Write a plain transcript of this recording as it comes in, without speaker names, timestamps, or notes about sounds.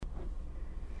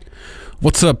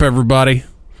What's up, everybody?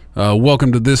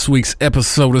 Welcome to this week's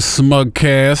episode of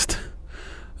Smugcast.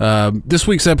 This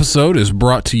week's episode is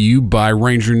brought to you by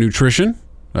Ranger Nutrition.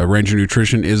 Ranger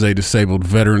Nutrition is a disabled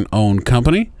veteran-owned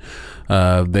company.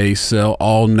 They sell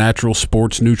all natural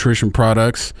sports nutrition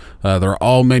products. They're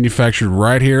all manufactured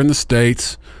right here in the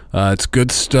States. It's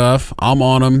good stuff. I'm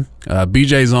on them.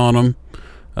 BJ's on them.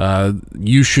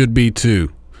 You should be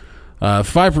too.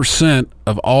 5%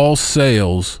 of all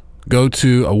sales go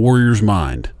to A Warrior's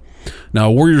Mind. Now,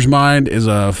 A Warrior's Mind is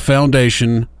a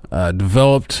foundation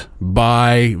developed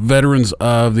by veterans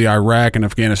of the Iraq and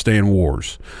Afghanistan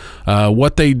wars.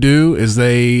 What they do is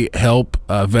they help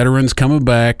veterans coming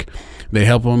back. They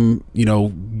help them,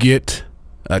 get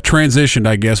transitioned,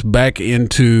 I guess, back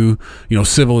into,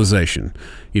 civilization.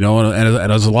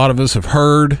 And as a lot of us have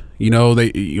heard, a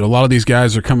lot of these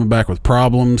guys are coming back with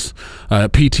problems,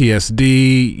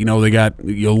 PTSD. They got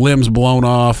limbs blown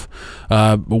off.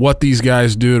 But what these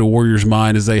guys do at A Warrior's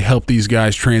Mind is they help these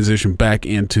guys transition back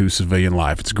into civilian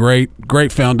life. It's great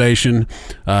foundation.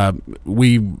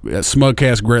 We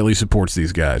Smugcast greatly supports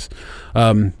these guys.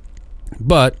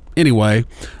 But anyway,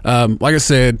 like I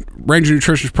said, Ranger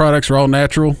Nutrition's products are all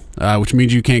natural, which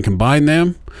means you can't combine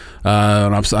them.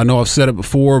 And I know I've said it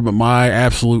before, but my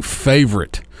absolute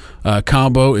favorite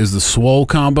combo is the Swole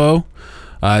combo.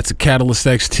 It's a Catalyst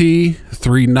XT,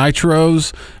 3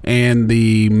 nitros, and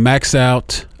the Max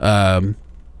Out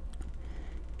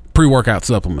pre-workout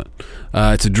supplement.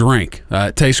 It's a drink.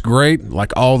 It tastes great,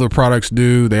 like all their products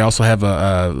do. They also have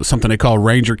something they call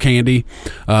Ranger Candy,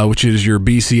 which is your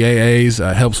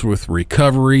BCAAs. Helps with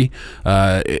recovery.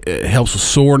 It helps with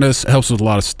soreness. Helps with a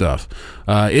lot of stuff.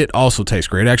 It also tastes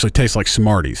great. It actually tastes like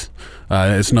Smarties.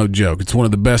 It's no joke. It's one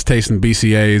of the best tasting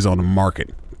BCAAs on the market.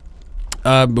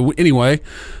 But anyway,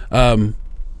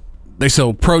 they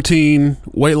sell protein,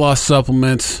 weight loss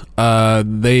supplements.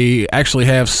 They actually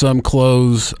have some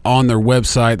clothes on their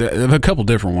website. They have a couple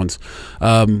different ones.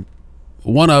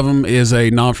 One of them is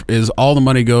all the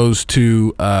money goes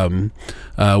to one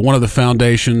of the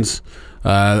foundations.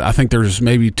 I think there's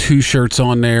maybe 2 shirts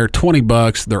on there,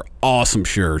 $20. They're awesome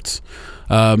shirts.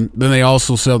 Then they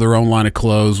also sell their own line of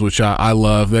clothes, which I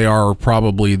love. They are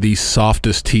probably the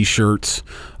softest T-shirts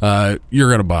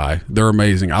you're gonna buy. They're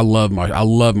amazing. I love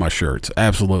my shirts.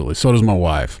 Absolutely. So does my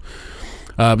wife.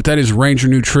 But that is Ranger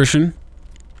Nutrition.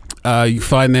 You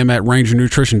find them at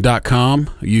rangernutrition.com.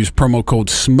 Use promo code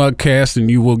SMUGCAST and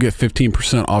you will get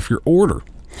 15% off your order.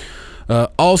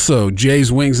 Also,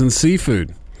 Jay's Wings and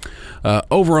Seafood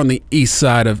over on the east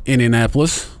side of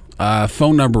Indianapolis.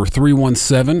 Phone number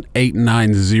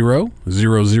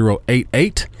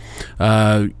 317-890-0088.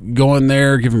 Go in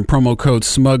there, give them promo code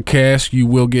SMUGCAST. You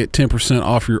will get 10%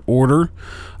 off your order.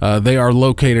 They are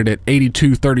located at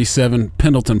 8237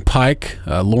 Pendleton Pike,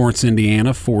 Lawrence,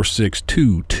 Indiana,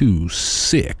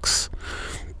 46226.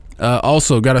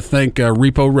 Also, got to thank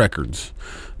Repo Records.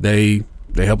 They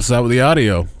help us out with the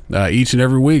audio each and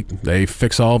every week. They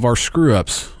fix all of our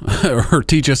screw-ups or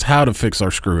teach us how to fix our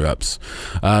screw-ups.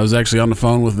 I was actually on the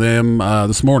phone with them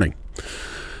this morning.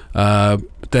 That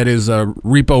is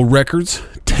Repo Records,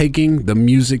 taking the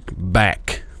music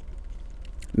back.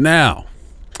 Now,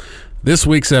 this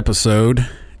week's episode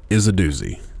is a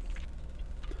doozy.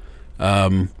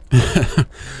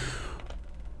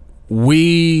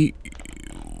 We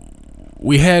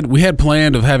had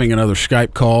planned of having another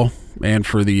Skype call, and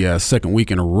for the second week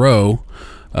in a row,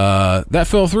 that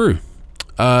fell through.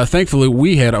 Thankfully,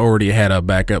 we had already had a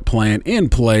backup plan in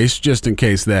place just in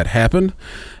case that happened.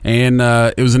 And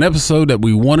it was an episode that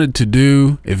we wanted to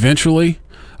do eventually.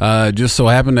 Just so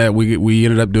happened that we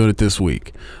ended up doing it this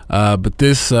week. But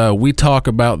this, we talk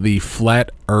about the flat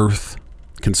Earth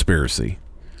conspiracy.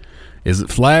 Is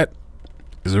it flat?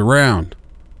 Is it round?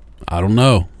 I don't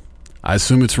know. I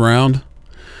assume it's round.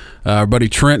 Our buddy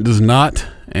Trent does not.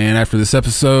 And after this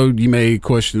episode, you may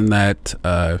question that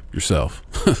yourself.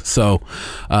 So,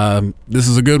 this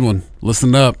is a good one.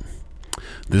 Listen up.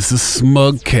 This is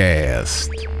Smugcast.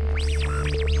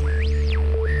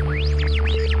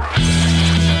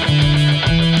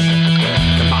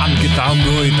 Come on, get down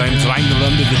to it. I'm trying to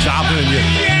run to the chopper and you...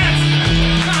 Yes!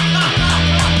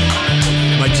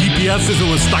 My GPS is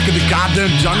always stuck in the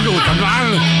goddamn jungle. Come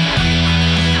on.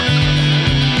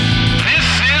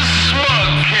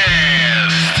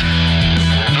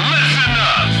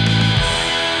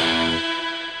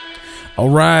 All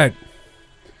right.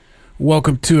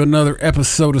 Welcome to another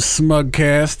episode of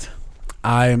Smugcast.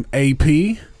 I am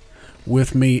AP.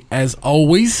 With me, as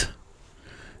always,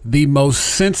 the most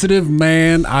sensitive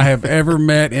man I have ever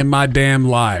met in my damn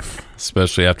life.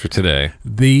 Especially after today.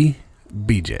 The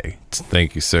BJ.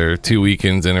 Thank you, sir. 2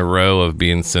 weekends in a row of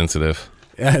being sensitive.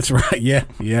 That's right. Yeah,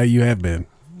 you have been.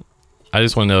 I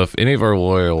just want to know if any of our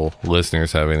loyal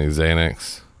listeners have any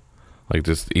Xanax. Like,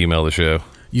 just email the show.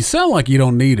 You sound like you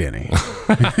don't need any.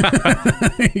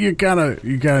 you kind of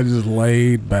just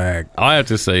laid back. All I have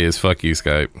to say is fuck you,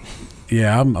 Skype.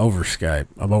 Yeah, I'm over Skype.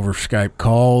 I'm over Skype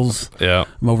calls. Yeah.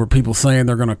 I'm over people saying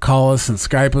they're going to call us and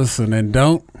Skype us and then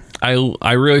don't.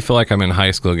 I really feel like I'm in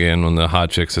high school again when the hot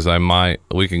chick says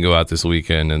we can go out this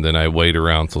weekend, and then I wait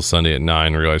around till Sunday at 9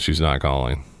 and realize she's not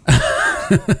calling.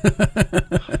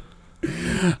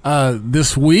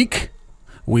 This week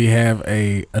we have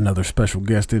another special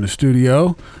guest in the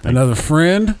studio, another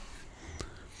friend,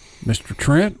 Mr.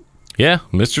 Trent. Yeah,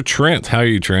 Mr. Trent. How are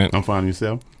you, Trent? I'm fine.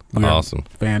 Yourself? Awesome.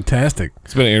 Fantastic.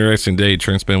 It's been an interesting day.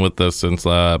 Trent's been with us since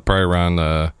probably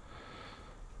around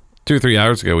 2 or 3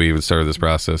 hours ago. We even started this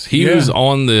process. He was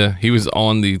on the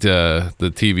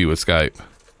TV with Skype,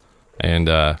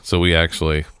 and so we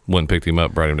actually went and picked him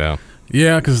up, brought him down.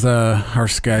 Yeah, because our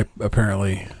Skype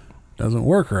apparently doesn't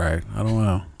work right. I don't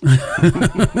know.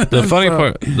 The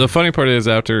funny part is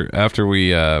after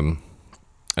we I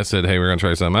said, hey, we're gonna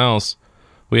try something else.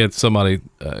 We had somebody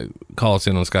call us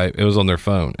in on Skype. It was on their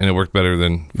phone, and it worked better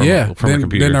than from a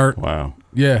computer. Wow.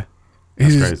 Yeah. He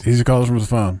just calls from his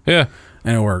phone. Yeah.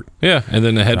 And it worked. Yeah. And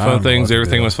then the headphone things,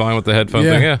 everything was fine with the headphone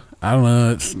thing. Yeah. I don't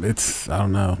know. It's I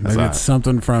don't know. Maybe it's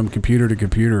something from computer to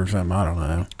computer or something. I don't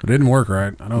know. It didn't work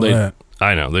right. I know that.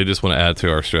 I know. They just want to add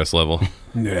to our stress level.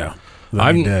 Yeah.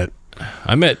 I think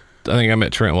I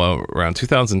met Trent around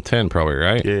 2010 probably,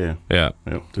 right? Yeah. Yeah.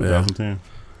 Yep. 2010. Yeah.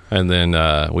 And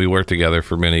then we worked together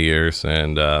for many years,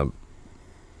 and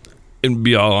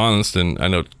be all honest, and I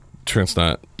know Trent's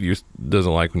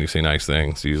doesn't like when you say nice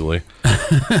things usually.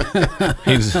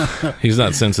 he's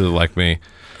not sensitive like me.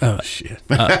 Oh shit.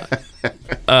 But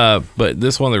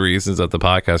this is one of the reasons that the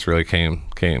podcast really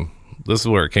came. This is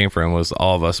where it came from. Was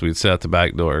all of us, we'd sit at the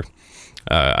back door.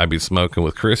 I'd be smoking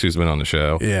with Chris, who's been on the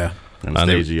show. Yeah.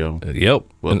 Anastasio. Yep.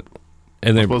 Well,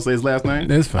 and they're supposed to say his last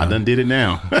name? It's fine. I done did it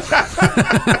now.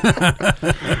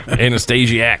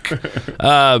 Anastasiak.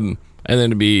 And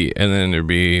then there'd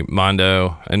be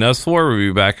Mondo, and us four would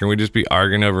be back, and we'd just be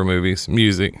arguing over movies,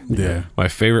 music. Yeah. My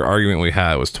favorite argument we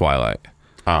had was Twilight.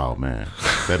 Oh man,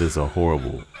 that is a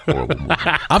horrible movie.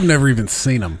 I've never even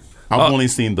seen them. I've only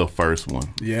seen the first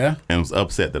one. Yeah. And was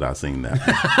upset that I seen that.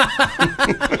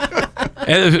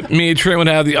 And me and Trent would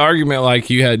have the argument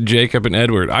like you had Jacob and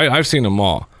Edward. I've seen them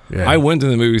all. Yeah. I went to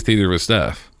the movie theater with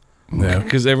Steph. Yeah.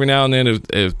 Because every now and then,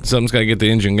 if something's got to get the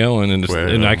engine going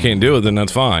and I can't do it, then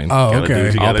that's fine. Oh,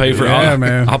 okay. I'll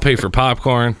pay for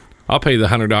popcorn. I'll pay the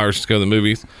 $100 to go to the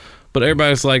movies. But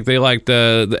everybody's like, they like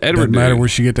the Edward. Doesn't matter where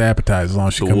she get to appetize as long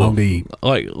as she come home to eat.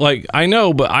 Like I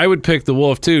know, but I would pick the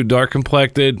wolf too. Dark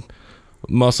complected,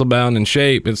 muscle bound in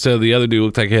shape, instead of the other dude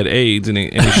looked like he had AIDS and he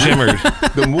shimmered.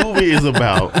 The movie is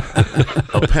about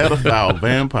a pedophile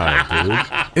vampire, dude.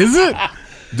 Is it?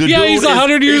 The yeah, he's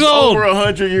 100 years old. Over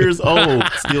 100 years old,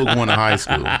 still going to high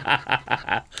school,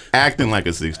 acting like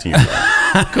a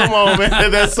 16-year-old. Come on,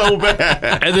 man, that's so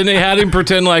bad. And then they had him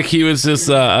pretend like he was this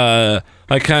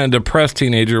like kind of depressed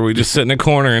teenager. We just sit in a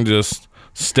corner and just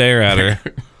stare at her.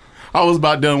 I was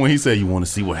about done when he said, "You want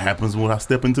to see what happens when I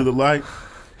step into the light?"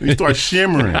 He starts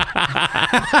shimmering,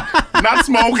 not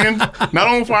smoking, not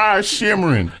on fire,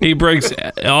 shimmering. He breaks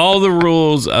all the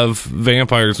rules of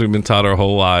vampires we've been taught our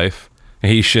whole life.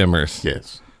 He shimmers.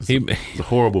 Yes. It's a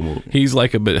horrible movie. He's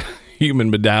like a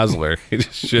human bedazzler. He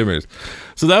just shimmers.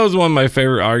 So that was one of my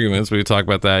favorite arguments. We talk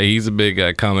about that. He's a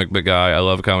big comic book guy. I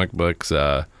love comic books.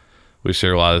 We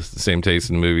share a lot of the same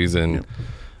taste in movies, and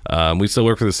we still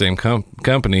work for the same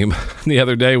company. The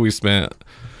other day we spent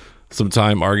some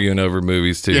time arguing over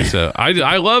movies too. Yeah. So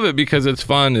I love it because it's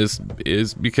fun.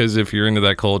 Is because if you're into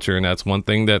that culture, and that's one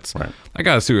thing that's right. I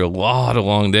got us through a lot of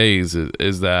long days.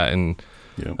 Is that and.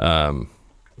 Yeah.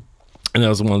 And that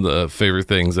was one of the favorite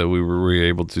things that we were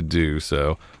able to do.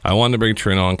 So I wanted to bring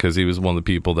Trent on because he was one of the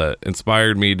people that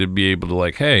inspired me to be able to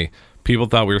like, hey, people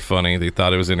thought we were funny. They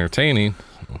thought it was entertaining.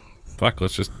 Fuck,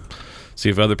 let's just see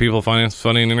if other people find it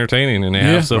funny and entertaining, and they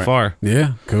have so far.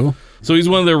 Yeah, cool. So he's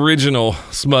one of the original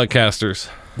Smugcasters.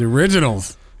 The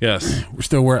originals. Yes. We're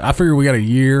still I figure we got a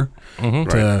year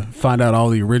to find out all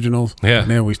the originals. Yeah.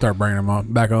 And then we start bringing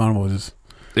them back on. We'll just...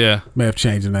 Yeah. May have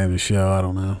changed the name of the show. I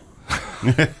don't know.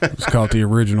 Just call it the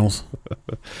originals.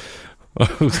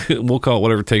 We'll call it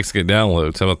whatever it takes to get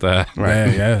downloads. How about that?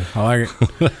 Right. Yeah. I like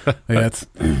it. Yeah, it's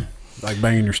like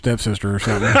banging your stepsister or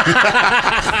something.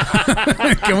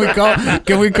 Can we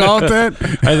call it that?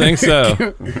 I think so.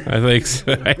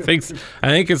 I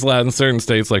think it's allowed in certain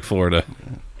states like Florida.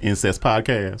 Incest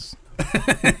podcast.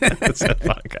 Incest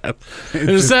podcast. And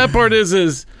the sad part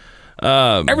is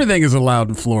Everything is allowed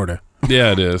in Florida.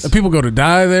 Yeah, it is. People go to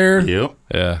die there. Yep.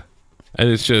 Yeah, and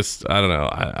it's just I don't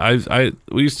know.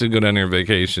 We used to go down there on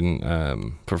vacation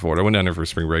for Florida. I went down there for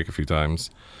spring break a few times,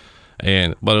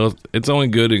 but it's only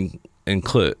good in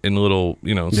little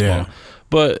small. Yeah.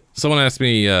 But someone asked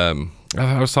me, I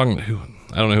was talking to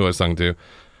I don't know who I was talking to,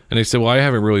 and they said, "Well, I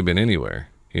haven't really been anywhere.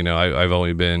 I've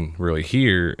only been really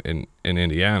here in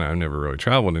Indiana. I've never really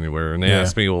traveled anywhere." And they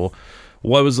asked me, "Well,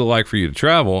 what was it like for you to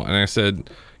travel?" And I said,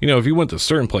 if you went to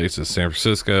certain places, San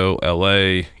Francisco,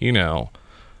 LA,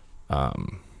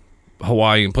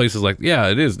 Hawaii, and places like,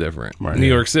 it is different. Right. New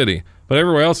York City, but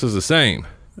everywhere else is the same.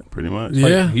 Pretty much.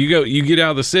 Yeah. Like, you get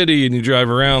out of the city and you drive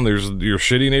around. There's your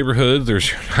shitty neighborhoods.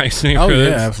 There's your nice neighborhoods. Oh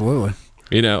yeah, absolutely.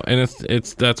 And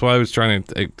it's that's why I was trying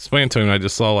to explain to him. I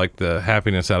just saw like the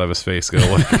happiness out of his face go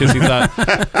because he thought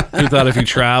if he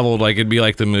traveled, like it'd be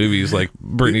like the movies, like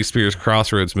Britney Spears'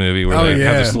 Crossroads movie, where they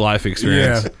have this life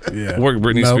experience. Yeah. What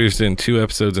Britney Spears did in 2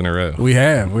 episodes in a row. We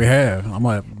have. I'm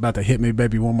about to hit me,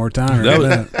 baby, one more time.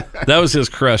 That was his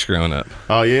crush growing up.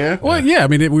 Oh yeah. Well, yeah. I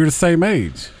mean, we were the same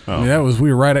age. Oh. We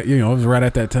were right at it was right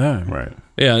at that time. Right.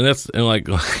 Yeah, and like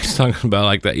he's talking about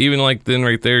like that. Even like then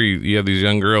right there, you have these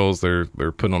young girls. They're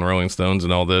putting on Rolling Stones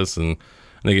and all this, and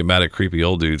they get mad at creepy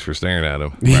old dudes for staring at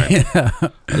them. Right? Yeah.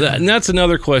 And that's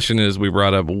another question is we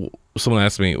brought up. Someone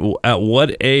asked me, well, at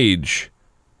what age?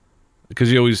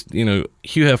 Because you always, Hugh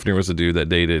Hefner was a dude that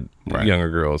dated younger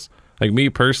girls. Like me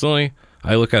personally,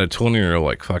 I look at a 20-year-old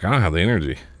like, fuck, I don't have the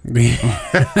energy.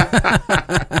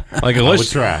 Like I would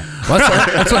try.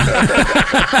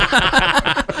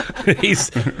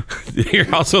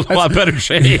 You're also in a lot better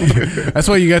shape. That's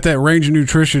why you got that Ranger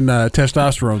Nutrition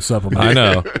testosterone supplement. I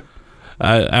know.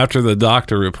 After the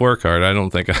doctor report card, I don't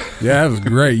think. Yeah, that was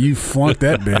great. You flunked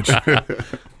that bitch.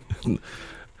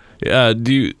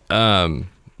 Do you?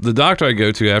 The doctor I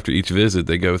go to after each visit,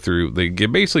 they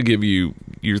basically give you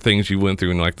your things you went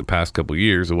through in like the past couple of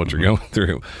years of what you're going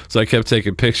through. So I kept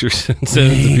taking pictures and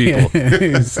sending it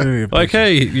to people. Like,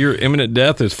 hey, your imminent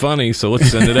death is funny, so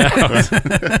let's send it out.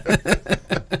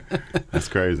 That's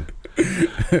crazy.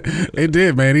 It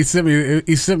did, man. He sent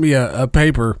me a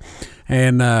paper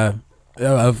and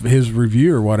of his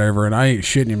review or whatever, and I ain't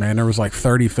shitting you, man. There was like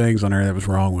 30 things on there that was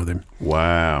wrong with him.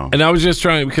 Wow. And I was just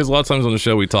trying, because a lot of times on the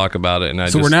show we talk about it, and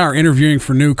we're now interviewing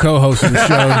for new co-hosts of the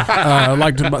show.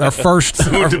 Our first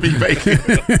to be vacant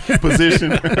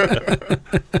position.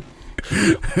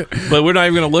 But we're not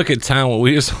even going to look at talent.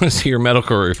 We just want to see your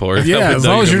medical report. Yeah, as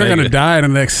long as you're not going to die in the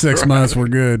next 6 months, we're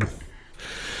good.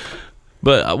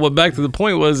 But what back to the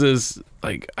point was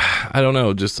like, I don't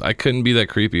know, just I couldn't be that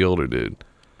creepy older dude.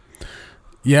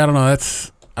 Yeah, I don't know.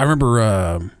 I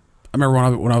remember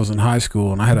when I was in high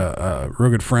school, and I had a real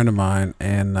good friend of mine,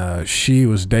 and she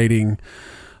was dating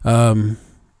a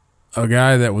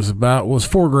guy that was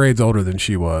 4 grades older than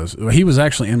she was. He was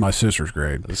actually in my sister's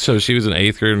grade. So she was in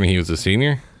 8th grade when he was a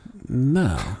senior?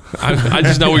 No. I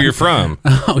just know where you're from.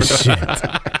 Oh, shit.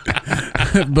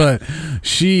 But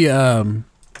she,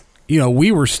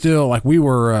 we were still, like, we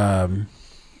were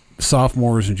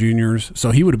sophomores and juniors,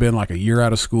 so he would have been like a year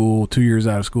out of school, 2 years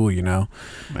out of school, Man.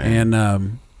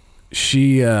 And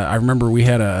she, I remember we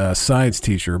had a science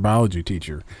teacher, a biology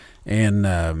teacher,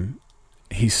 and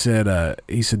he said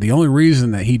the only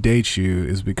reason that he dates you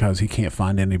is because he can't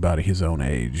find anybody his own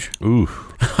age. Ooh.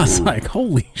 I was like,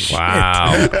 holy shit.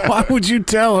 Wow. Why would you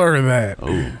tell her that?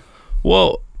 Ooh.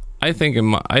 Well, I think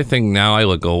now I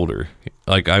look older.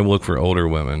 Like I look for older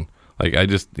women. Like I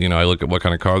just, I look at what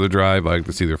kind of car they drive. I like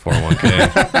to see their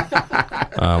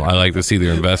 401k. I like to see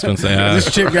their investments they have.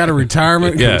 This chick got a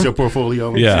retirement. Yeah. What's your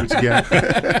portfolio? Yeah. See what you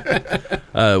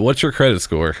got. What's your credit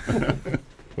score?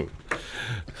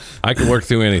 I can work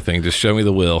through anything. Just show me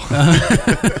the will.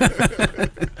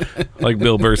 Like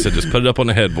Bill Burr said, just put it up on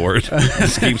the headboard.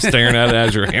 Just keep staring at it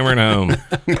as you're hammering home.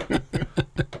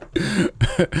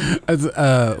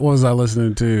 What was I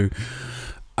listening to?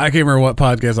 I can't remember what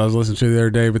podcast I was listening to the other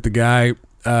day, but the guy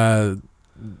the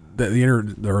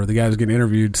guy who's getting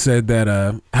interviewed said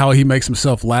that how he makes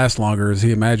himself last longer is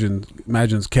he imagines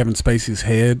Kevin Spacey's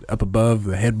head up above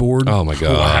the headboard. Oh my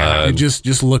god! And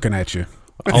just looking at you.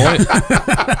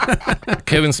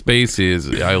 Kevin Spacey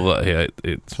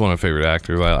it's one of my favorite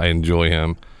actors. I enjoy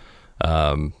him.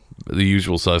 The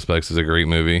Usual Suspects is a great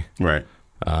movie. Right.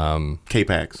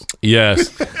 K-Pax.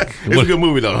 Yes. It's a good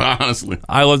movie though, honestly.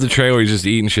 I love the trailer. He's just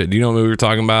eating shit. Do you know what movie we're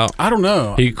talking about? I don't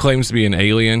know. He claims to be an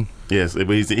alien. Yes, but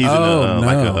he's in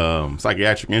like a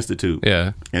psychiatric institute.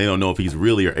 Yeah. And they don't know if he's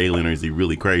really an alien or is he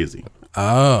really crazy.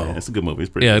 Oh. Yeah, it's a good movie.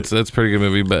 It's pretty good. That's a pretty good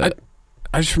movie, but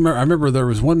I remember there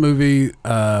was one movie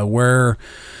where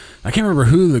I can't remember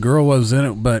who the girl was in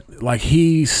it, but like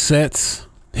he sets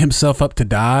himself up to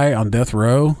die on death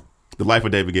row. The Life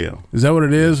of David Gale. Is that what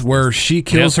it is? Where she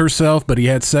kills herself, but he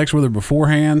had sex with her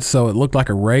beforehand, so it looked like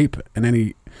a rape, and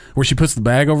then where she puts the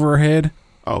bag over her head.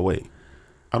 Oh wait,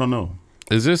 I don't know.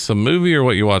 Is this a movie or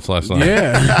what you watched last night?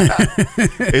 Yeah.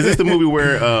 Is this the movie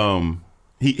where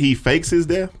he fakes his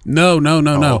death? No.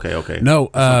 Okay. No,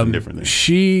 Something different then.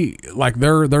 she like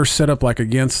they're set up like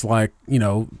against like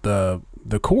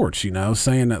the courts,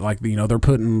 saying that like they're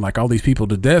putting like all these people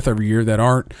to death every year that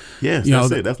aren't. Yes,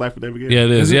 that's it. That's Life of David Gale. Yeah,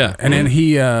 it is. Yeah, And then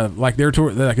he like they're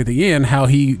like at the end how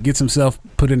he gets himself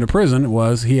put into prison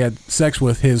was he had sex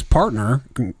with his partner,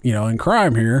 in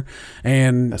crime here,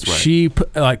 and That's right. she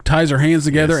like ties her hands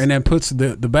together Yes. and then puts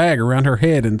the bag around her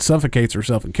head and suffocates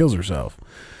herself and kills herself.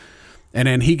 And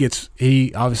then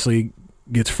he obviously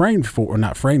gets framed for, or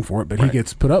not framed for it, but he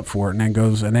gets put up for it, and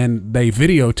then they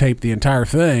videotape the entire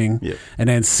thing, Yep. and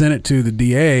then sent it to the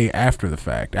DA after the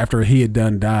fact, after he had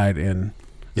died in.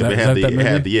 It had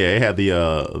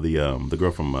the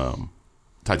girl from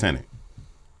Titanic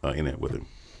in it with him.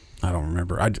 I don't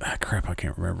remember. I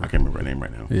can't remember. I can't remember her name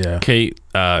right now. Yeah. Kate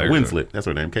Winslet. That's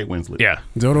her name. Kate Winslet. Yeah,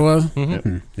 Is that what it was?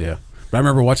 Mm-hmm. Yeah. But I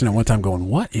remember watching it one time going,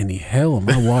 what in the hell am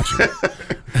I watching?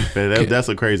 That's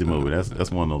a crazy movie.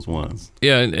 That's one of those ones.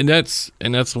 yeah, and that's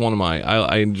one of my.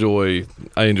 I enjoy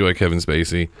Kevin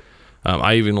Spacey.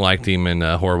 I even liked him in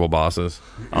Horrible Bosses.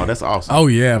 Oh, that's awesome. Oh,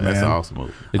 yeah, That's man. an awesome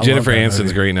movie. Jennifer that Aniston's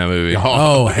movie. great in that movie.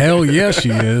 Oh, hell yeah,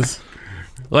 she is.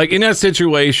 Like in that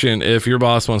situation, if your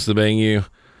boss wants to bang you,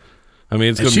 I mean,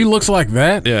 it's And gonna she be, looks like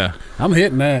that. yeah. I'm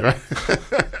hitting that.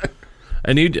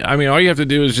 And all you have to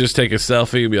do is just take a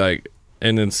selfie, and be like,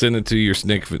 and then send it to your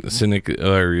cynic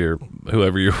or your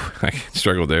whoever you. I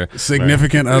struggle there.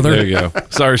 Significant There other. you go.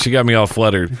 Sorry, she got me all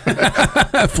fluttered.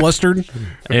 Flustered.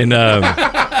 And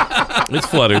it's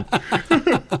fluttered.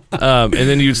 And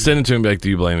then you'd send it to him, and be like, "Do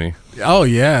you blame me?" Oh,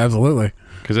 yeah, absolutely.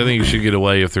 Because I think you should get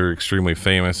away if they're extremely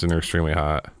famous and they're extremely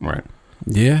hot. Right.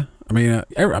 Yeah. I mean,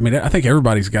 I think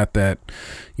everybody's got that,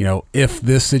 if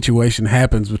this situation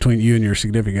happens between you and your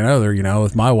significant other,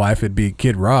 with my wife, it'd be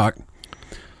Kid Rock.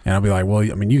 And I'll be like, well,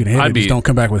 I mean, you can hit it, just don't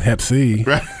come back with Hep C.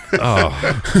 Right.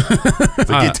 Oh, So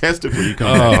get tested before you come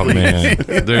oh back.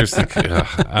 man. There's, I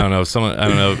don't know. I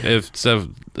don't know if Steph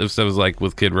was like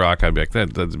with Kid Rock, I'd be like,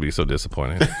 that'd be so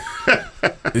disappointing.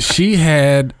 She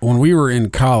had, when we were in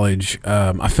college,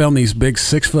 I found these big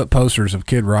 6-foot posters of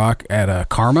Kid Rock at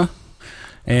Karma.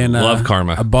 And Love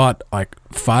Karma. I bought like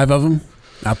 5 of them.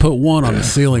 I put one on the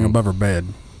ceiling above her bed,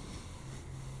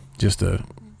 just to,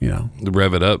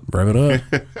 Rev it up. rev it up.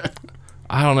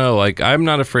 I don't know. Like, I'm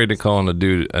not afraid to call on a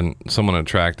dude and someone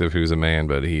attractive who's a man,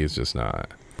 but he is just not.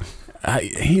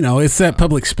 It's that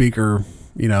public speaker.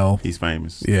 He's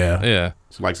famous. Yeah. Yeah.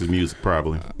 She likes his music,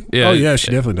 probably. Yeah. Oh yeah,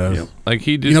 she definitely does. Yep. Like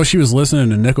he just. She was listening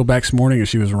to Nickelback this morning as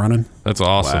she was running. That's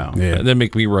awesome. Wow. Yeah. That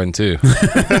make me run too.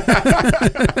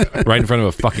 Right in front of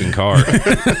a fucking car.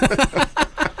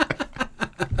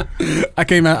 I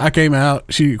came out.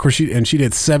 She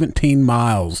did 17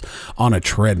 miles on a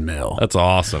treadmill. That's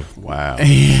awesome. Wow.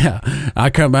 Yeah, I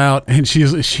come out and she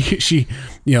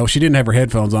didn't have her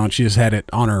headphones on. She just had it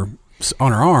on her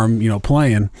arm,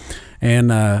 playing.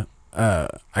 And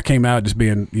I came out just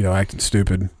being, acting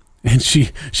stupid. And she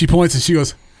points and she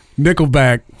goes,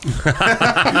 Nickelback.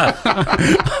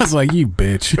 I was like, you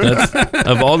bitch. That's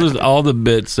of all the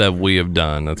bits that we have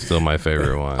done, that's still my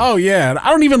favorite one. Oh yeah, I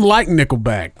don't even like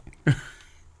Nickelback.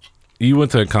 You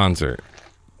went to a concert.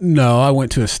 No, I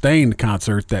went to a Stained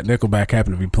concert that Nickelback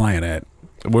happened to be playing at.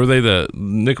 Were they the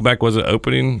Nickelback was an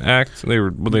opening act?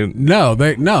 Were they No,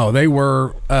 they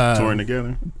were. Touring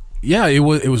together. Yeah, it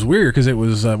was weird because it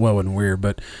was it wasn't weird,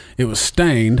 but it was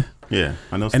Stained, Yeah,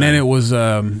 I know. and then it was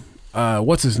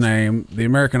what's his name? The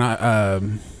American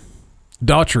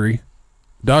Daughtry.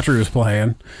 Daughtry was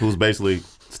playing. Who's basically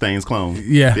Stain's clone.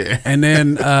 Yeah, and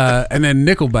then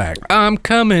Nickelback. I'm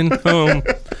coming home.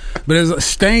 But it was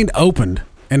Stained opened,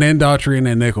 and then Daughtry, and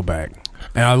then Nickelback.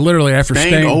 And I literally after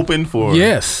Stained open for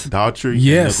yes, Daughtry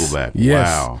yes, and Nickelback. yes.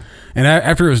 Wow. And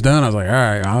after it was done, I was like, all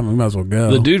right, I might as well go.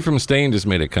 The dude from Stain just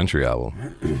made a country album.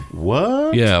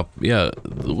 What? Yeah.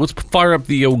 Let's fire up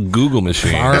the old Google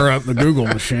machine. Fire up the Google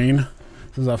machine.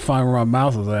 As I find where my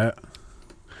mouth is at.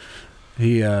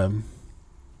 He,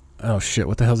 oh shit,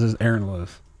 what the hell is this? Aaron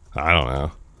Lewis. I don't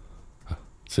know.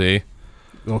 See?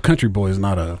 Well, Country Boy is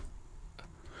not a.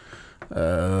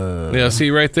 Yeah, see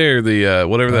right there, the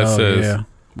whatever that says. Yeah.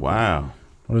 Wow.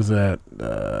 What is that?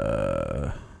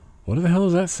 What the hell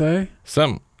does that say?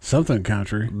 Something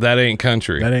country. That ain't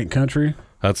country. That ain't country.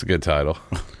 That's a good title.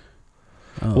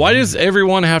 Why does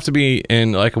everyone have to be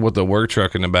in like with the work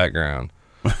truck in the background?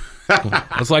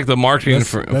 It's like the marketing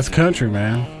for. That's country,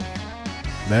 man.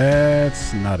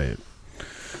 That's not it.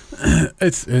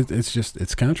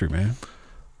 It's country, man.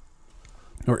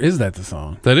 Or is that the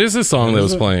song? That is the song that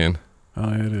was playing. Oh,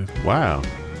 yeah, it is. Wow.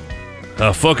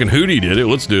 Fucking Hootie did it.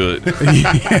 Let's do it.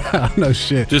 Yeah, no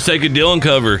shit. Just take a Dylan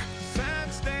cover.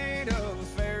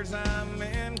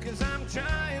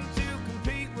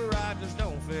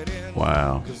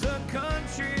 Wow.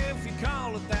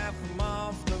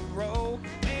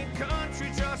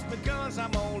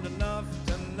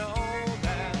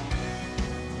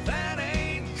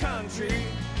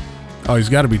 Oh, he's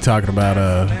got to be talking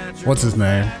about what's his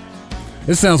name?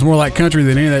 This sounds more like country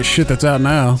than any of that shit that's out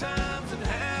now.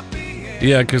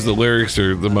 Yeah, because the lyrics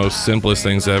are the most simplest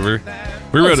things ever.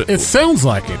 It sounds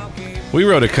like it. We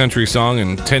wrote a country song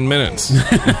in 10 minutes.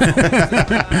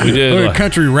 We did. Or a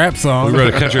country rap song. We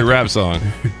wrote a country rap song.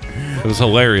 It was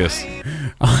hilarious.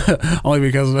 Only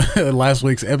because last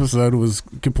week's episode was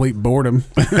complete boredom.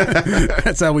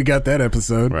 That's how we got that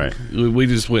episode. Right. We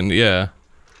just went, yeah.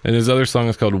 And his other song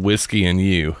is called Whiskey and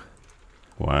You.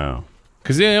 Wow.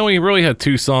 Because he only really had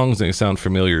 2 songs that sound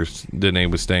familiar. The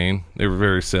Name was Stain. They were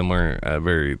very similar.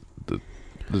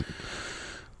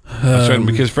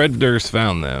 Because Fred Durst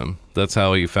found them. That's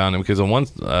how he found them. Because on one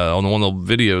of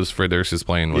the videos, Fred Durst is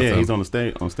playing with them. Yeah, he's on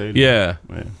stage. Yeah.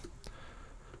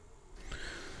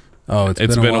 Oh, it's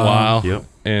been a while. Yep.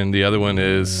 And the other one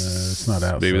is it's not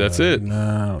outside. Maybe That's It. No,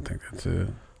 I don't think that's it.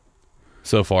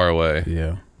 So Far Away.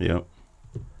 Yeah. Yep.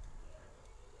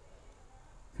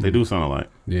 They do sound alike.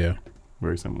 Yeah.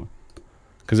 Very similar.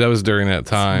 Because that was during that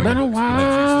time. It's been a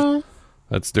while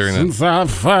That's during since I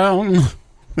found.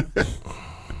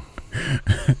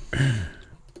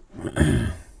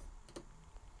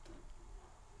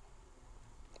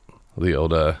 the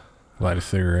old Light a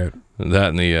cigarette. that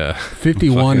and the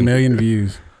 51 million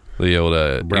views. the old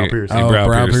Brow piercing. Oh,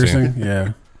 brow piercing. piercing.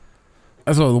 Yeah.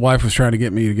 That's what the wife was trying to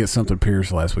get me to get something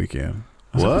pierced last weekend.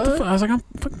 I was What? Like, I was like, I'm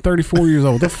fucking 34 years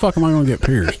old. What the fuck am I going to get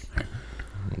pierced?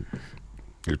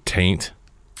 Your taint.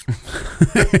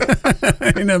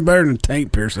 Ain't nothing better than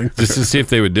taint piercing. Just to see if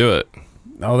they would do it.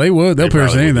 Oh, they would. They'll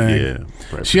pierce probably anything.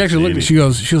 would, yeah. She actually looked at. She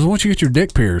goes, "Why don't you get your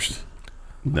dick pierced?"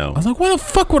 No. I was like, "Why the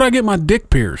fuck would I get my dick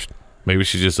pierced?" Maybe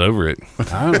she's just over it.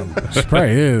 I don't know. She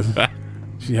probably is.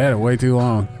 She had it way too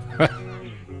long.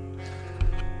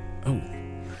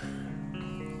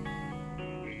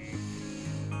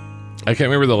 I can't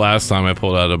remember the last time I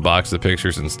pulled out a box of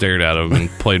pictures and stared at them and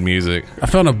played music. I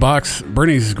found a box.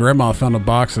 Brittany's grandma found a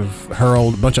box of her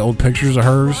bunch of old pictures of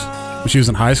hers when she was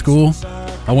in high school.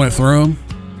 I went through them.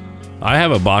 I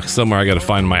have a box somewhere I got to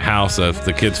find in my house. If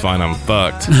the kids find I'm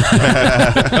fucked.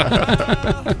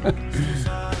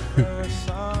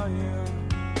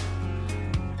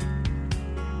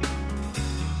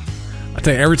 I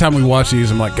tell you, every time we watch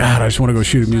these, I'm like, God, I just want to go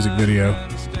shoot a music video.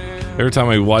 Every time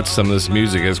I watch some of this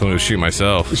music, I just want to shoot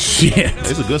myself. Shit.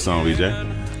 It's a good song, BJ.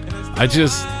 I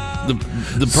just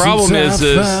the problem is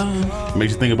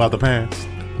Makes you think about the past.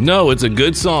 no, it's a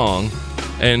good song,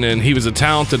 and then he was a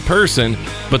talented person,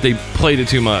 but they played it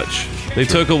too much. They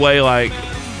took away like.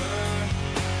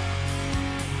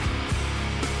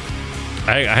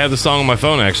 I have the song on my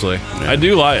phone actually. Yeah. I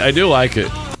do like it,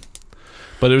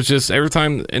 but it was just every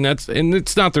time, and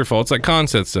it's not their fault. It's like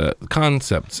concept set.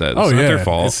 It's Oh, not yeah. their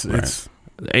fault. It's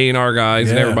A&R guys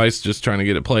and Yeah. everybody's just trying to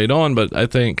get it played on. But I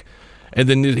think, and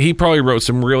then he probably wrote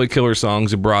some really killer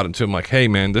songs and brought it to him like, hey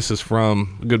man, this is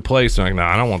from a good place. And I'm like,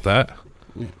 nah, I don't want that.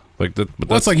 Like that. But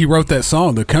that's like he wrote that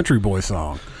song, the Country Boy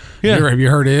song. Yeah. Have you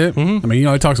heard it? Mm-hmm. I mean,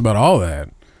 he talks about all that.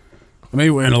 I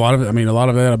mean, and a lot of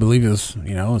that, I believe, is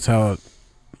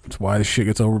it's why this shit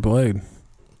gets overplayed.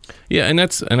 yeah, and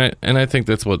I think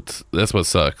that's what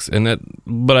sucks.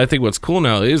 But I think what's cool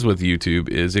now is with YouTube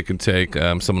is it can take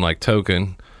someone like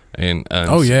Token and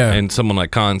and someone like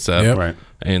Concept, Yep. Right.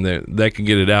 and they can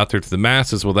get it out there to the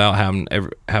masses without having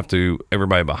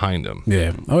everybody behind them.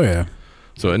 Yeah. Oh yeah.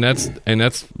 So and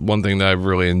that's one thing that I've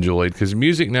really enjoyed because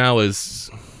music now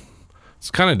it's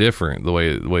kind of different the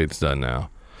way it's done now.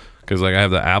 Because like I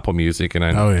have the Apple Music and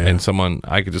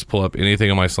I could just pull up anything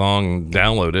on my song and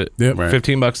download it. Yep. Right.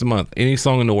 $15 a month, any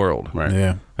song in the world, Right.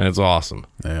 Yeah. and it's awesome.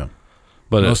 Yeah.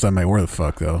 But Most of them ain't worth the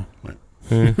fuck though.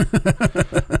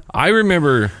 I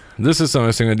remember this is something I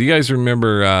was thinking. Do you guys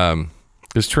remember?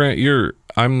 Because Trent,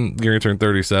 I'm going to turn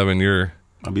 37.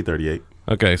 I'll be 38.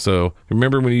 Okay, so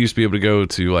remember when you used to be able to go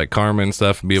to like Karma and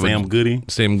stuff and be able Sam Goody.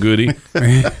 Sam Goody,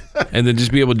 and then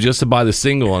just be able just to buy the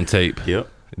single on tape. Yep.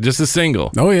 just a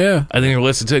single. Oh yeah. And then you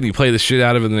listen to it and you play the shit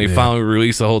out of it, and they finally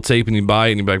release the whole tape and you buy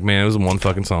it and you're like, man, it was one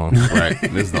fucking song. Right.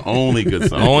 This is the only good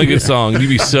song. Only good song. You'd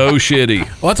be so shitty.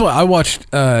 Well, that's what I watched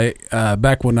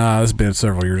back when it's been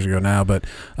several years ago now, but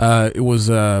it was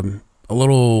a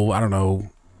little, I don't know,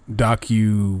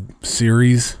 docu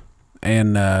series,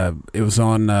 and it was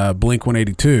on Blink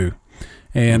 182,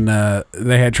 and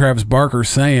they had Travis Barker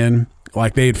saying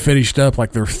like they had finished up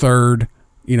like their third,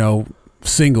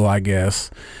 single, I guess.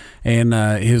 And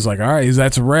he was like, all right,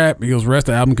 that's a wrap. He goes, rest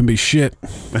of the album can be shit.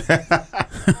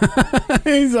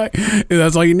 He's like,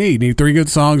 that's all you need. You need 3 good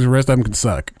songs, the rest of them can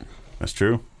suck. That's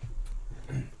true.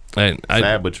 And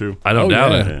Sad but true. I don't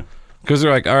doubt yeah. it. Because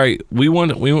they're like, all right, we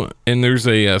want, and there's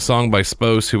a song by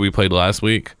Spose who we played last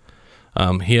week.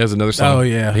 He has another song. Oh,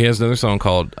 yeah. He has another song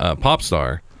called Pop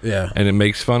Star. Yeah. And it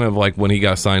makes fun of like when he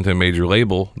got signed to a major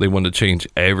label, they wanted to change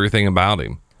everything about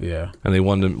him. Yeah. And they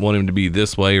want him to be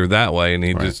this way or that way, and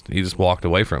he just walked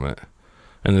away from it.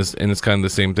 And it's kind of the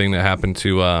same thing that happened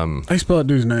to How you spell that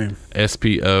dude's name?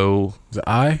 SPO. Is it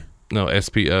I? No,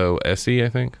 SPOSE, I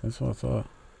think. That's what I thought.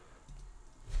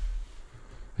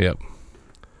 Yep.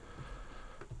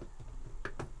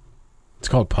 It's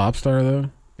called Pop Star, though?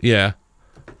 Yeah.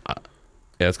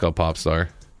 Yeah, it's called Pop Star.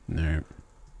 No.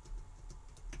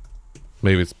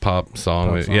 Maybe it's Pop Song.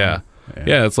 Pop Song. Yeah.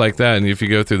 Yeah, it's like that. And if you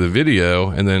go through the video,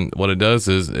 and then what it does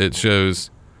is it shows,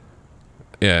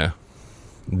 Dank.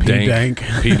 P-Dank.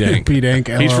 P-Dank. P-Dank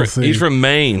LLC. He's from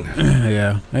Maine.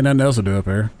 Yeah. Ain't nothing else to do up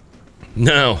there.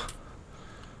 No.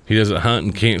 He doesn't hunt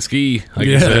and can't ski, like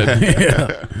you said.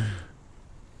 Yeah.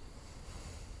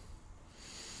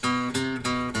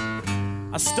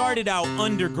 I started out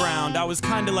underground, I was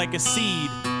kinda like a seed.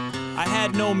 I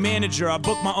had no manager, I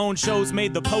booked my own shows,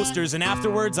 made the posters, and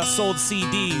afterwards I sold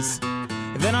CDs.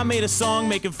 Then I made a song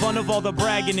making fun of all the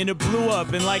bragging, and it blew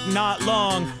up in like not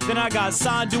long. Then I got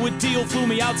signed to a deal, flew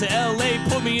me out to LA,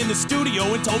 put me in the studio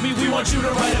and told me, we want you to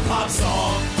write a pop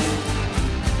song.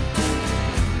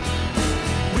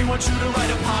 We want you to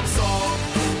write a pop song.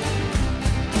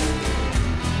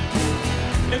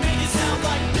 And make it sound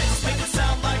like this, make it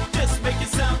sound like this, make it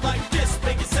sound like this,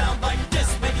 make it sound like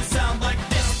this, make it sound like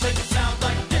this, make it sound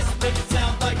like this, make it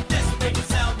sound like this, make it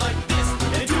sound like this,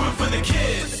 and do it for the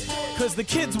kids. Cause the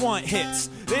kids want hits.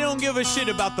 They don't give a shit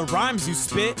about the rhymes you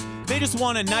spit. They just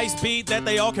want a nice beat that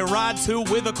they all can ride to,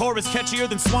 with a chorus catchier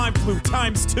than swine flu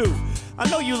 ×2. I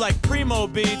know you like primo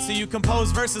beats, so you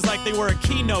compose verses like they were a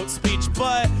keynote speech,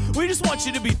 but we just want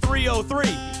you to be 303.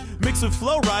 Mix with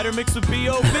Flow Rider, mix with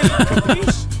B.O.B.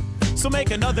 Capiche? So make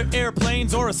another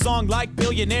Airplanes or a song like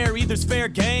Billionaire, either's fair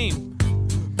game.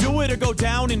 Do it or go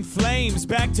down in flames.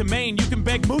 Back to Maine, you can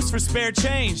beg Moose for spare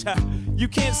change. You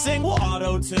can't sing, we'll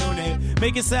auto-tune it.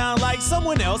 Make it sound like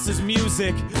someone else's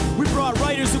music. We brought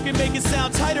writers who can make it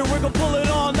sound tighter. We're gonna pull it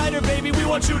all-nighter, baby. We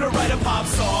want you to write a pop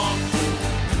song.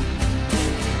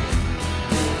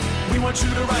 We want you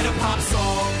to write a pop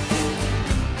song.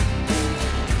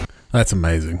 That's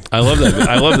amazing. I love that.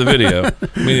 I love the video.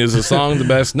 I mean, is the song the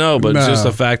best? No, but it's just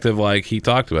the fact of like he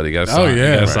talked about it. He got signed. yeah.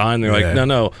 He got Right. signed. They're like,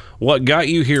 no. What got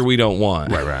you here, we don't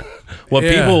want. Right. What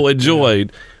Yeah. people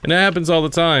enjoyed, and that happens all the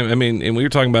time. I mean, and we were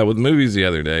talking about it with movies the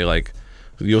other day. Like,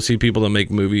 you'll see people that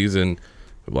make movies, and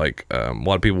like a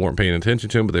lot of people weren't paying attention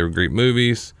to them, but they were great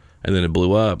movies. And then it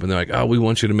blew up, and they're like, "Oh, we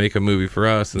want you to make a movie for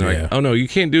us." And they're Yeah. like, "Oh no, you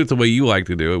can't do it the way you like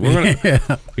to do it. We're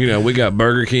gonna, we got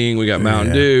Burger King, we got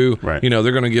Mountain Dew. Right.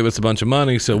 They're gonna give us a bunch of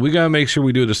money, so we gotta make sure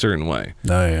we do it a certain way."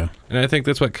 Oh, yeah. And I think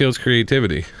that's what kills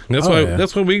creativity. And that's Oh, why yeah.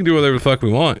 that's when we can do whatever the fuck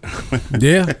we want.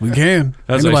 Yeah, we can.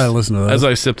 Ain't nobody listen to As those.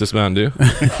 I sip this Mountain Dew.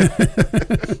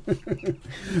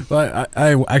 Well,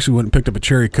 I actually went and picked up a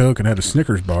cherry Coke and had a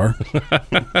Snickers bar.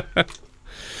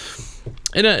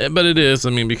 And but it is, I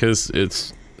mean, because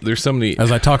there's so many.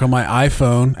 As I talk on my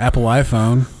iPhone, Apple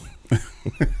iPhone.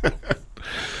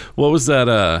 What was that?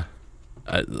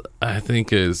 I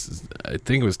think it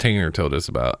was Tanner told us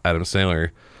about Adam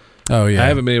Sandler. Oh, yeah. I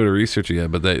haven't been able to research it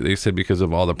yet, but they said because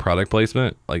of all the product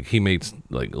placement, like he made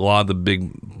like a lot of the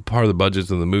big part of the budgets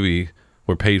of the movie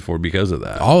were paid for because of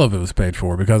that. All of it was paid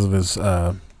for because of his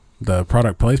the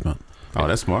product placement. Oh,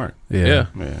 that's smart. Yeah,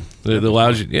 Yeah. it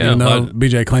allows you. Yeah, Even though allowed-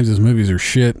 BJ claims his movies are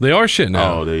shit. they are shit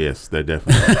now. Oh, yes, they're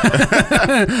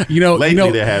definitely.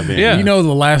 Lately, they have been. Yeah. You know,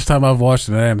 the last time I've watched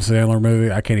an Adam Sandler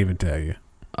movie, I can't even tell you.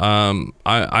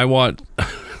 I want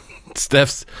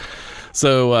Steph's.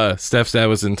 So Steph's dad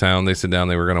was in town. They sit down.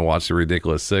 They were going to watch The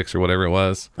Ridiculous Six or whatever it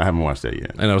was. I haven't watched that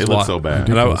yet. And I was it looks so bad.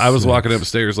 And I was Ridiculous walking Six.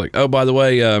 upstairs like, oh, by the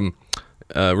way,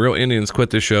 Real Indians quit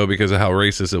this show because of how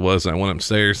racist it was. And I went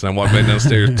upstairs and I walked back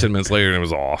downstairs 10 minutes later and it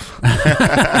was off.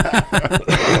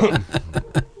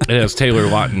 It has Taylor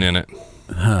Lautner in it.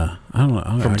 I don't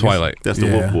know. from Twilight. That's the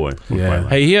Wolf Boy from Twilight.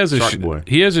 Hey, he has a Shark Boy.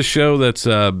 he has a show that's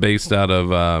based out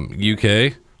of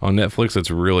UK on Netflix.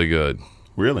 That's really good.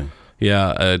 Really?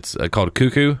 Yeah, it's called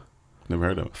Cuckoo. Never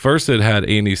heard of it. First, it had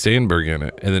Andy Samberg in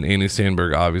it, and then Andy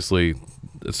Samberg obviously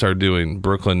started doing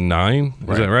Brooklyn Nine.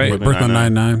 Is that right? Brooklyn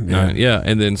Nine-Nine. Yeah. Yeah,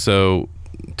 and then so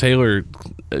Taylor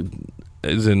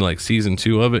is in like season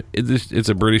 2 of it. It's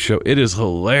a British show. It is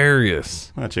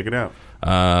hilarious. I'll check it out.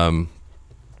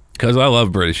 Because I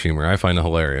love British humor. I find it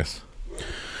hilarious.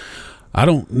 I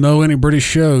don't know any British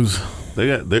shows. They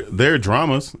got their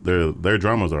dramas. Their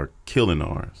dramas are killing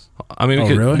ours. I mean, Oh,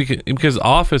 because, really? because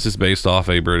Office is based off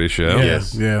a British show. Yeah,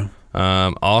 Yes. Yeah.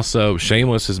 Also,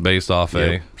 Shameless is based off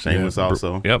Yep. Shameless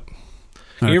also. Yep.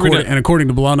 And You ever according, done- and according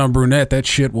to Blonde on Brunette, that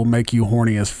shit will make you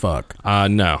horny as fuck.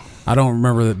 No. I don't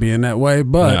remember it being that way,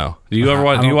 but No. Do you ever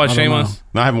watch? I Do you don't- watch I don't Shameless?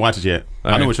 No, I haven't watched it yet. I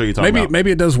Okay. know what show you're talking maybe about.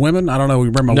 maybe it does women. I don't know. We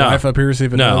bring my No. wife up here see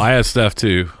if it No, does. I have stuff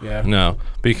too. Yeah. No,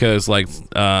 because like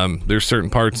there's certain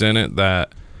parts in it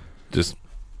that just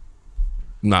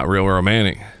not real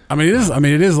romantic. I mean,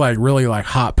 it is like really like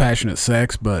hot, passionate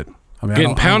sex, but I mean,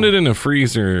 Getting pounded in a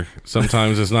freezer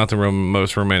sometimes is not the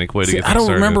most romantic way to See, get. I don't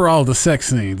started. remember all the sex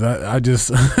scenes. I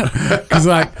just because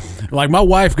like my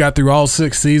wife got through all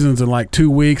 6 seasons in like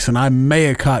 2 weeks, and I may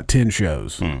have caught 10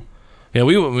 shows.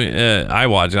 Yeah, I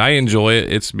watch it. I enjoy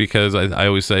it. It's because I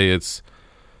always say it's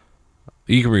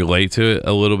you can relate to it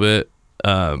a little bit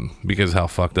because of how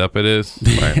fucked up it is.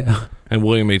 Right. Yeah. And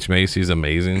William H. Macy's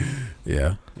amazing.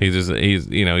 Yeah. He's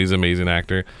an amazing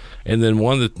actor. And then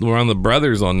one of the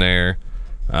brothers on there,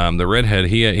 the redhead,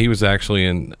 he was actually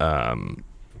in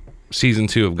season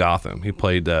 2 of Gotham. He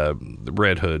played the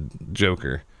Red Hood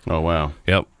Joker. Oh wow.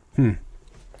 Yep. I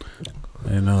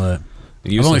didn't know that.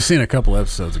 I've Useless- only seen a couple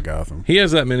episodes of Gotham. He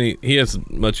has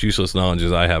much useless knowledge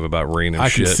as I have about rain and I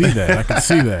shit. can see that. I can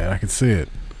see that. I can see it.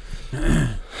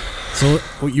 So,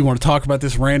 what, you want to talk about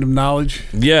this random knowledge?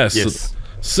 Yes. Yes.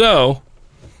 So,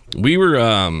 we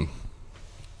were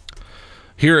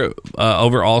here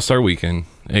over All-Star Weekend.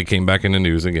 It came back in the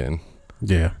news again.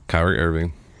 Yeah. Kyrie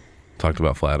Irving talked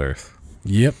about Flat Earth.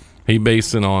 Yep. He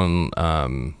based it on,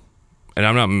 and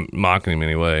I'm not mocking him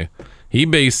anyway. He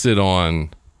based it on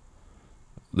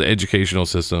the educational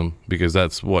system because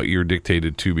that's what you're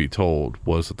dictated to be told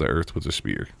was that the Earth was a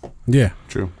sphere. Yeah.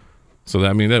 True. So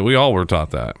that that we all were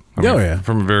taught that. Yeah.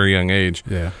 From a very young age.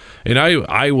 Yeah. And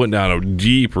I went down a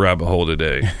deep rabbit hole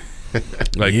today.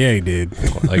 Like Yeah, he did.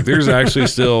 like there's actually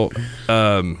still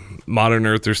modern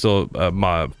Earth. There's still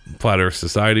flat Earth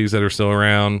societies that are still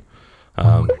around.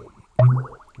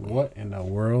 What in the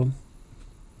world?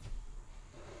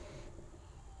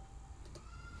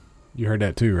 You heard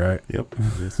that too, right? Yep.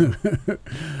 I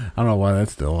don't know why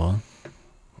that's still on.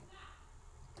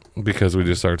 Because we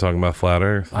just started talking about flat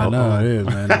Earth. I know it is,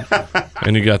 man.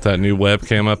 And you got that new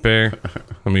webcam up there.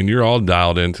 I mean, you're all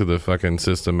dialed into the fucking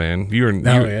system, man.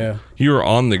 yeah. You're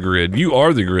on the grid. You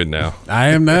are the grid now. I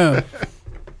am now.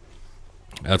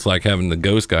 That's like having the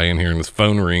ghost guy in here and his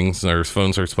phone rings or his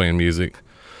phone starts playing music.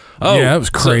 Oh, Yeah, that was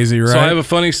crazy, So I right? have a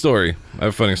funny story.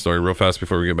 Real fast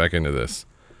before we get back into this.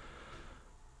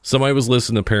 Somebody was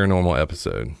listening to Paranormal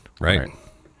episode, right?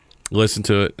 Listened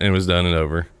to it and it was done and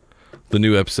over. The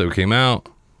new episode came out,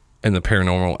 and the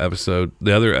Paranormal episode,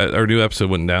 our new episode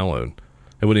wouldn't download.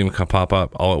 It wouldn't even pop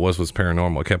up. All it was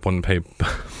Paranormal. It kept wanting to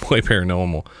play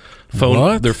Paranormal.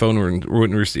 What? Their phone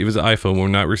wouldn't receive. It was an iPhone. Would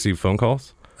not receive phone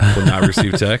calls. Would not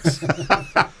receive texts.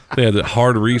 They had to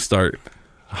hard restart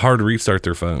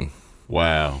their phone.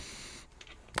 Wow.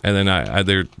 And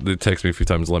then they text me a few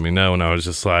times to let me know, and I was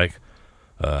just like,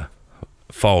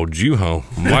 followed you home.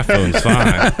 My phone's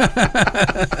fine.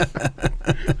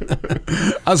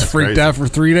 I was freaked crazy. out for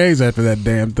 3 days after that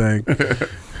damn thing.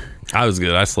 I was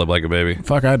good. I slept like a baby.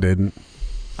 Fuck, I didn't.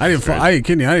 I ain't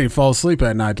kidding you. I didn't fall asleep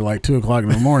at night till like 2:00 in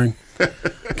the morning.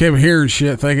 Kept hearing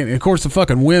shit, thinking. Of course, the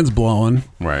fucking wind's blowing,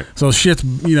 Right. so shit's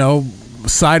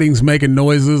sightings making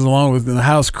noises along with the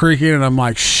house creaking, and I'm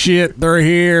like, shit, they're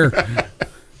here.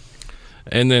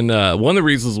 And then one of the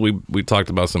reasons we talked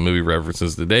about some movie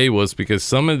references today was because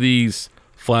some of these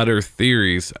flat Earth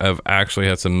theories have actually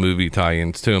had some movie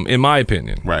tie-ins to them, in my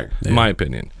opinion. Right. In my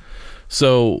opinion.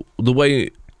 So the way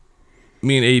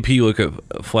me and AP look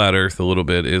at flat Earth a little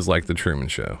bit is like the Truman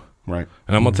Show. Right.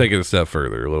 And I'm going to take it a step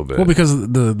further a little bit. Well, because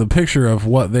the picture of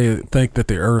what they think that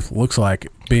the Earth looks like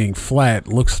being flat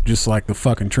looks just like the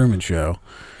fucking Truman Show.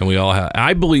 And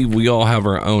I believe we all have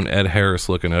our own Ed Harris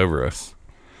looking over us.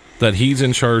 That he's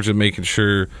in charge of making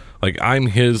sure, like, I'm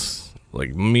his,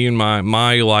 like, me and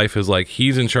my life is like,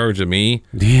 he's in charge of me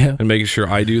Yeah. and making sure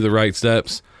I do the right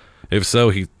steps. If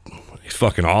so, He's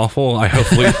fucking awful. I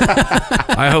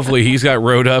hopefully he's got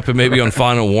rode up and maybe on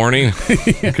final warning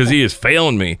because he is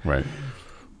failing me. Right.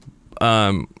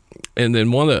 And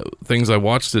then one of the things I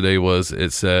watched today was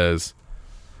it says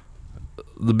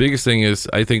the biggest thing is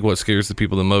I think what scares the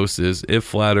people the most is if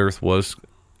flat Earth was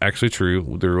actually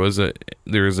true, there is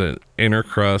an inner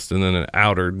crust and then an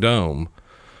outer dome.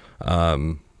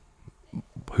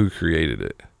 Who created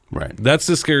it? Right. That's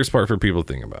the scariest part for people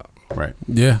to think about. Right.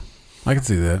 Yeah, I can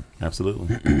see that.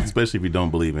 Absolutely. Especially if you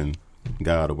don't believe in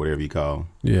God or whatever you call,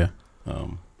 Yeah.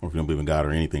 or if you don't believe in God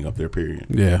or anything up there, period.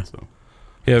 Yeah. So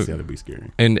Yeah, it's got to be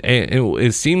scary. and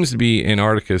it seems to be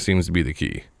Antarctica seems to be the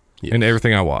key in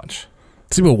everything I watch.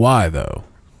 See, but why though?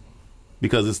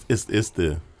 Because it's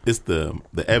the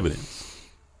evidence.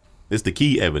 It's the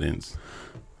key evidence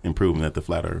in proving that the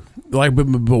flat Earth. Like, but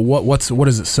what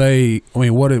does it say? I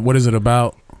mean, what is it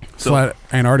about So- flat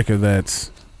Antarctica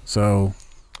that's so?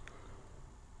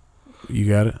 You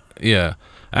got it. Yeah.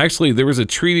 Actually, there was a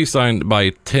treaty signed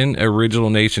by 10 original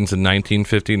nations in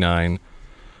 1959.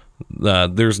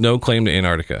 There's no claim to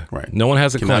Antarctica. Right. No one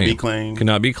has a Cannot claim. be claimed.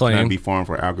 Cannot be claimed. Cannot be farmed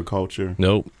for agriculture.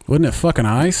 Nope. Wasn't it fucking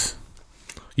ice?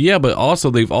 Yeah, but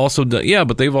also they've also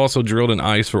drilled in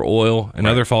ice for oil and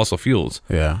other fossil fuels.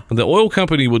 Yeah. The oil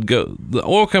company would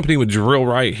drill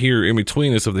right here in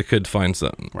between us if they could find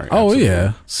something. Right. Oh absolutely.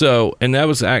 yeah. So, and now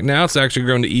it's actually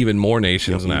grown to even more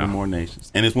nations Even now. more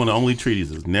nations, and it's one of the only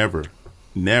treaties that's never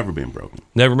been broken.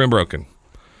 Never been broken.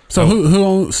 So who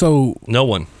owns, so No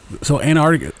one.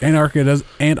 Antarctica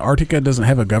doesn't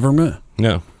have a government?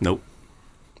 No. Nope.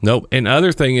 Nope. And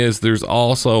other thing is there's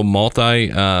also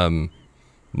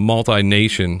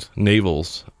multi-nation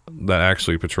navals that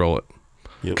actually patrol it.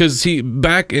 Yep. Because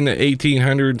back in the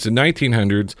 1800s and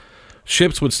 1900s,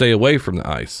 ships would stay away from the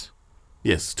ice.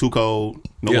 Yes, too cold.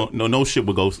 Yep. No ship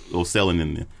would go sailing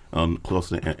in close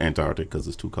to Antarctica because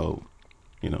it's too cold.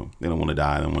 You know, they don't want to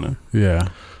die. They don't want to. Yeah.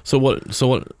 So one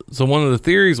of the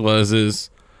theories is,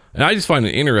 and I just find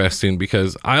it interesting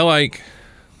because I like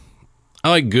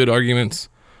good arguments,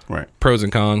 Right. pros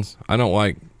and cons. I don't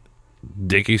like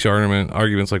dickish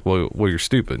arguments like, well, you're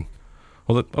stupid.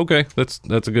 Well,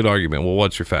 that's a good argument. Well,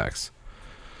 what's your facts?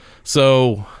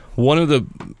 So one of the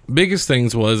biggest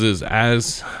things is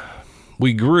as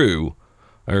we grew,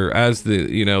 or as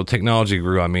the technology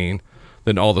grew,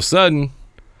 then all of a sudden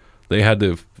they had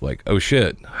to oh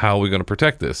shit, how are we going to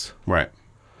protect this? Right.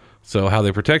 So how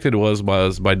they protected it was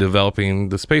by developing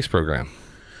the space program.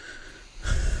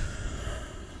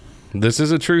 This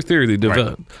is a true theory.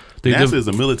 NASA is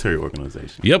a military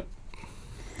organization. Yep.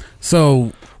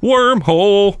 So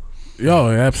Wormhole. oh,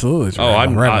 absolutely. It's Oh,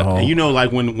 rabbit I'm- hole. And you know,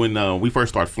 like when we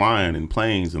first started flying in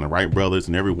planes, and the Wright brothers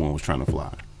and everyone was trying to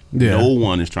fly. Yeah. No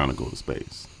one is trying to go to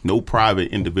space. No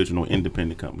private, individual,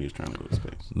 independent company is trying to go to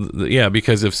space. Yeah,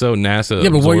 because if so, NASA. Yeah,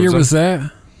 but what absorbs year them. was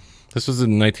that? This was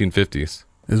in the 1950s.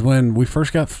 Is when we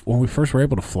first were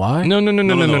able to fly? No.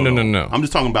 I'm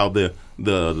just talking about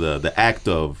the act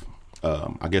of,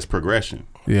 I guess, progression.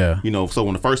 Yeah. You know, so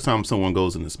when the first time someone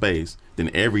goes into space, then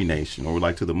every nation, or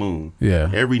like to the moon, Yeah.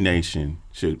 every nation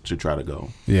should try to go.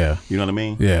 Yeah. You know what I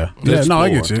mean? Yeah. Yeah. No, I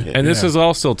get you. Explore. And this Yeah. is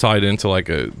all still tied into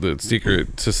the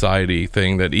secret society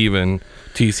thing that even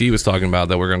TC was talking about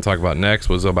that we're going to talk about next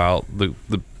was about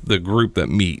the group that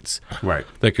meets, Right.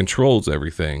 that controls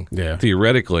everything, Yeah.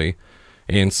 theoretically.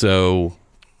 And so,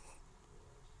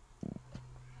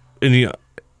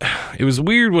 it was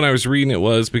weird when I was reading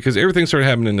it because everything started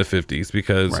happening in the 50s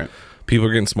because Right. people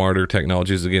are getting smarter,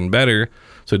 technologies are getting better.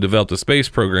 So they developed a space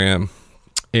program.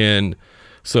 And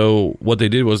so what they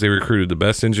did was they recruited the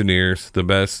best engineers, the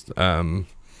best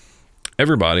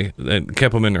everybody, and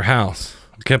kept them in their house,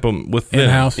 kept them with them.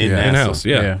 In-house? Yeah. In-house,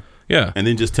 yeah. Yeah. Yeah. And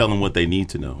then just tell them what they need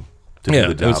to know. To Yeah, do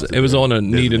the jobs it was that on a they're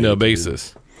need to know designated do.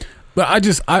 basis. But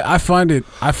I find it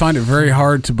very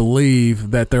hard to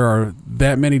believe that there are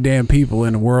that many damn people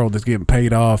in the world that's getting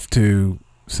paid off to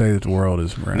say that the world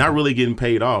is round. Not really getting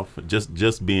paid off,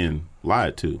 just being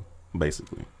lied to,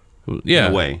 basically. Yeah.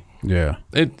 In a way. Yeah.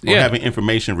 Or Yeah. having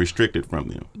information restricted from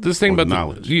them. This thing or about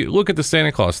knowledge. you look at the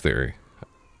Santa Claus theory.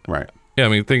 Right. Yeah,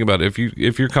 think about it.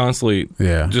 If you're constantly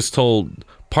Yeah. just told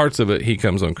parts of it, he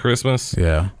comes on Christmas,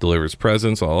 Yeah. delivers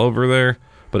presents all over there.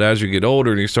 But as you get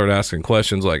older and you start asking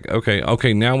questions like,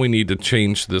 okay, now we need to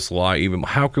change this lie even.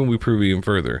 How can we prove even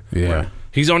further? Yeah. Right.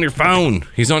 He's on your phone.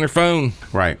 He's on your phone.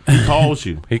 Right. He calls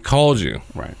you. He called you.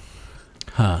 Right.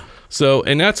 So,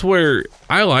 and that's where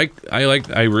I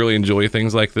really enjoy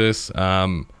things like this.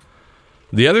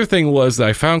 The other thing was that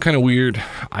I found kind of weird.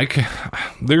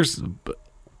 There's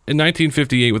in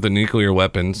 1958 with the nuclear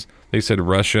weapons, they said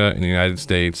Russia and the United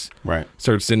States Right.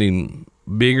 started sending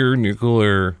bigger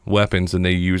nuclear weapons than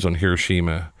they used on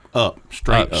Hiroshima.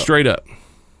 Straight up. Up.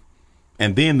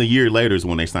 And then the year later is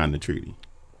when they signed the treaty.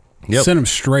 Yep. Send them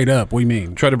straight up. What do you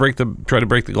mean? Try to break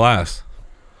the glass.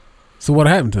 So what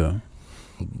happened to them?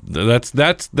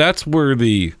 That's where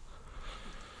the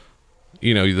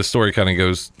the story kind of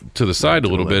goes to the side a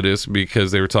little bit, is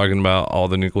because they were talking about all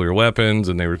the nuclear weapons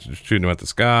and they were shooting them at the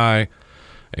sky,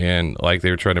 and like they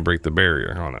were trying to break the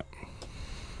barrier on it.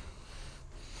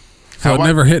 So it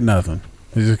never hit nothing.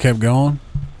 It just kept going.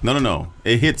 No.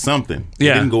 It hit something.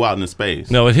 Yeah. It didn't go out into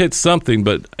space. No, it hit something,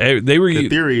 but they were. The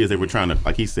theory is they were trying to,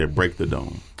 like he said, break the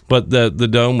dome. But the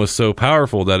dome was so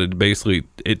powerful that it basically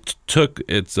took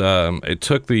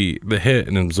the hit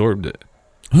and absorbed it.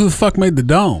 Who the fuck made the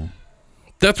dome?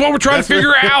 That's what we're trying to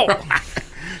figure out.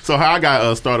 So how I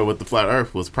got started with the flat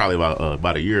Earth was probably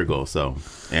about a year ago or so,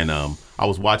 and I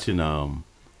was watching Joe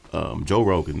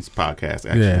Rogan's podcast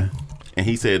actually, Yeah. and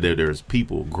he said that there's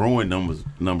people growing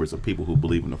numbers of people who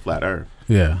believe in the flat Earth,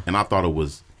 Yeah. and I thought it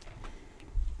was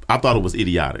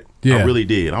idiotic. Yeah. I really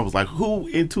did. I was like, who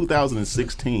in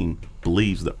 2016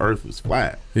 believes the Earth is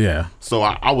flat? Yeah. So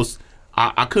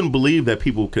I couldn't believe that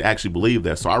people could actually believe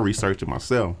that. So I researched it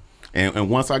myself, and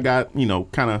once I got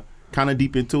kind of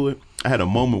deep into it, I had a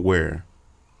moment where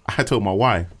I told my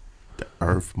wife, the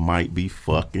Earth might be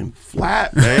fucking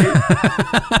flat, babe.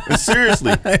 And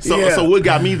seriously. So what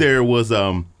got me there was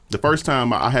the first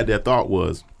time I had that thought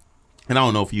was, and I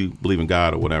don't know if you believe in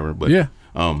God or whatever, but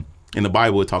in the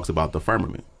Bible it talks about the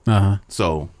firmament.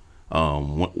 So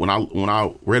when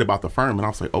I read about the firmament, I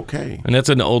was like, okay. And that's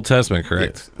in the Old Testament,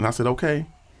 correct? Yes. And I said, okay,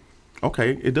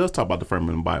 it does talk about the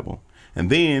firmament in the Bible. And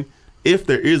then if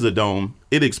there is a dome,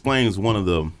 it explains one of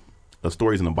the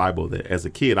stories in the Bible that as a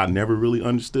kid I never really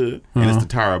understood, and it's the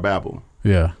Tower of Babel.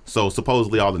 Yeah. So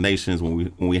supposedly all the nations,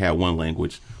 when we had one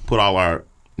language, put all our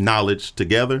knowledge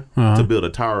together to build a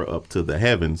tower up to the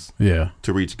heavens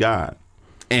to reach God.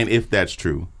 And if that's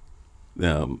true,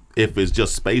 if it's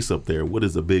just space up there, what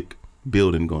is a big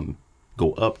building going to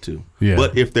go up to? Yeah.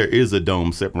 But if there is a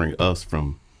dome separating us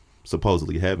from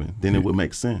supposedly heaven, then it would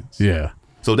make sense. Yeah.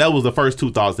 So that was the first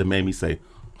two thoughts that made me say,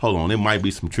 hold on, there might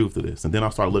be some truth to this. And then I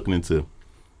started looking into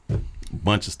a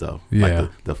bunch of stuff. Yeah.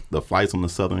 Like the flights on the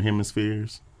southern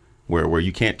hemispheres where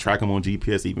you can't track them on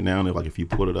GPS even now. Like if you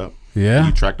put it up, Yeah.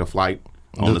 you track the flight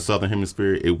on the southern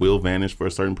hemisphere, it will vanish for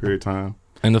a certain period of time.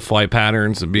 And the flight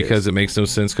patterns, because it makes no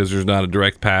sense because there's not a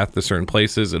direct path to certain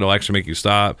places. It'll actually make you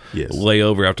stop, Yes.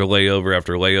 layover after layover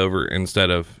after layover,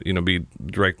 instead of, be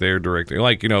direct there, direct there.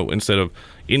 Like, instead of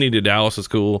Indy to Dallas is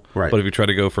cool, Right. but if you try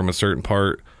to go from a certain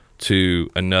part to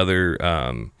another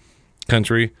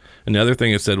country. And the other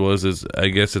thing it said is I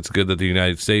guess it's good that the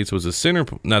United States was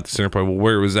not the center point, but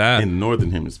where it was at. In the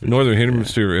northern hemisphere. Northern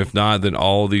hemisphere. If not, then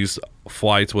all these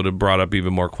flights would have brought up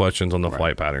even more questions on the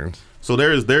flight patterns. So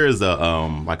there is a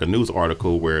like a news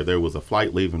article where there was a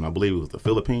flight leaving, I believe it was the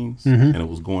Philippines, and it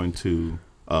was going to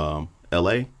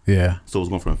L.A. Yeah. So it was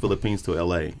going from the Philippines to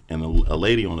L.A. and a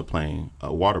lady on the plane,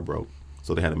 water broke,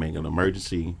 so they had to make an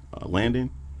emergency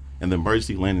landing, and the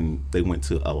emergency landing they went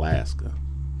to Alaska.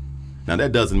 Now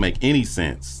that doesn't make any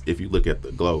sense if you look at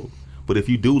the globe, but if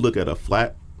you do look at a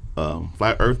flat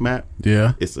Earth map,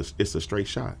 Yeah. it's a straight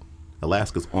shot.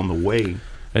 Alaska's on the way.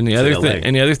 And the to other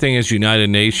LA. thing, is United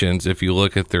Nations. If you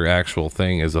look at their actual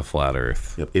thing, is a flat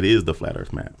Earth. Yep, it is the flat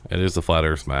Earth map. It is the flat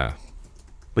Earth map.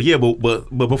 But yeah, but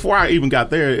before I even got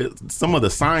there, some of the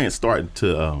science started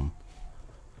to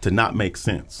not make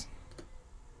sense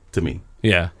to me.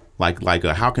 Yeah, Like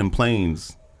how can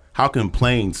planes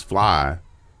fly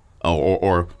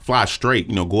or fly straight?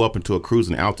 Go up into a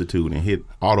cruising altitude and hit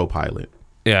autopilot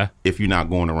yeah, if you're not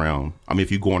going around. I mean,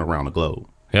 if you're going around the globe,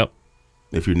 yep.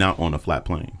 if you're not on a flat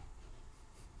plane.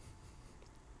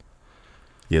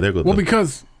 Yeah, there goes. Well,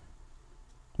 because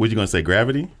What you gonna say?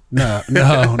 Gravity? no.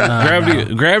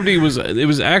 Gravity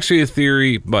was actually a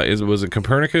theory, but was it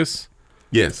Copernicus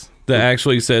Yes. that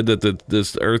actually said that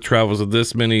this Earth travels at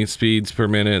this many speeds per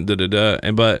minute,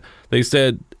 but they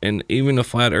said, and even the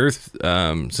Flat Earth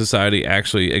Society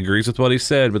actually agrees with what he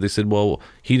said, but they said, well,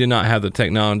 he did not have the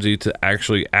technology to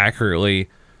actually accurately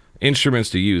instruments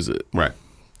to use it. Right.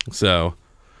 So,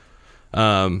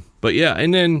 but yeah,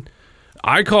 and then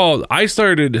I always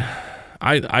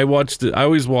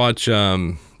watch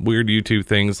weird YouTube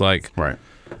things like Right.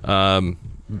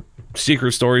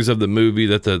 secret stories of the movie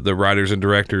that the writers and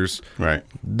directors Right.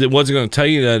 wasn't going to tell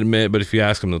you that admit, but if you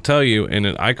ask them, they'll tell you.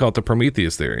 And I call it the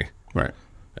Prometheus theory. Right.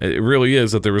 It really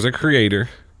is that there was a creator,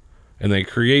 and they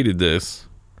created this,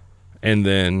 and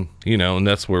then and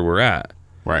that's where we're at.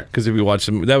 Right. Because if you watch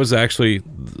them, that was actually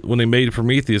when they made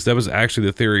Prometheus. That was actually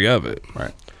the theory of it.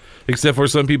 Right. Except for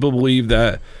some people believe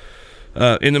that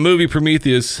in the movie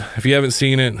Prometheus, if you haven't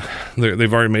seen it,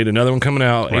 they've already made another one coming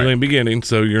out, Right. Alien Beginning,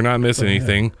 so you're not missing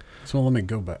anything. So let me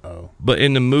go back. Oh, But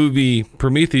in the movie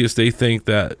Prometheus, they think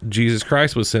that Jesus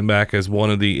Christ was sent back as one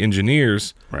of the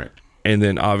engineers, Right. and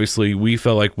then obviously we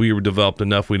felt like we were developed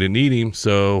enough we didn't need him,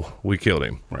 so we killed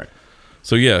him. Right.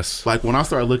 So yes, Like when I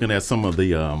started looking at some of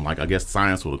the like I guess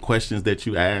science or the questions that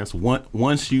you ask,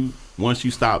 once you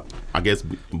stop, I guess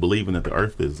believing that the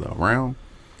Earth is round,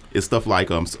 it's stuff like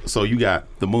so you got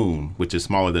the moon, which is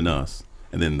smaller than us,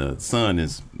 and then the sun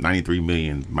is 93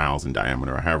 million miles in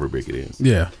diameter, or however big it is.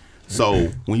 yeah. So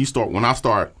when I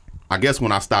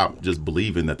stopped just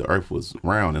believing that the Earth was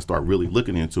round and start really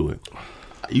looking into it,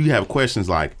 you have questions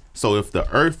like, so if the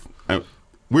Earth,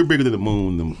 we're bigger than the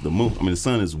moon, the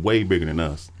sun is way bigger than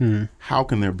us. How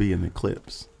can there be an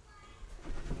eclipse?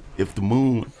 If the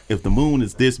moon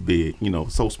is this big,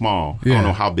 so small, I Yeah. don't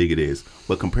know how big it is,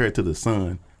 but compared to the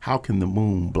sun, how can the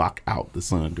moon block out the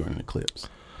sun during an eclipse?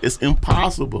 It's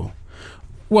impossible.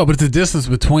 Well, but the distance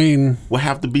between Will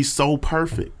have to be so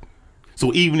perfect.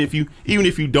 So even if you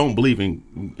don't believe in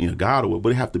God or what,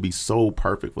 but it have to be so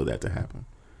perfect for that to happen.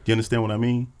 Do you understand what I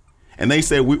mean? And they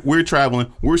say we're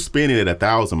traveling, we're spinning at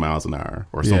 1,000 miles an hour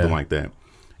or something Yeah. like that,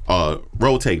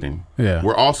 rotating. Yeah.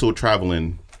 We're also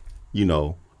traveling,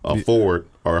 forward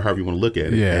or however you want to look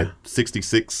at it, Yeah. at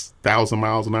 66,000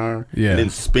 miles an hour. Yeah. And then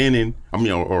spinning,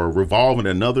 or revolving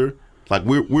another. Like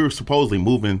we're supposedly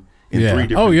moving in Yeah. three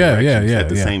different Oh, yeah, yeah, directions yeah, at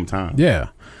the yeah. same time. yeah.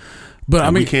 But I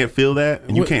And mean, you can't feel that,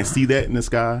 and you What- can't see that in the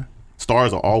sky.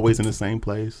 Stars are always in the same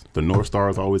place. The North Star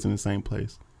is always in the same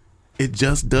place. It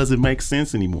just doesn't make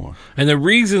sense anymore. and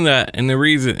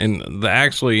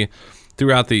actually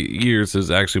throughout the years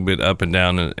has actually been up and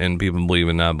down, and people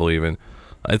believing, not believing.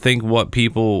 I think I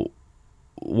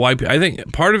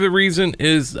think part of the reason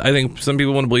is I think some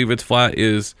people want to believe it's flat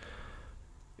is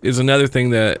another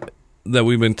thing that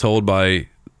we've been told by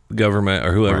government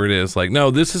or whoever Right. it is, like,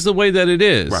 no, this is the way that it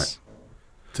is. Right.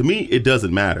 To me, it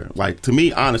doesn't matter. Like, to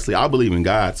me, honestly, I believe in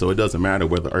God, so it doesn't matter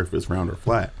whether the Earth is round or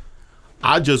flat.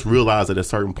 I just realized at a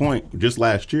certain point, just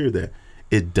last year, that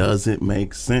it doesn't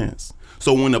make sense.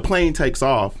 So when the plane takes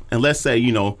off, and let's say,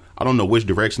 I don't know which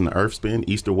direction the Earth spin,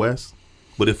 east or west,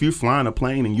 but if you're flying a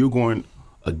plane and you're going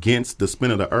against the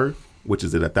spin of the Earth, which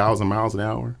is at 1,000 miles an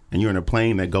hour, and you're in a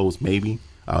plane that goes maybe,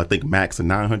 I think max of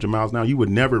 900 miles an hour, you would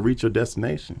never reach your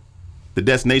destination. The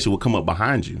destination will come up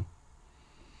behind you.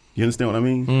 You understand what I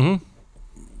mean? Mm-hmm.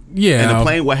 yeah. And the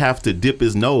plane would have to dip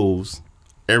his nose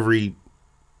every,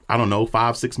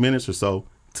 5-6 minutes or so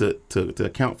to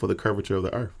account for the curvature of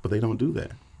the Earth. But they don't do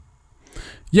that.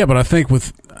 Yeah, but I think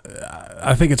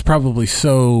it's probably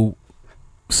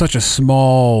such a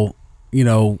small,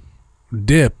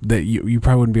 dip that you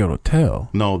probably wouldn't be able to tell.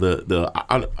 No,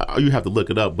 you have to look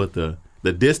it up, but the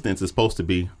distance is supposed to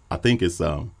be, I think it's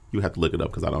you have to look it up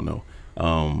because I don't know,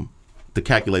 to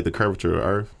calculate the curvature of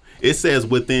Earth. It says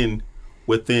within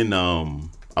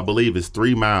I believe it's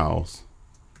 3 miles,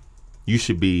 you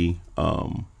should be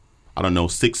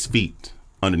 6 feet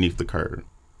underneath the curve.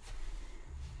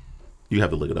 You have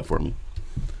to look it up for me.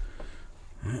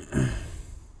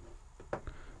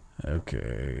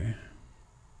 Okay.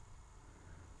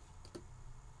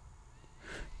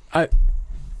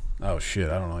 Oh shit!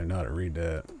 I don't really know how to read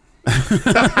that.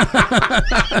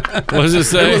 What does it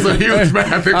say? It was a huge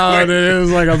math Oh, dude, it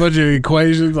was like a bunch of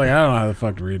equations. Like, I don't know how the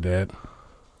fuck to read that.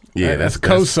 Yeah, that's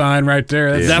cosine right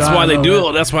there. That's sine why they over do there.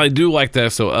 it. That's why they do like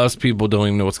that. So us people don't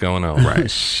even know what's going on.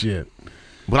 Right. Shit.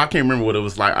 But I can't remember what it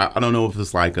was like. I don't know if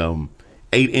it's like 8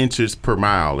 inches per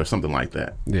mile or something like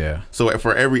that. Yeah. So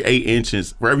for every 8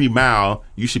 inches, for every mile,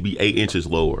 you should be 8 inches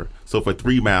lower. So for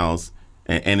 3 miles,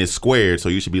 and it's squared, so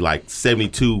you should be like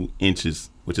 72 inches,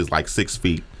 which is like 6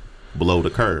 feet below the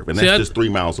curve, and that's just 3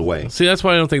 miles away. See, that's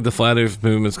why I don't think the flat Earth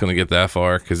movement's going to get that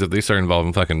far. Because if they start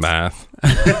involving fucking math,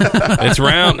 it's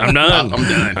round. I'm done. I'm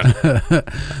done.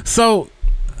 So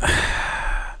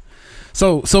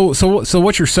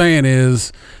what you're saying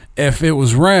is, if it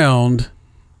was round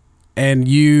and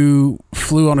you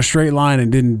flew on a straight line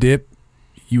and didn't dip,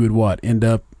 you would what? End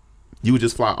up? You would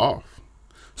just fly off.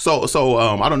 So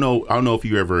I don't know if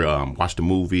you ever watched a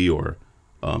movie or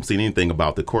seen anything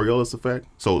about the Coriolis effect.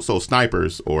 So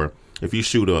snipers, or if you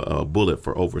shoot a bullet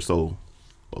for over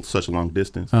such a long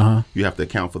distance, you have to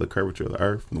account for the curvature of the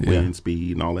Earth, and the wind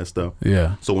speed, and all that stuff.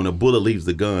 Yeah. So when a bullet leaves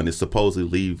the gun, it's supposed to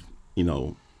leave,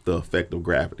 the effect of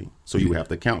gravity. So you have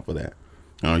to account for that.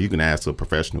 You can ask a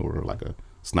professional or like a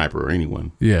sniper or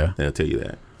anyone. Yeah. They'll tell you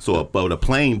that. So, but a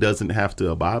plane doesn't have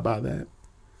to abide by that.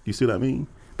 You see what I mean?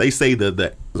 They say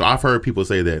that I've heard people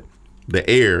say that the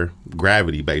air,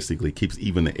 gravity basically keeps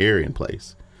even the air in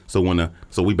place.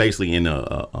 So we basically in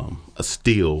a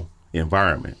still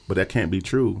environment, but that can't be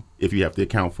true if you have to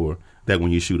account for that when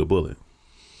you shoot a bullet.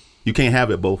 You can't have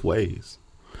it both ways.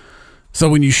 So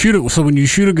when you shoot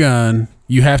a gun,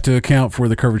 you have to account for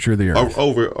the curvature of the earth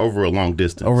Over a long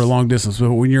distance. over a long distance.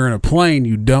 But when you're in a plane,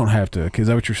 you don't have to. Is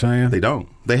that what you're saying? They don't.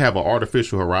 They have an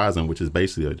artificial horizon, which is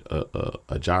basically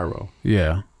a gyro,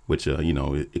 Yeah. which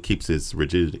it keeps its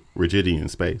rigidity in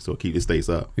space, so it stays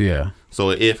up. Yeah.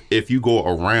 So if you go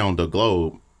around the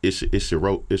globe, it should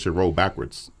roll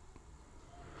backwards,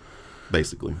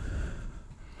 basically.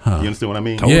 You understand what I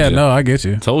mean? Yeah. you. No, I get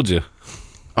you. Told you.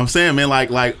 I'm saying, man, like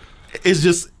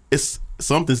it's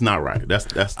something's not right.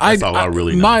 That's all I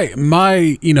really know.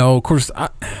 My of course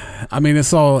I mean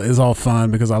it's all fun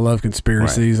because I love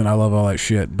conspiracies and I love all that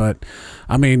shit, but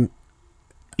I mean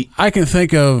I can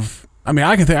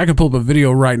pull up a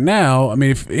video right now. I mean,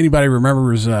 if anybody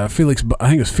remembers Felix, I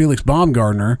think it was Felix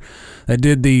Baumgartner that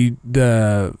did the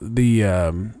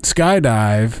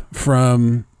skydive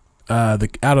from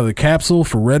out of the capsule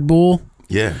for Red Bull.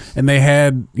 Yes. And they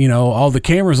had, all the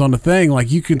cameras on the thing, like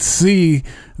you could see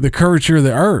the curvature of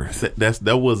the earth.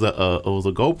 That was a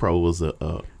GoPro. It was a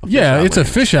Yeah, it's a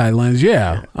lens. fisheye lens.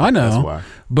 Yeah, I know. That's why.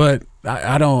 But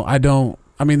I don't.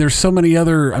 I mean, there's so many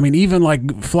other. I mean, even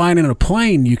like flying in a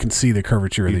plane, you can see the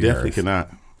curvature of You the definitely earth.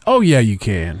 cannot. Oh yeah, you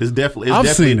can. It's definitely. I've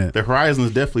seen it. The horizon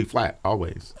is definitely flat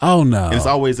always. Oh no. And it's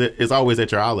always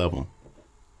at your eye level.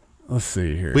 Let's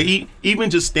see here. But even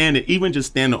just standing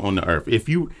on the earth, if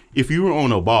you were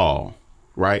on a ball,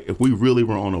 right? If we really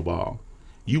were on a ball,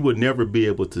 you would never be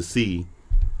able to see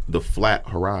the flat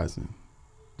horizon.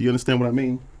 Do you understand what I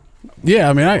mean? Yeah,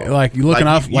 I mean, I like you looking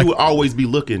off. You would always be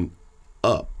looking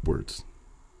upwards.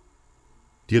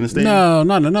 Do you understand?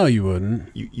 No, you wouldn't.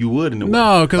 You would in a way.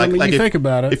 No, because you think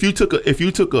about it. If you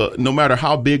took a, no matter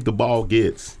how big the ball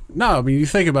gets. No, I mean, you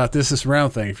think about this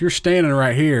round thing. If you're standing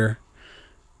right here,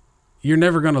 you're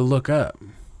never going to look up.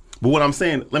 But what I'm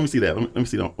saying, let me see that. Let me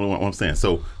see what I'm saying.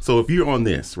 So if you're on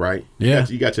this, right? Yeah.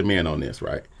 You got your man on this,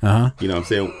 right? Uh-huh. You know what I'm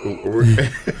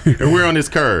saying? We're on this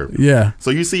curve. Yeah. So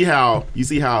you see how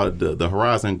the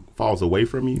horizon falls away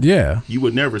from you? Yeah. You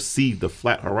would never see the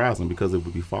flat horizon because it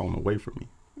would be falling away from you.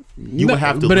 You No, would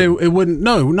have to. But it wouldn't.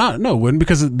 No, it wouldn't,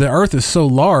 because the Earth is so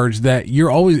large that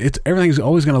everything's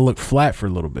always going to look flat for a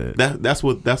little bit. That's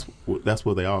what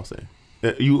they all say.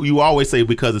 You always say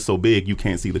because it's so big you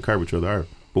can't see the curvature of the Earth.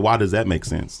 But why does that make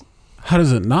sense? How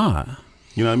does it not?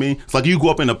 You know what I mean? It's like you go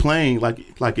up in a plane, like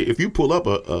if you pull up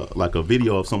a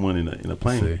video of someone in a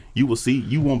plane, you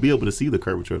won't be able to see the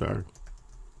curvature of the Earth.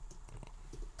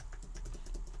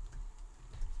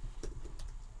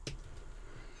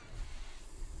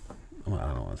 Well,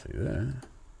 I don't want to see that.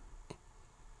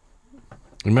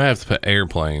 You might have to put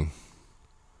airplane.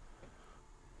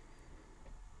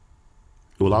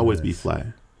 It will always be flat.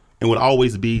 It will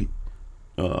always be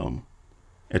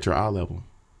at your eye level.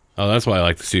 Oh, that's why I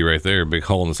like to see right there, a big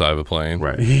hole in the side of a plane.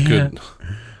 Right. Good.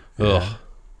 Ugh.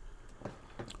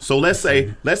 So let's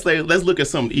look at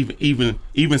something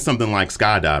even something like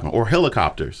skydiving or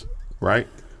helicopters, right?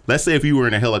 Let's say if you were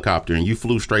in a helicopter and you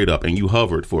flew straight up and you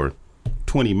hovered for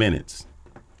 20 minutes,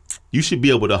 you should be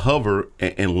able to hover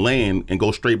and land and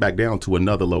go straight back down to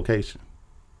another location.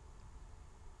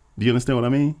 Do you understand what I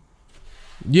mean?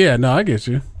 Yeah, no, I get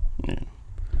you. Yeah.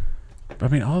 I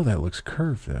mean, all that looks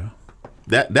curved, though.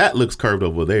 That looks curved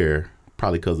over there,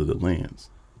 probably because of the lens.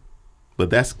 But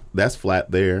that's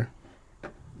flat there,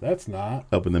 That's not.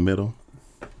 up in the middle.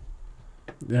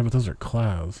 Yeah, but those are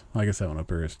clouds. I guess that one up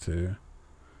there is too.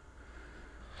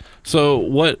 So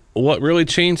what really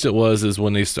changed it is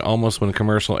when they almost when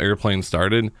commercial airplanes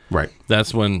started. Right.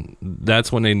 That's when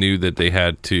they knew that they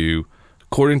had to,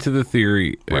 according to the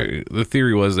theory. Right. The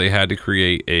theory was they had to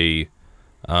create the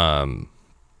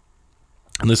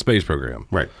space program.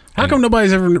 Right. How come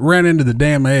nobody's ever ran into the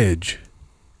damn edge?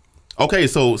 Okay,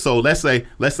 so let's say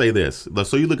this.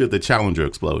 So you look at the Challenger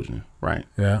explosion, right?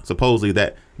 Yeah. Supposedly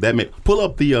that pull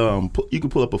up the you can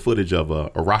pull up a footage of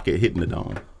a rocket hitting the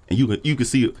dome, and you can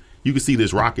see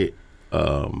this rocket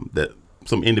that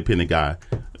some independent guy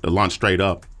launched straight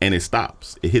up, and it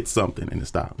stops. It hits something and it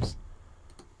stops.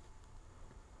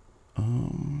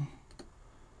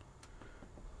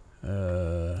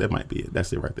 That might be it.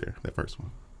 That's it right there. That first one.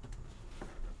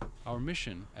 Our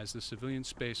mission as the Civilian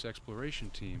Space Exploration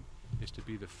Team is to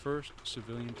be the first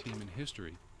civilian team in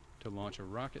history to launch a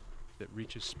rocket that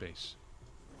reaches space.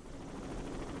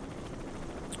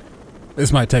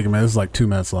 This might take a minute. This is like 2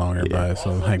 minutes long, everybody,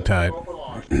 so hang tight.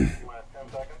 9,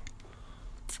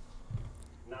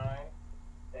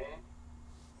 8,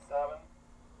 7,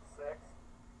 6,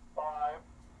 5,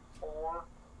 4,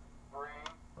 3,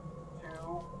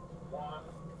 2,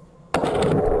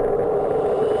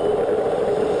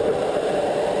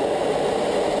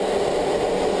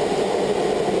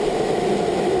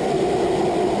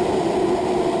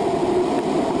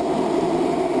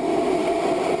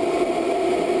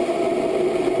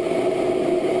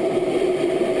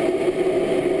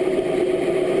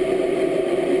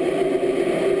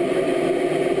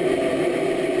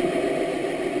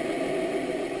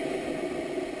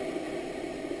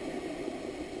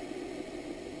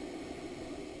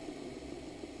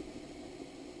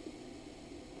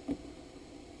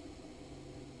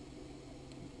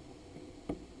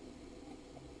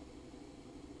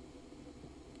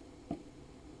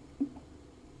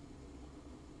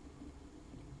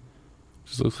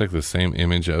 looks like the same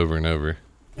image over and over.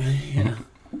 Yeah.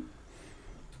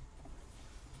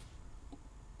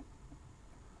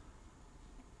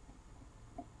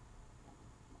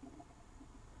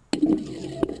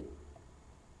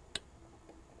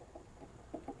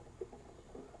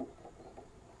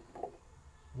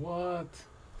 What?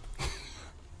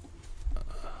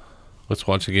 Let's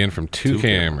watch again from two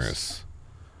cameras.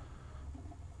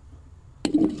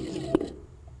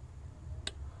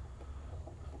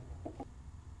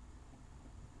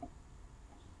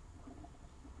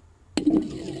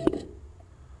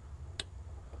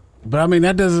 But I mean,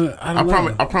 that doesn't. I don't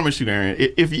know. I promise you, Aaron.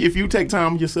 If you take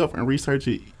time yourself and research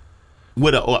it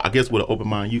with an open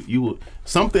mind, you will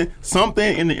something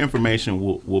in the information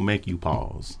will make you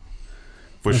pause.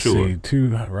 For Let's sure. see, 2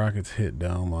 rockets hit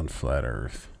dome on flat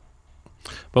Earth.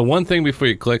 But one thing before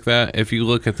you click that, if you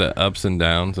look at the ups and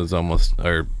downs, it's almost,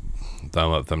 or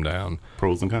thumb up, thumb down.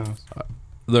 Pros and cons.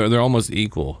 They're almost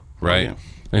equal, right? yeah.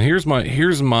 And here's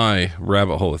my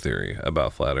rabbit hole theory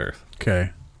about flat Earth. Okay.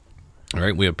 All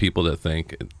right, we have people that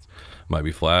think it might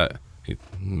be flat, it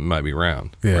might be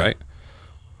round, Yeah. right?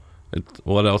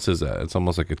 What else is that? It's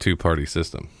almost like a two-party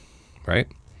system, right?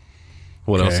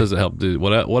 What else Okay. does it help do?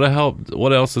 What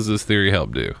else does this theory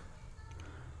help do?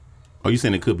 Oh, you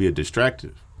saying it could be a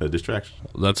distraction?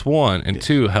 That's one, and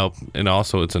two, help, and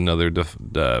also it's another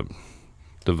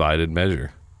divided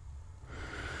measure.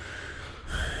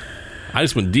 I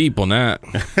just went deep on that.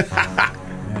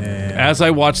 As I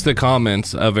watched the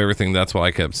comments of everything, that's what I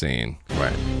kept seeing.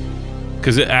 Right.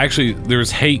 Because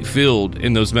there's hate filled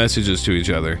in those messages to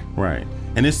each other. Right.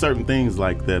 And there's certain things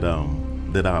like that.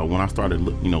 That when I started,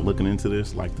 looking into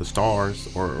this, like the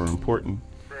stars are important.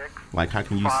 Like how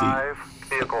can you see,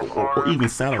 or even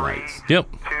satellites? Yep.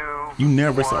 You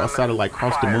never saw a satellite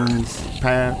cross the moon's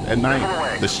path at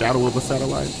night. The shadow of a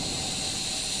satellite.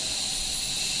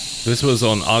 This was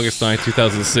on August 9th,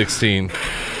 2016.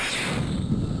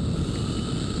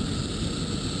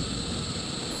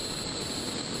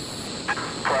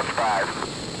 +5.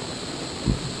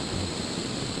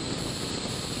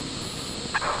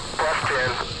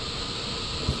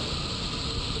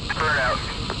 +10. Burn out.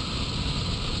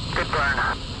 Good burn.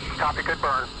 Copy, good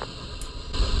burn.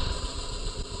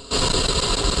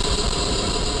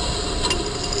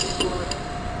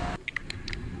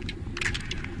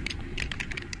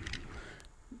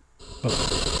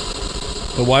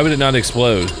 But why would it not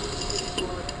explode?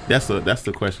 That's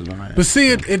the question I have. But see,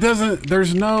 it doesn't.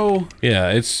 There's no. Yeah,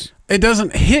 It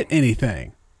doesn't hit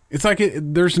anything. It's like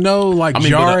there's no like I mean,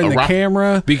 jar but in the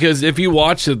camera. because if you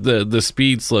watch it, the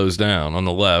speed slows down on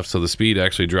the left, so the speed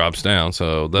actually drops down.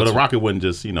 So But that's a rocket wouldn't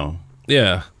just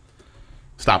yeah.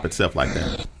 stop itself like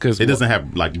that. 'Cause it doesn't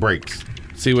have like brakes.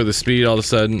 See where the speed all of a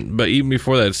sudden, but even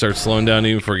before that, it starts slowing down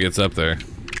even before it gets up there.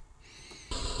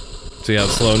 See how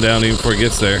it's slowing down even before it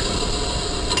gets there.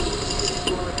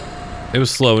 It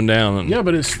was slowing down. Yeah,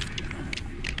 but it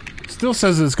still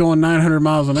says it's going 900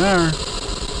 miles an hour.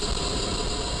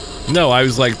 No, I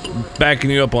was like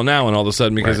backing you up on that one all of a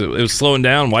sudden because Right. it was slowing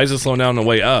down. Why is it slowing down on the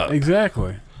way up?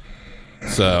 Exactly.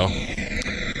 So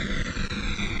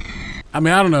I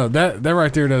mean, I don't know. That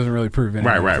right there doesn't really prove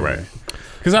anything. Right.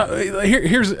 Because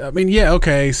here's, I mean, yeah,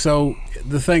 okay. So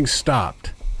the thing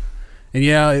stopped, and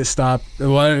yeah, it stopped.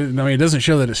 Well, I mean, it doesn't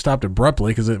show that it stopped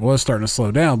abruptly because it was starting to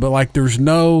slow down. But like, there's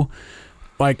no,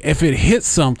 like, if it hit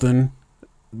something,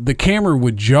 the camera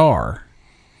would jar.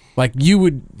 Like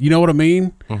you know what I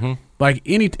mean? Mm-hmm. Like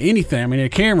anything. I mean, a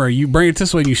camera, you bring it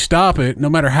this way and you stop it. No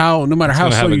matter how slow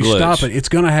have a you glitch. stop it, it's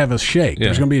gonna have a shake. Yeah.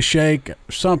 There's gonna be a shake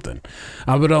or something.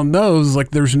 But on those,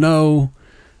 like, there's no,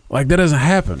 like, that doesn't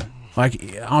happen.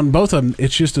 Like on both of them,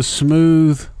 it's just a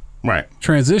smooth Right.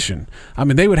 transition. I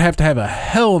mean, they would have to have a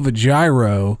hell of a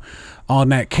gyro on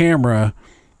that camera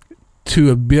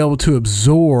to be able to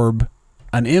absorb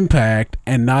an impact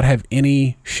and not have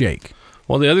any shake.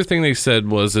 well, the other thing they said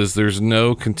is there's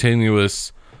no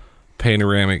continuous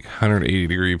panoramic 180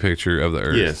 degree picture of the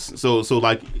Earth. Yes. So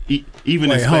like even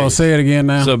Wait, in hold on, space. say it again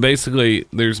now. So basically,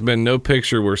 there's been no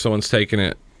picture where someone's taken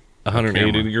it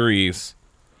 180 camera. degrees.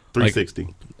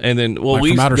 360. And then, well,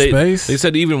 Like from outer space? They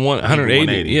said even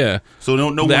 180. Yeah. So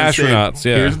no The one astronauts, said,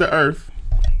 yeah. here's the Earth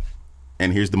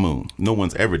and here's the moon. No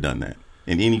one's ever done that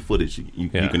in any footage you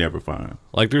can ever find.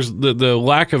 Like there's the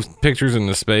lack of pictures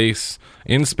in space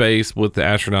with the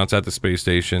astronauts at the space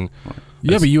station.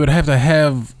 yeah, but you would have to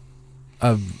have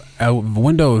a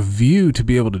window of view to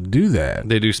be able to do that.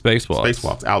 They do spacewalks.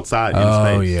 Spacewalks outside in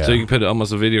Oh, space. yeah. So you can put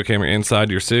almost a video camera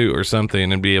inside your suit or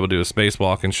something and be able to do a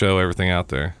spacewalk and show everything out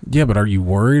there. Yeah, but are you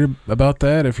worried about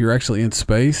that if you're actually in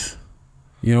space?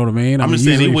 You know what I mean? I'm just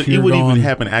saying it would even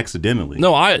happen accidentally.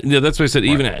 No, that's what I said.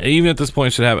 Even at this point,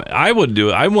 it should happen. I would do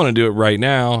it. I want to do it right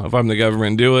now if I'm the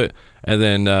government. Do it, and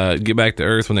then get back to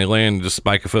Earth when they land, and just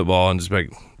spike a football and just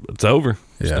like it's over.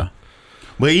 Yeah.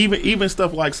 But even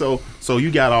stuff like so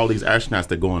you got all these astronauts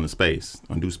that go into space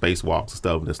and do spacewalks and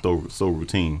stuff that's so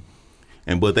routine,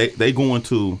 but they go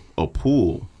into a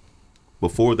pool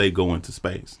before they go into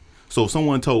space. So if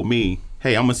someone told me,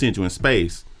 hey, I'm gonna send you in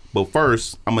space, but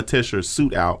first I'm gonna test your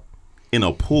suit out in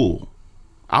a pool,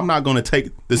 I'm not gonna take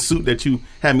the suit that you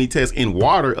had me test in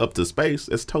water up to space.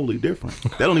 That's totally different.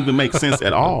 That don't even make sense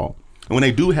at all. And when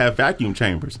they do have vacuum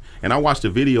chambers, and I watched a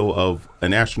video of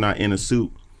an astronaut in a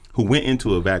suit who went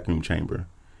into a vacuum chamber,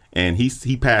 and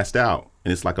he passed out,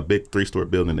 and it's like a big 3-story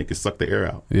building. They can suck the air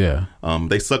out. Yeah.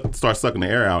 They start sucking the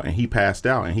air out, and he passed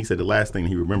out. And he said the last thing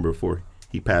he remembered before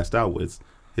he passed out was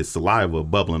his saliva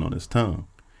bubbling on his tongue.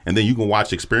 And then you can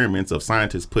watch experiments of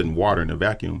scientists putting water in a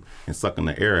vacuum and sucking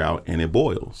the air out, and it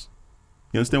boils.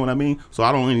 You understand what I mean? So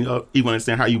I don't even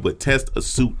understand how you would test a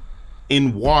suit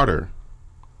in water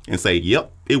and say,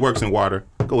 yep, it works in water.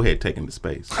 Go ahead, take him to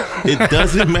space. It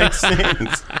doesn't make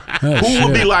sense. Who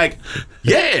would be like,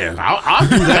 yeah, I'll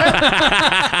do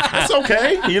that. That's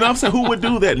okay. You know what I'm saying? Who would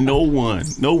do that? No one.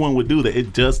 No one would do that.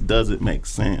 It just doesn't make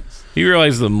sense. You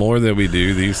realize the more that we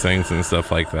do these things and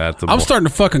stuff like that, the I'm more. starting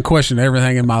to fucking question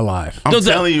everything in my life. I'm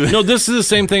telling you. No, this is the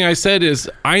same thing I said.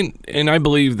 I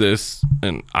believe this,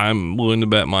 and I'm willing to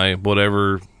bet my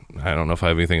whatever. I don't know if I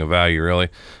have anything of value really.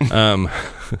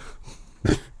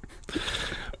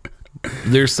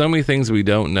 There's so many things we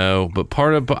don't know, but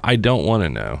part of I don't want to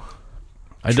know.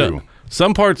 I True. don't.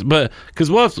 Some parts, but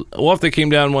because what if they came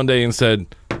down one day and said,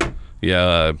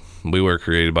 "Yeah, we were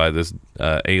created by this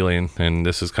alien, and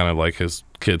this is kind of like his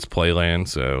kid's playland."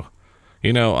 So,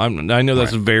 I know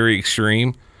that's very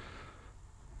extreme.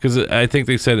 Because I think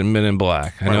they said in Men in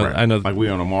Black. I know. Like we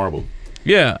on a marble.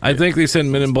 Yeah, I think they said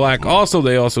in Men in Black. Also,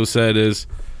 they also said is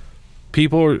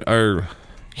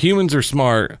humans are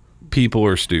smart, people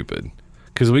are stupid,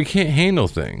 because we can't handle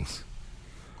things.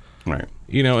 Right.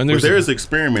 And there's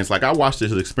experiments. Like I watched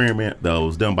this experiment that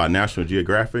was done by National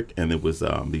Geographic, and it was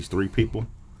these 3 people.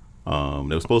 They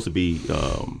were supposed to be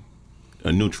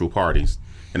neutral parties,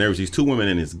 and there was these 2 women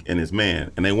and his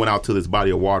man, and they went out to this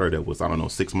body of water that was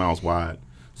 6 miles wide.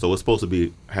 So it's supposed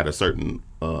to had a certain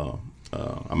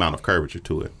amount of curvature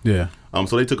to it. Yeah.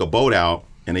 So they took a boat out,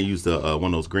 and they used one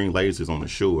of those green lasers on the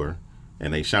shore,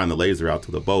 and they shined the laser out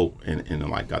to the boat in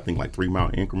I think 3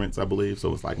 mile increments, I believe.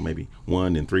 So it's like maybe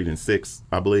 1, then 3, then 6,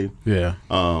 I believe. Yeah.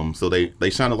 So they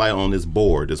shined a light on this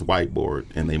board, this whiteboard,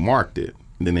 and they marked it.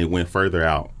 And then they went further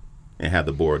out and had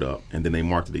the board up, and then they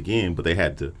marked it again, but they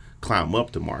had to climb up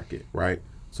to mark it, right?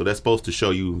 So that's supposed to show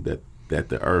you that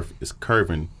the Earth is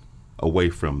curving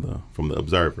away from the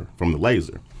observer, from the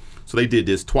laser. So they did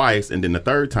this twice, and then the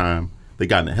third time they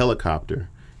got in a helicopter,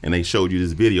 and they showed you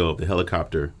this video of the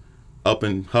helicopter up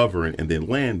and hovering and then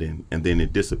landing, and then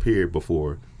it disappeared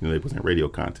before they was in radio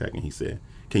contact. And he said,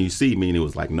 "Can you see me?" And it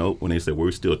was like, nope. When they said,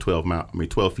 we're still 12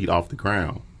 feet off the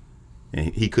ground,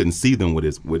 and he couldn't see them with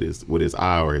his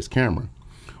eye or his camera.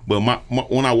 But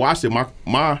when I watched it,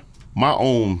 my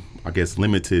own, I guess,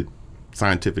 limited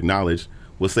scientific knowledge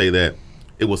would say that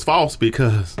it was false,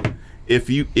 because if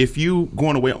you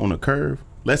going away on a curve,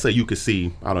 let's say you could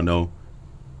see 12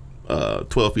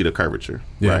 feet of curvature,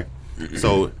 yeah. Right?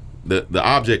 So the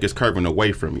object is curving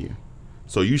away from you,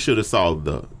 so you should have saw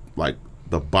the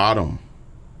bottom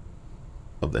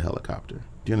of the helicopter.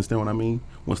 Do you understand what I mean?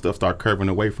 When stuff start curving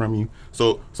away from you,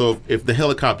 so if the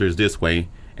helicopter is this way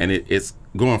and it's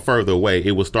going further away,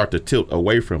 it will start to tilt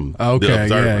away from the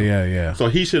observer. Yeah. So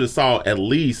he should have saw at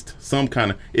least some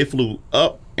kind of. It flew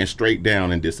up and straight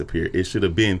down and disappeared. It should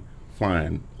have been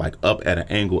flying like up at an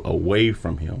angle away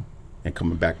from him and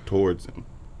coming back towards him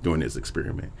during this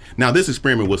experiment. Now, this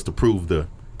experiment was to prove the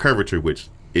curvature, which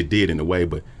it did in a way,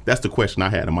 but that's the question I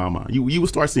had in my mind. You would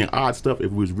start seeing odd stuff if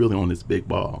it was really on this big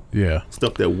ball. Yeah.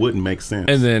 Stuff that wouldn't make sense.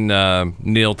 And then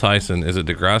Neil Tyson, is it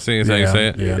deGrasse? Is that how you say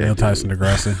it? Yeah, Neil Tyson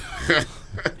deGrasse.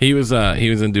 He was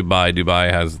in Dubai. Dubai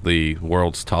has the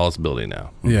world's tallest building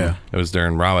now. Yeah. It was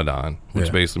during Ramadan, which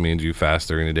Yeah. basically means you fast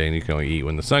during the day and you can only eat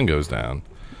when the sun goes down.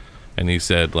 And he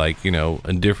said,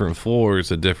 in different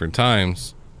floors at different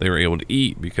times, they were able to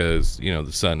eat because, the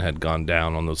sun had gone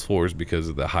down on those floors because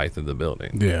of the height of the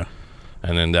building. Yeah.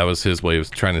 And then that was his way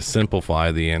of trying to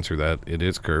simplify the answer that it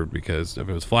is curved, because if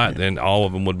it was flat, then all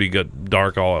of them would be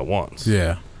dark all at once.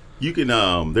 Yeah. You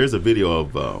can there's a video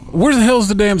of Where the hell's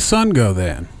the damn sun go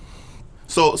then?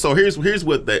 So here's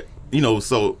what that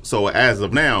so as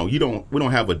of now we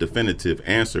don't have a definitive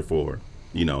answer for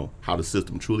how the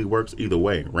system truly works either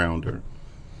way, round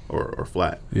or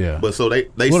flat. Yeah. But so they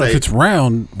Well, say if it's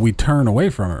round, we turn away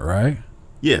from it, right?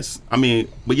 yes. I mean,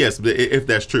 but yes, if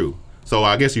that's true. So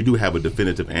I guess you do have a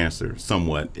definitive answer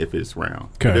somewhat if it's round.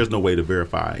 But Okay. there's no way to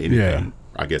verify anything, Yeah.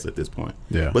 I guess, at this point.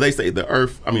 Yeah. But they say the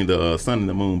the sun and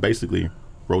the moon basically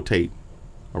rotate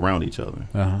around each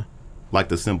other, like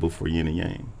the symbol for yin and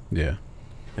yang. Yeah.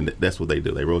 And that's what they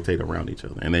do. They rotate around each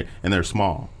other, and they're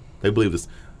small. They believe the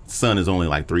sun is only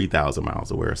like 3,000 miles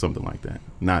away or something like that.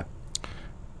 Not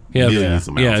millions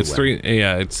of miles it's away.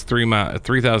 it's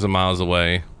 3,000 miles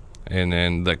away, and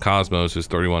then the cosmos is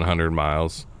 3,100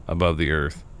 miles above the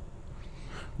Earth.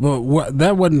 But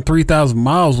that wasn't 3,000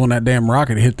 miles when that damn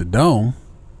rocket hit the dome.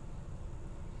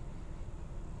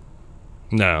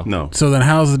 No, No, So then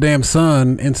how's the damn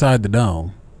sun inside the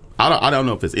dome? I don't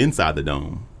know if it's inside the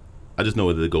dome. I just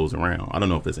know that it goes around. I don't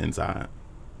know if it's inside.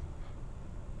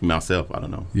 Myself, I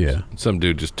don't know. Yeah. some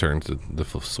dude just turns the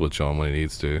switch on when he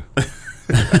needs to.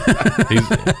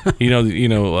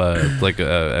 Like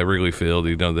at Wrigley Field,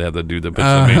 they have the dude that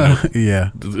puts Yeah.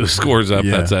 the scores up.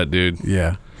 Yeah. That's that dude.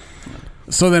 Yeah.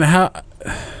 So then how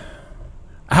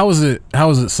is it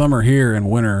summer here and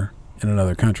winter in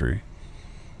another country?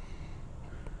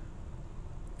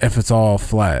 If it's all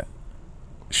flat,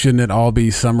 shouldn't it all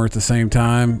be summer at the same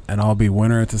time and all be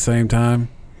winter at the same time?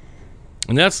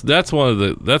 And that's one of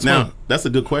the That's a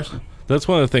good question. That's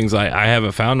one of the things I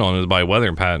haven't found on is by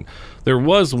weather pattern. There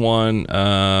was one,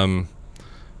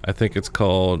 I think it's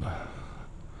called.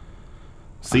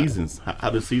 Seasons. How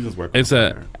do seasons work? It's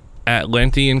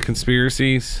Atlantean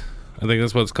Conspiracies. I think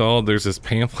that's what it's called. There's this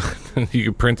pamphlet. You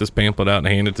could print this pamphlet out and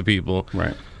hand it to people.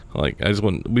 Right. Like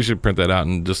we should print that out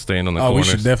and just stand on the Oh, we corners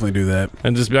should definitely do that.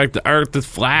 and just be like, the Earth is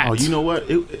flat. Oh, you know what?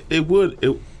 It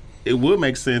would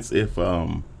make sense if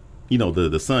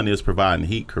the sun is providing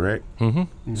heat, correct?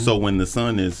 Mm-hmm. So when the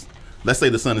sun is, let's say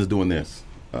the sun is doing this.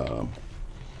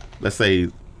 Let's say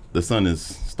the sun is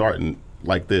starting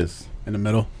like this In the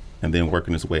middle. and then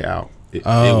working its way out. It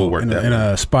will work that in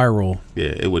way. a spiral. Yeah,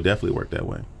 it would definitely work that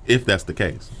way if that's the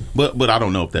case. But I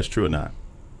don't know if that's true or not.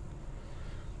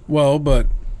 Well, but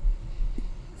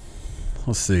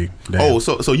let's see. Damn. Oh,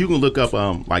 so you can look up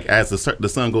like as the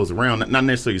sun goes around, not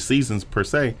necessarily seasons per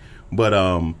se, but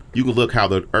you can look how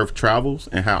the Earth travels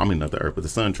and how not the Earth, but the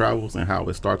sun travels and how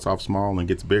it starts off small and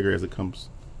gets bigger as it comes,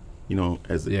 and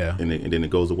then it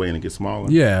goes away and it gets smaller.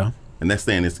 Yeah. And that's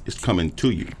saying it's coming to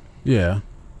you. Yeah.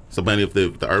 So, but if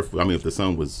the Earth, if the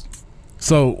sun was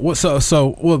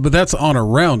But that's on a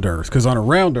round Earth, because on a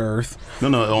round Earth,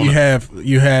 no,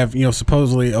 you have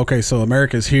supposedly, okay, so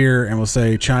America's here, and we'll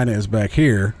say China is back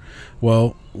here.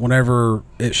 Well, whenever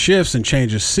it shifts and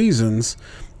changes seasons,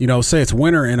 say it's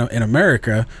winter in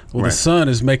America, well, Right. the sun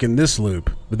is making this loop,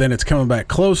 but then it's coming back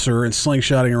closer and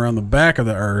slingshotting around the back of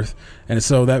the Earth, and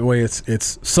so that way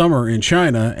it's summer in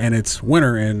China and it's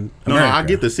winter in No, America. I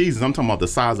get the seasons. I'm talking about the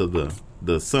size of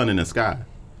the sun in the sky.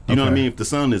 You know what I Okay. mean? If the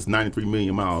sun is 93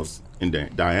 million miles in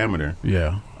diameter,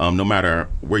 Yeah. no matter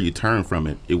where you turn from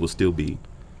it, it will still be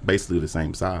basically the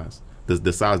same size.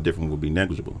 The size difference would be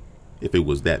negligible if it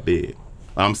was that big.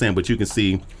 I'm saying, but you can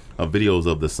see videos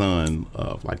of the sun,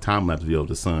 like time-lapse video of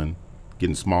the sun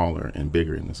getting smaller and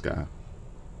bigger in the sky,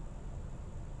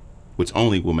 which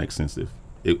only will make sense if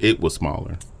it was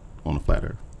smaller on a flat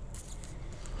Earth.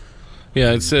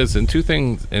 Yeah, it says and two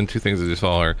things that just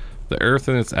follow are the Earth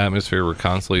and its atmosphere were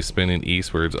constantly spinning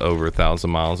eastwards over 1,000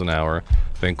 miles an hour.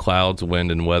 Then clouds,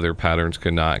 wind, and weather patterns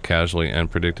could not casually and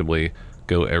predictably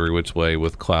go every which way,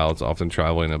 with clouds often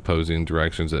traveling in opposing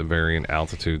directions at varying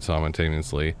altitudes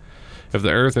simultaneously. If the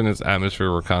Earth and its atmosphere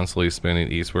were constantly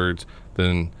spinning eastwards,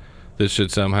 then this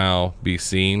should somehow be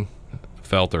seen,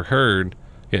 felt, or heard,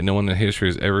 yet no one in history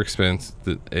has ever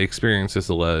experienced this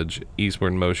alleged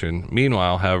eastward motion.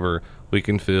 Meanwhile, however, we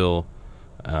can feel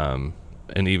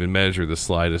and even measure the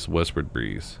slightest westward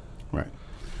breeze. Right.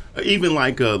 Even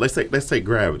like let's take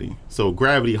gravity. So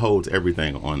gravity holds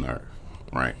everything on Earth,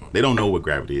 right? They don't know what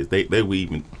gravity is. They will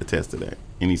even attest to that.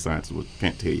 Any scientist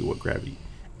can't tell you what gravity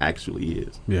actually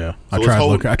is. Yeah. So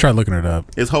I tried looking it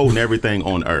up. It's holding everything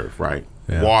on Earth, right?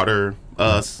 Yeah. Water,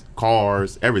 us,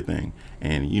 cars, everything.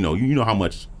 And you know how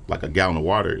much like a gallon of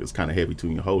water is kind of heavy too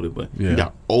when you hold it, but Yeah. you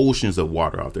got oceans of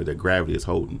water out there that gravity is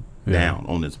holding Yeah. down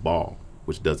on this ball,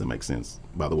 which doesn't make sense,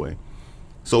 by the way.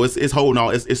 So it's holding all.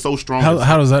 It's so strong.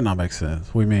 How does that not make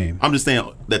sense? What do you mean? I'm just saying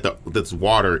that this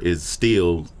water is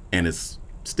still and it's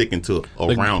sticking to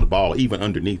a round ball, even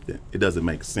underneath it. It doesn't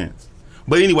make sense.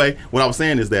 But anyway, what I was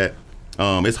saying is that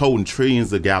it's holding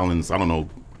trillions of gallons. I don't know,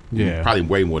 probably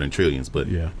way more than trillions, but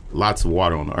lots of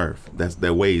water on the Earth.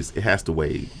 That weighs. It has to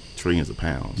weigh trillions of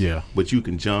pounds. Yeah. But you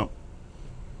can jump.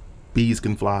 Bees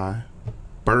can fly.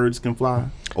 birds can fly,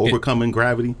 overcoming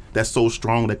gravity that's so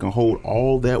strong that can hold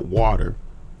all that water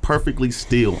perfectly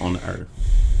still on the earth.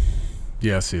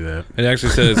 Yeah, I see that. It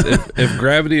actually says if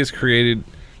gravity is created,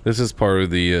 this is part of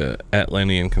the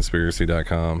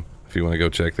AtlanteanConspiracy.com. If you want to go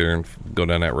check there and go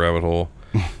down that rabbit hole.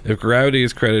 If gravity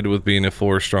is credited with being a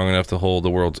force strong enough to hold the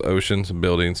world's oceans,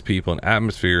 buildings, people, and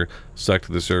atmosphere stuck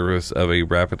to the surface of a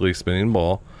rapidly spinning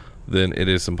ball, then it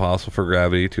is impossible for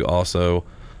gravity to also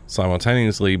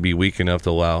simultaneously be weak enough to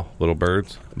allow little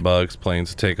birds, bugs,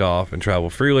 planes to take off and travel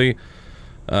freely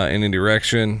in any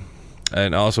direction.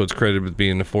 And also it's credited with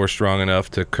being a force strong enough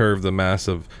to curve the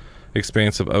massive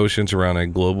expansive oceans around a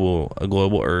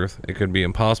global Earth. It could be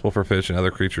impossible for fish and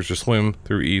other creatures to swim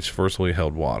through each forcibly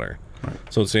held water. Right.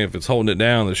 So it's saying if it's holding it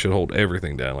down, it should hold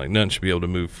everything down. Like none should be able to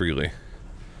move freely.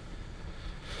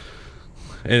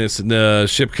 And it's the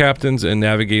ship captains and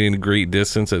navigating the great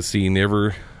distance at sea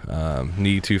never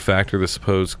need to factor the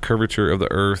supposed curvature of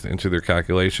the Earth into their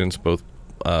calculations. Both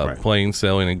plain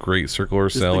sailing and great circular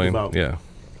sailing.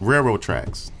 Railroad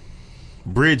tracks,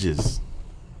 bridges,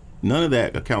 none of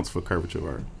that accounts for curvature of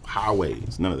Earth.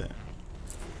 Highways, none of that.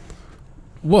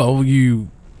 Well, you're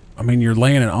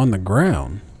laying it on the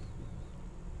ground.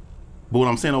 But what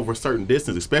I'm saying, over a certain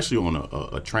distance, especially on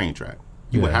a train track,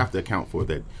 you would have to account for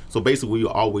that. So basically, you'll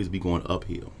always be going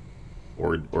uphill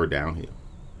or downhill.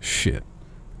 Shit.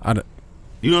 You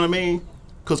know what I mean?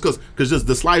 Because just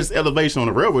the slightest elevation on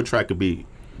a railroad track could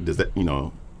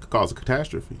cause a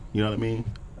catastrophe. You know what I mean?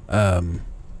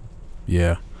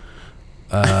 Yeah.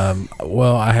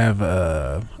 Well, I have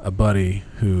a buddy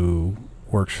who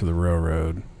works for the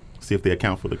railroad. See if they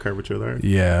account for the curvature there.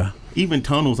 Yeah. Even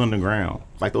tunnels underground,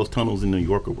 like those tunnels in New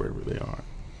York or wherever they are,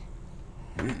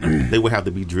 they would have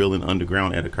to be drilling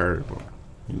underground at a curve or,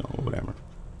 whatever.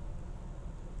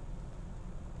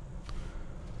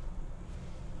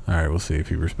 All right, we'll see if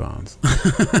he responds.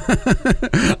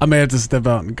 I may have to step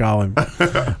out and call him.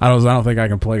 I don't think I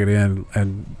can plug it in,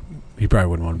 and he probably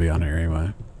wouldn't want to be on here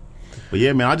anyway. But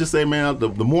yeah, man, I just say, man, the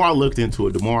more I looked into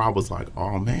it, the more I was like,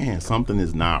 oh man, something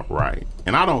is not right.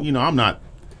 And I don't, I'm not,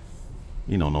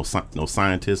 no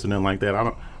scientist or nothing like that.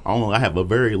 I have a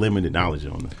very limited knowledge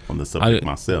on the subject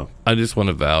myself. I just want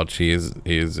to vouch. He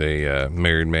is a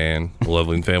married man, a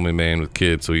loving family man with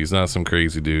kids. So he's not some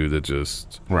crazy dude that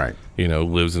just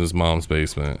lives in his mom's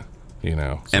basement.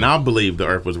 So. And I believe the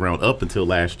Earth was round up until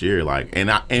last year.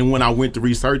 And when I went to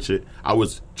research it, I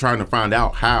was trying to find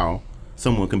out how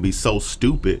someone can be so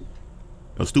stupid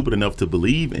enough to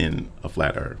believe in a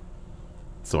flat Earth.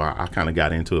 So I kind of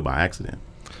got into it by accident.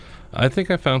 I think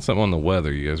I found something on the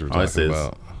weather you guys were talking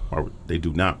about. Or they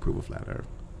do not prove a flat Earth.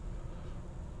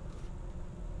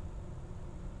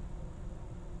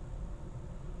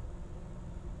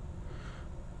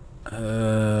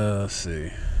 Let's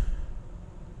see.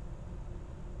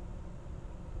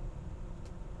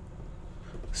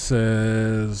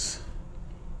 Says,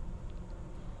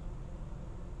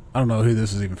 I don't know who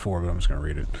this is even for, but I'm just going to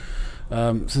read it.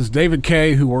 Says David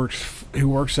Kay, who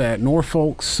works at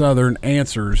Norfolk Southern,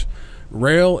 answers,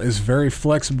 rail is very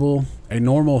flexible. A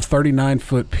normal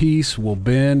 39-foot piece will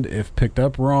bend if picked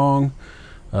up wrong.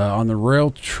 On the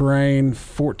rail train,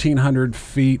 1,400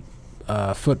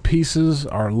 foot pieces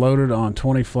are loaded on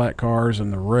 20 flat cars,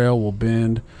 and the rail will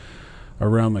bend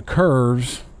around the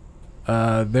curves.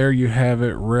 There you have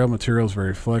it. Rail material is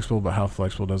very flexible, but how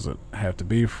flexible does it have to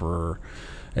be for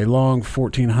a long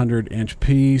 1,400-inch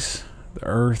piece? The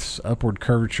Earth's upward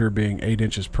curvature being 8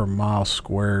 inches per mile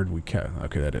squared. Okay,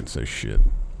 that didn't say shit.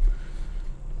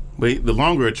 But the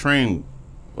longer a train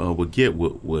would get,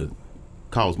 would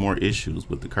cause more issues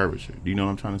with the curvature. Do you know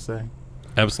what I'm trying to say?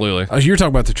 Absolutely. Oh, you're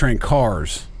talking about the train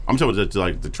cars. I'm talking about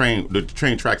like the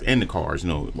train tracks and the cars.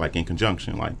 Like in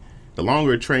conjunction. Like the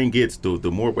longer a train gets,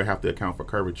 the more we have to account for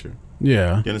curvature.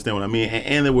 Yeah. You understand what I mean?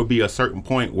 And there would be a certain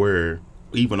point where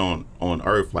even on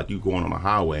Earth, like you going on a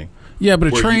highway. Yeah,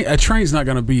 but a train's not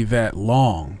going to be that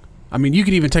long. I mean, you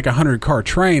could even take a 100-car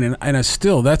train, and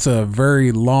that's a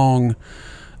very long.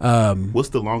 What's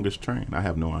the longest train? I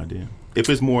have no idea. If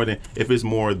it's more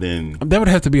than that would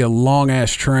have to be a long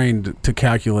ass train to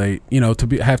calculate.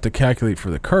 Have to calculate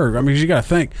for the curve. I mean, you got to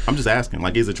think. I'm just asking.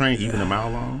 Like, is a train even a mile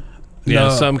long?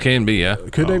 Yeah, some can be. Yeah,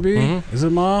 could they be? Mm-hmm. Is it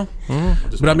a mile?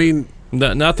 Mm-hmm. But I mean,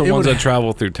 not the ones that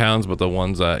travel through towns, but the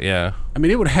ones that I mean,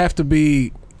 it would have to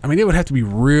be. I mean, it would have to be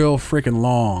real freaking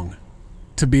long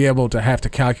to be able to have to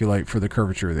calculate for the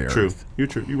curvature of the Earth. True. You're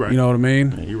true. You're right. You know what I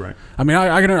mean? Yeah, you're right. I mean,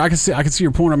 I can see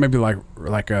your point on maybe like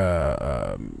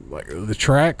the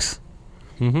tracks.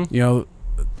 Mm-hmm.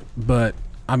 But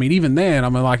I mean, even then, I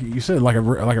mean, like you said, like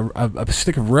a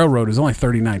stick of railroad is only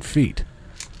 39 feet.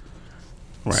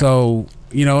 Right. So,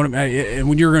 you know,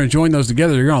 when you're going to join those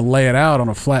together, you're going to lay it out on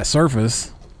a flat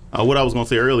surface. What I was going to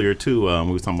say earlier, too,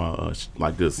 we were talking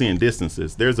about, seeing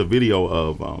distances. There's a video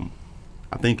of,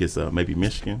 I think it's maybe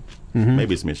Michigan.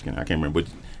 Maybe it's Michigan. I can't remember.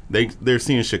 But they're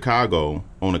seeing Chicago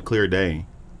on a clear day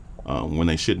when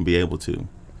they shouldn't be able to.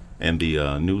 And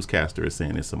the newscaster is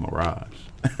saying it's a mirage,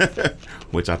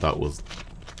 which I thought was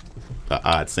an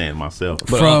odd saying myself.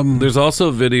 But there's also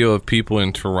a video of people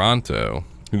in Toronto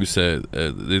who said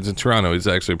it's in Toronto. He's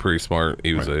actually pretty smart.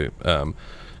 He was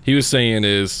he was saying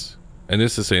is, and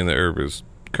this is saying the Earth is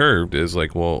curved, is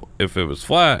like, well, if it was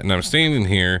flat and I'm standing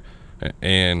here,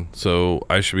 and so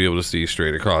I should be able to see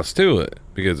straight across to it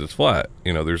because it's flat.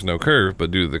 You know, there's no curve,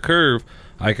 but due to the curve,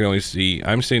 I can only see.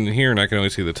 I'm standing here and I can only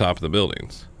see the top of the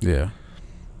buildings. Yeah.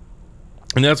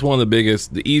 And that's one of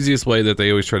the easiest way that they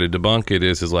always try to debunk it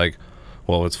is like,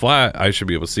 well, it's flat. I should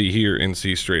be able to see here and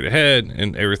see straight ahead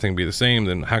and everything be the same.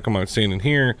 Then how come I'm standing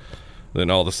here? Then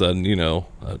all of a sudden, you know,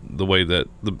 the way that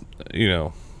the, you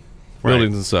know,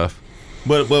 buildings and stuff.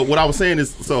 But what I was saying is,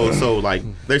 so like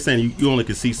they're saying you only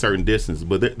can see certain distances,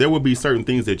 but there would be certain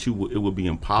things that it would be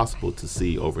impossible to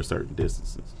see over certain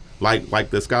distances. Like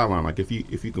the skyline. Like if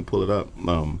you can pull it up,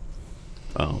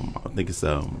 I think it's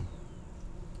I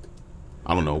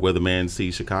don't know, Weatherman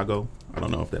sees Chicago. I don't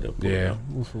know if that'll pull it up.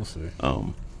 We'll see. I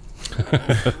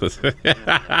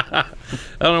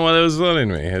don't know why that was funny to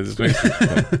me. It just makes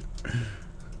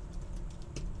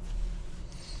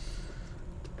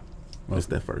It's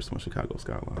that first one, Chicago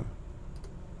skyline.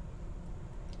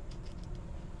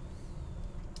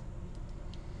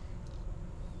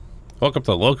 Welcome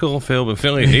to local film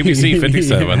affiliate ABC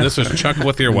 57. Yeah. This is Chuck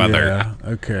with your weather. Yeah.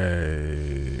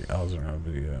 Okay. I was on a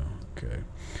video. Okay.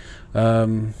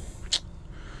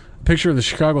 Picture of the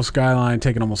Chicago skyline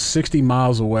taken almost 60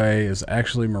 miles away is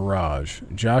actually mirage.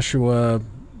 Joshua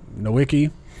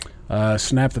Nowicki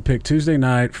snapped the pic Tuesday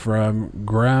night from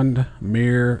Grand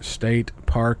Mere State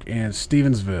Park in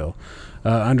Stevensville.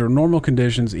 Under normal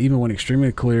conditions, even when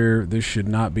extremely clear, this should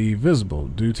not be visible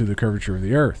due to the curvature of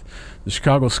the Earth. The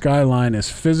Chicago skyline is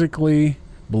physically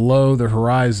below the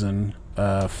horizon.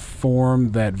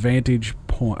 Form that vantage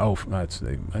point. Oh, that's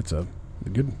a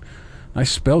good,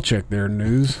 nice spell check there,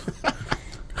 news.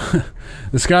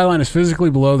 The skyline is physically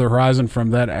below the horizon from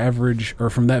that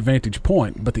vantage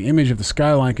point, but the image of the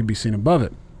skyline can be seen above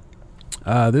it.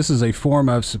 This is a form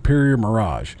of superior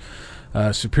mirage.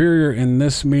 Superior in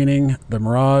this meaning, the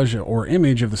mirage or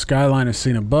image of the skyline is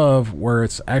seen above where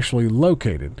it's actually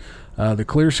located. The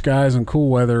clear skies and cool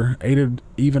weather, aided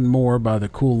even more by the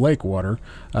cool lake water,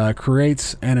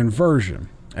 creates an inversion,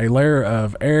 a layer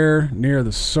of air near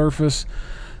the surface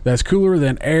that's cooler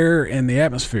than air in the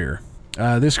atmosphere.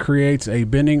 This creates a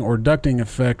bending or ducting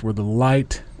effect where the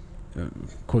light,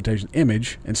 quotation,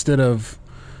 image, instead of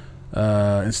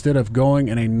going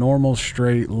in a normal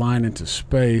straight line into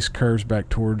space, curves back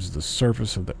towards the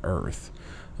surface of the Earth.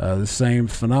 The same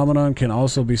phenomenon can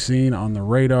also be seen on the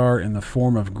radar in the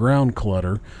form of ground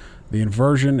clutter. The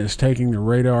inversion is taking the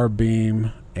radar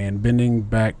beam and bending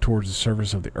back towards the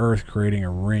surface of the Earth, creating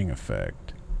a ring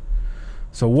effect.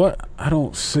 So what I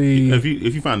don't see... If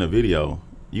you find a video,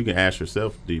 you can ask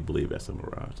yourself, do you believe that's a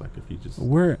mirage? Like if you just...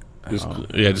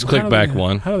 Just click back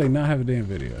one. How do they not have a damn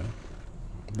video?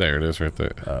 There it is right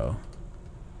there. Oh.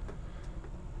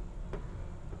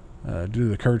 Due to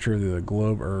the curvature of the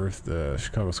globe Earth, the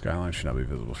Chicago skyline should not be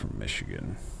visible from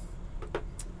Michigan.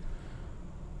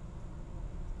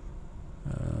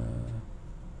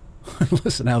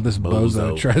 Listen how this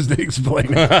bozo tries to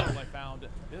explain it. I found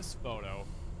this photo,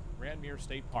 Grand Mere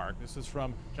State Park. This is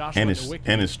from Joshua Nowicki.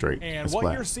 And it's straight. And it's what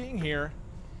flat. you're seeing here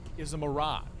is a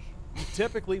mirage. You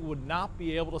typically would not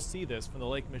be able to see this from the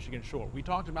Lake Michigan shore. We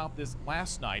talked about this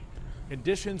last night.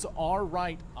 Conditions are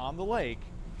right on the lake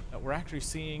that we're actually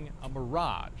seeing a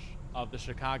mirage of the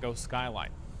Chicago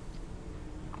skyline.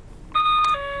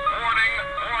 Warning,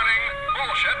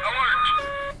 bullshit alert.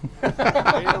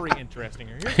 Very interesting.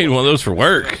 Here's Need one of those for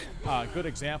work. a good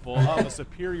example of a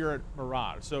superior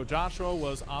mirage. So Joshua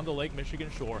was on the Lake Michigan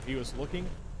shore. He was looking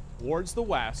towards the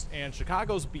west, and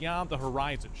Chicago's beyond the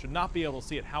horizon. Should not be able to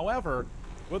see it. However,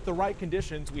 with the right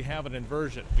conditions, we have an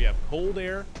inversion. We have cold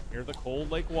air near the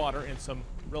cold lake water and some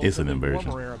relatively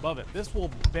warmer air above it. This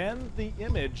will bend the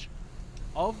image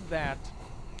of that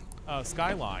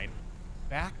skyline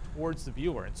back towards the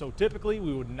viewer. And so typically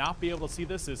we would not be able to see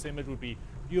this. This image would be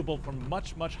viewable from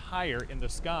much, much higher in the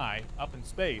sky, up in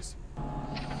space.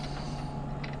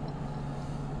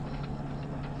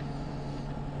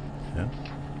 Yeah.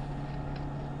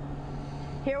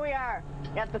 Here we are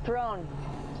at the throne.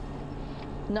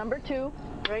 Number 2,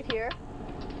 right here.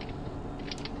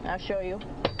 I'll show you.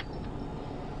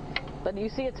 but you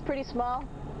see it's pretty small,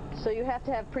 so you have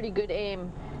to have pretty good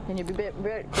aim, and you'll be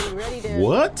ready to...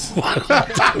 What?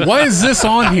 Why is this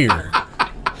on here?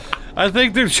 I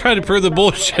think they're trying to prove the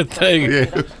bullshit thing.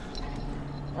 Yeah.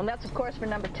 And that's, of course, for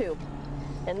number 2.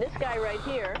 And this guy right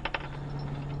here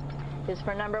is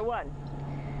for number 1.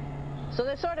 So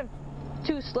they're sort of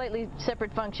 2 slightly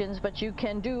separate functions, but you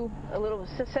can do a little,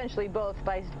 essentially both,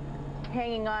 by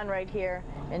hanging on right here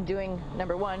and doing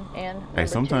number 1 and number Hey,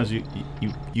 sometimes 2.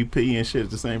 you pee and shit at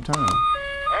the same time.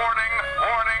 Warning,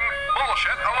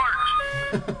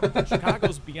 bullshit alert.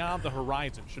 Chicago's beyond the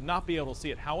horizon, should not be able to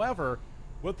see it. However,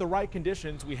 with the right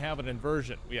conditions, we have an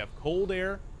inversion. We have cold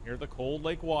air near the cold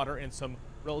lake water and some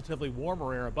relatively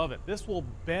warmer air above it. This will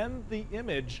bend the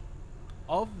image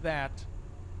of that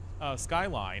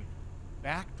skyline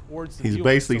back towards the He's viewer.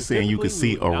 basically So saying you can typically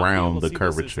see we would not be around able the to see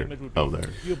this. This curvature image would be of there.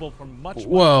 viewable from much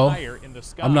Well, higher in the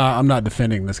sky. I'm not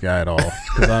defending this guy at all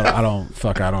because I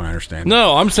don't understand.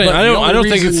 No, I'm saying But I don't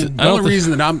think it's the only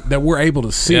reason that we're able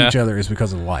to see Yeah. each other is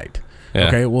because of light. Yeah.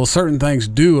 Okay, well, certain things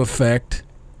do affect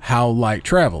how light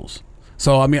travels.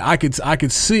 So I mean, I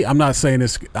could see. I'm not saying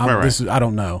this. Right. This is, I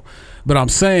don't know, but I'm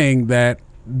saying that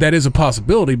is a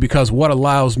possibility because what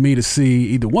allows me to see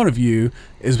either one of you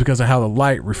is because of how the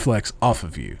light reflects off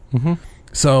of you. Mm-hmm.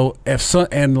 So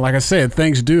and like I said,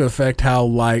 things do affect how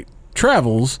light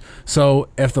travels. So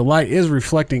if the light is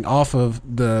reflecting off of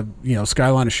the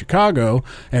skyline of Chicago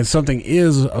and something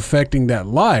is affecting that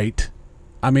light,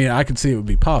 I mean, I could see it would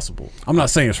be possible. I'm not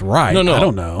saying it's right. No, I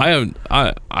don't know.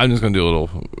 I'm just gonna do a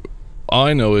little. All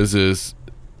I know is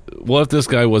what if this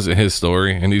guy wasn't his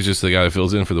story and he's just the guy that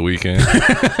fills in for the weekend?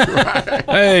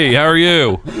 Hey, how are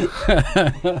you?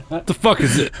 What the fuck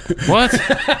is it? What?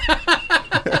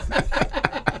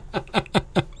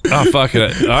 Oh, fuck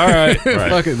it. All right.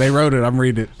 Fuck it. They wrote it. I'm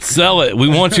reading it. Sell it. We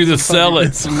want you to sell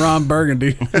it. Some Ron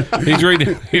Burgundy. He's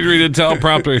reading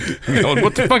teleprompter. Going,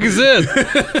 what the fuck is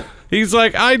this? He's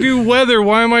like, I do weather.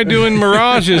 Why am I doing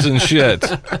mirages and shit?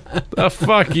 The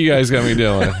fuck you guys got me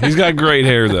doing? He's got great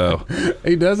hair, though.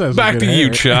 He does have some Back good to you,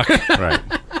 hair. Chuck. Right.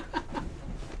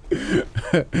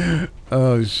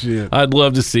 Oh, shit. I'd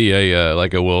love to see a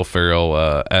Will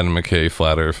Ferrell, Adam McKay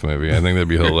Flat Earth movie. I think that'd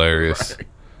be hilarious.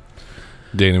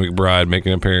 Danny McBride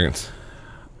making an appearance.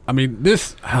 I mean,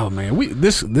 this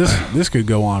could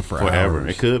go on for Forever.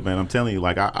 hours. It could, man. I'm telling you,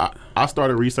 like I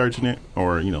started researching it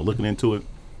or looking into it,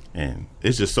 and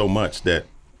it's just so much that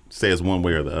says one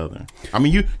way or the other. I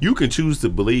mean, you can choose to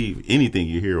believe anything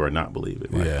you hear or not believe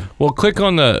it. Right? Yeah. Well, click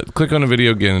on the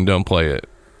video again and don't play it.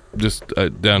 Just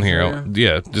down here.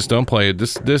 Just don't play it.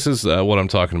 This is what I'm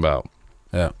talking about.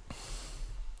 Yeah.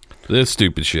 This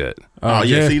stupid shit. Oh,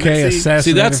 yeah, see, JFK assassinated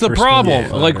See, that's the for problem.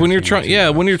 spending Like when you're trying,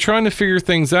 $500 when you're trying to figure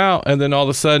things out, and then all of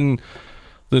a sudden,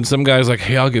 then some guy's like,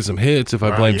 "Hey, I'll get some hits if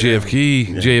I blame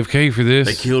JFK for this."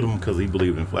 They killed him because he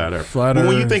believed in flat Earth. Flat But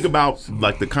when you Earth. think about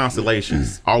like the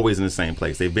constellations, always in the same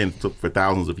place. They've been for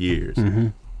thousands of years,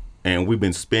 and we've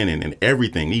been spinning, and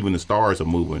everything, even the stars are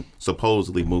moving,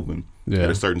 supposedly moving at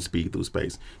a certain speed through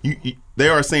space. They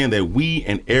are saying that we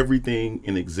and everything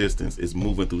in existence is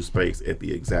moving through space at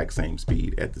the exact same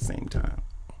speed at the same time.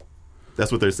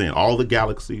 That's what they're saying. All the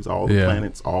galaxies, all the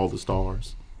planets, all the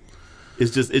stars. It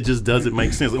just doesn't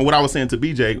make sense. And what I was saying to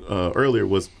BJ earlier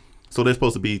was, so there's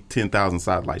supposed to be 10,000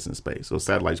 satellites in space. So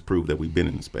satellites prove that we've been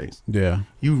in space. Yeah.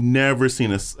 You've never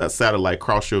seen a satellite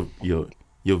cross your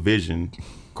vision,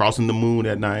 crossing the moon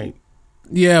at night.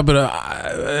 Yeah, but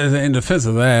in defense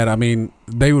of that, I mean,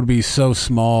 they would be so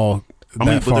small But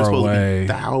they're far supposed away. to be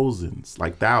thousands.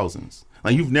 Like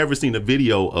you've never seen a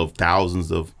video of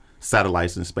thousands of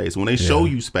satellites in space. When they show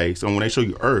you space, and when they show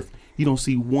you Earth, you don't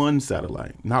see one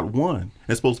satellite, not one.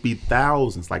 It's supposed to be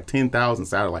thousands, like 10,000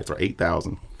 satellites or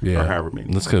 8,000 or however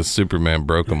many. That's because Superman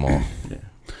broke them all.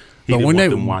 He didn't want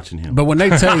them watching him. But when they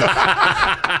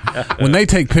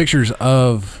take pictures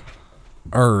of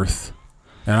Earth,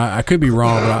 and I could be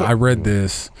wrong, but I read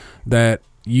this, that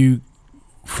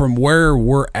from where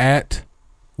we're at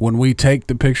when we take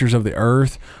the pictures of the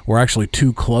Earth, we're actually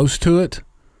too close to it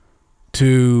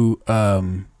to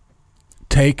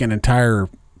take an entire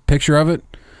picture of it.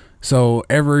 So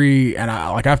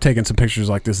I've taken some pictures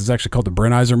like this. It's actually called the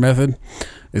Brenizer method.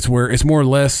 It's where it's more or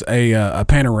less a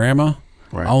panorama.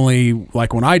 Right. Only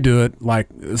like when I do it, like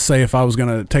say if I was going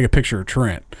to take a picture of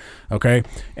Trent, okay,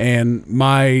 and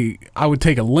I would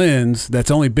take a lens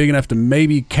that's only big enough to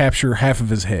maybe capture half of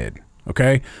his head,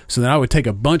 okay. So then I would take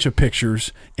a bunch of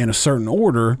pictures in a certain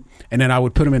order, and then I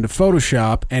would put them into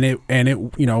Photoshop, and it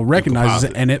recognizes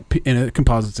it, and it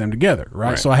composites them together,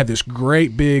 right? So I have this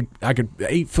great big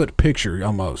 8-foot picture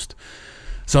almost.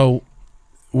 So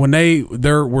when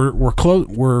we're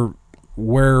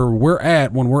where we're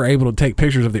at when we're able to take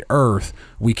pictures of the Earth,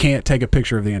 we can't take a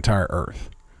picture of the entire Earth.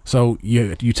 So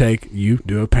you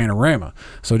do a panorama.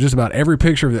 So just about every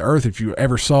picture of the Earth that you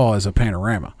ever saw is a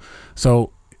panorama.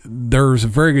 So there's a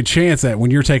very good chance that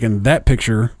when you're taking that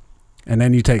picture, and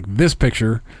then you take this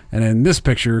picture, and then this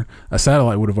picture, a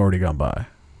satellite would have already gone by.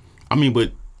 I mean,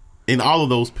 but in all of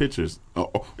those pictures,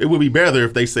 it would be better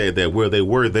if they said that where they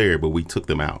were there, but we took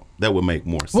them out. That would make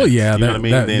more sense. Well, yeah, you know what I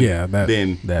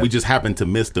mean. Then we just happen to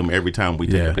miss them every time we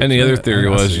take a picture. And the other theory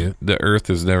I was see it. the Earth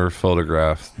is never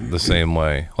photographed the same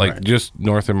way. Like just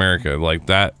North America, like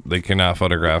that, they cannot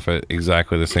photograph it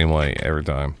exactly the same way every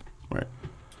time. Right.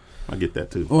 I get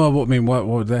that too. Well, I mean, what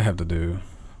would that have to do?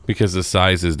 Because the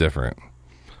size is different.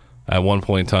 At one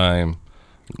point in time,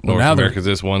 North America's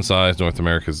this one size, North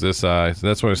America's this size.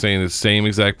 That's what I'm saying. The same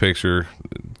exact picture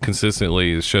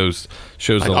consistently shows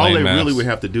Like the all they landmass. really would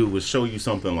have to do was show you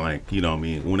something like, you know what I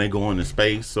mean, when they go into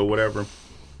space or whatever,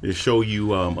 they show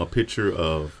you a picture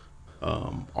of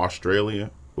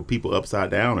Australia with people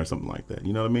upside down or something like that.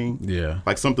 You know what I mean? Yeah.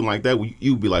 Like something like that,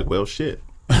 you'd be like, well, shit.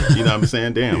 You know what I'm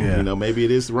saying? Damn, Yeah. you know, maybe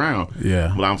it is round.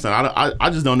 Yeah. But I'm saying, I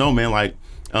just don't know, man. Like,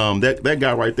 that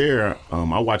guy right there,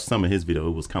 I watched some of his video.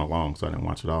 It was kind of long, so I didn't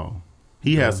watch it all.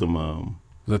 He has some, Was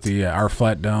that the our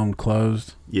flat dome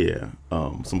closed?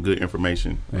 some good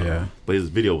information. Yeah. But his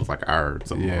video was like hour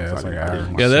something long. Yeah, So it's I like didn't- I hour.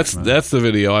 didn't watch Yeah, it. that's the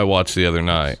video I watched the other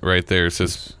night. Right there, it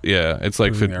says, it's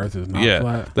like Proving the Earth is not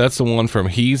flat. that's the one from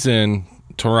he's in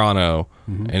Toronto,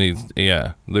 Mm-hmm.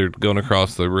 and they're going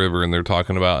across the river and they're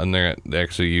talking about, and they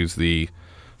actually use the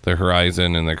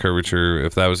horizon and the curvature.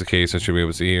 If that was the case, I should be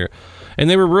able to see here. And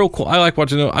they were real cool. I like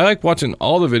watching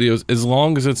all the videos as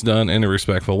long as it's done in a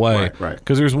respectful way. Right.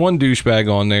 Because there's one douchebag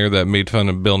on there that made fun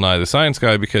of Bill Nye the Science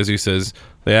Guy because he says,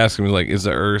 they ask him, like, is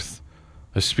the Earth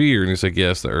a sphere? And he's like,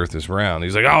 yes, the Earth is round.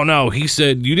 He's like, oh no, he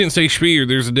said, you didn't say sphere.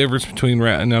 There's a difference between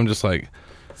round. And I'm just like,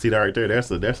 See that right there?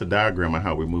 That's a diagram of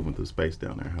how we're moving through space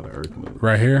down there, how the Earth moves.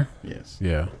 Right here? Yes.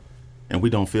 Yeah. And we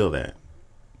don't feel that.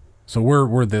 So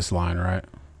we're this line, right?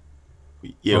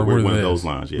 Yeah, Or we're we're one of this. those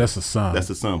lines. Yeah. That's the sun. That's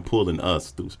the sun pulling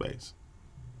us through space.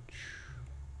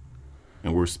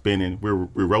 And we're spinning, we're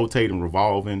rotating,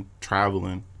 revolving,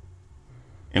 traveling.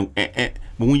 And but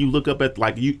when you look up at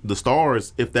the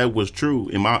stars, if that was true,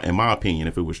 in my opinion,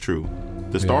 if it was true,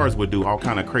 the stars would do all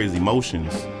kind of crazy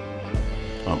motions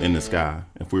in the sky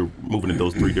if we're moving in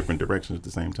those three different directions at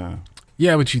the same time.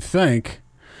 Yeah, but you think,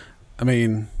 I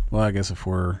mean, well, I guess if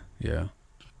we're, yeah.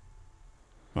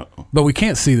 Uh-oh. But we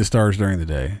can't see the stars during the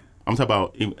day. I'm talking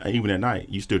about even at night.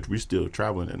 We're still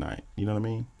traveling at night. You know what I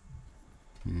mean?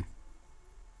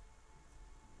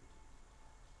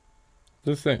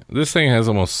 this thing has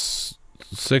almost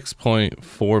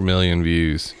 6.4 million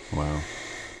views. Wow.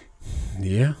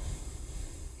 Yeah.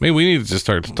 Maybe we need to just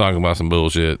start talking about some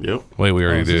bullshit. Yep. Wait, we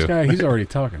already This do. guy, he's already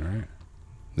talking, right?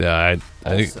 Yeah,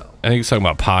 I think he's talking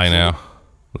about pi now.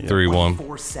 3-1.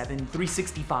 24/7,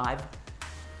 365.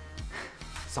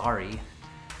 Sorry,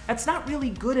 that's not really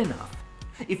good enough.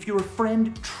 If your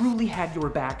friend truly had your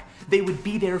back, they would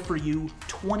be there for you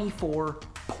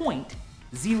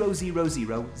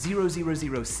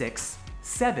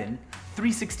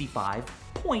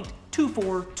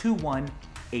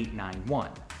 24.0000067,365.2421891.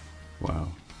 Wow.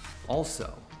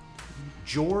 Also,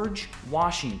 George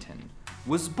Washington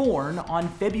was born on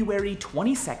February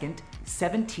 22nd,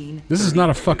 1733. This is not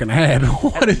a fucking ad.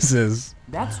 What is this?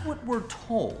 That's what we're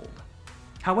told.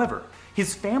 However,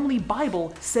 his family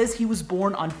Bible says he was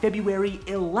born on February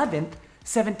 11th,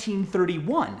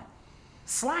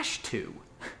 1731/2.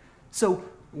 So,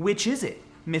 which is it,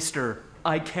 Mr.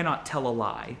 I cannot tell a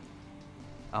lie?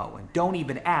 Oh, and don't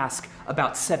even ask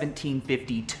about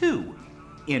 1752.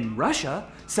 In Russia,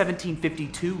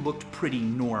 1752 looked pretty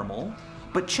normal,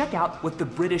 but check out what the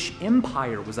British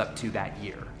Empire was up to that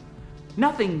year.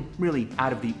 Nothing really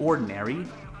out of the ordinary,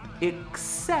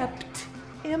 except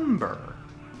Ember.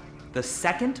 The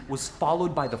 2nd was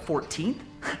followed by the 14th.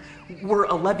 Were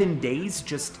 11 days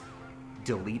just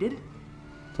deleted?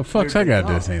 The fuck's that got to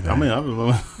do with anything? I mean, I don't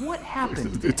know. What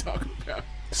happened then?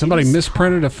 Somebody It is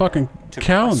misprinted a time fucking to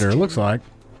calendar, it question looks like.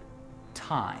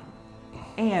 Time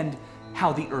and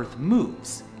how the Earth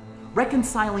moves.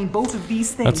 Reconciling both of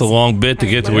these things. That's a long bit to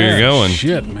has get to led where you're going.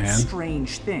 Shit, to man.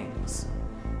 Strange things.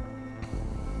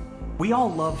 We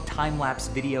all love time-lapse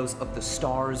videos of the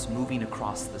stars moving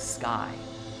across the sky.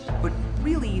 But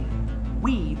really,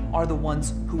 we are the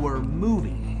ones who are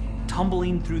moving,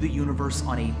 tumbling through the universe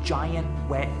on a giant,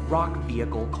 wet rock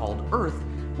vehicle called Earth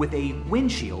with a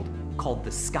windshield called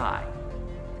the sky.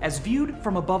 As viewed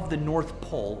from above the North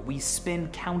Pole, we spin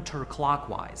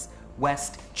counterclockwise.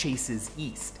 West chases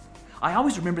east. I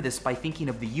always remember this by thinking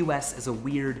of the US as a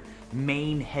weird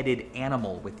mane-headed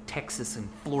animal with Texas and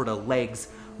Florida legs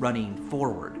running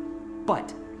forward.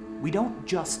 But we don't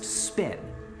just spin.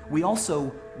 We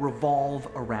also revolve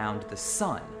around the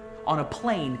sun on a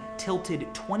plane tilted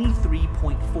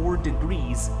 23.4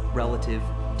 degrees relative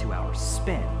to our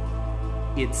spin.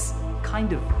 It's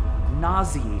kind of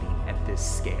nauseating at this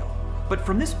scale. But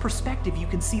from this perspective, you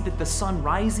can see that the sun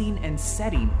rising and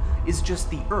setting is just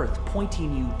the Earth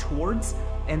pointing you towards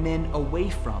and then away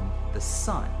from the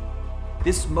sun.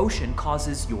 This motion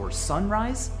causes your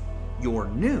sunrise, your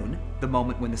noon, the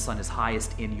moment when the sun is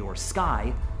highest in your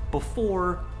sky,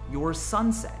 before your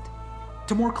sunset.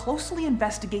 To more closely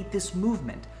investigate this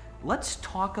movement, let's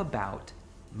talk about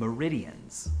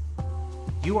meridians.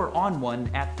 You are on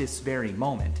one at this very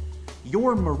moment.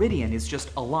 Your meridian is just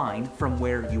a line from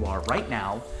where you are right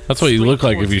now. That's what you look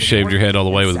like if you shaved your head all the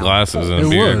way with glasses and a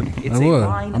beard. It's a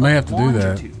line of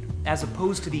longitude, as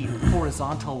opposed to the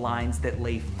horizontal lines that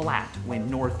lay flat when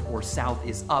north or south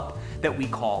is up that we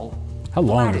call How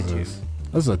long is latitude. this?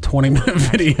 This is a 20-minute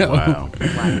video. Wow.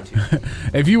 Latitude.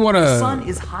 If you want The sun to...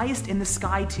 is highest in the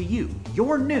sky to you,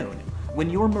 your noon, when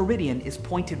your meridian is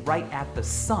pointed right at the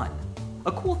sun.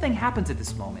 A cool thing happens at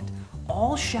this moment.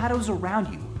 All shadows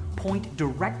around you point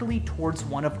directly towards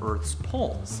one of Earth's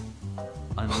poles,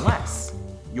 unless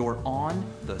you're on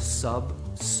the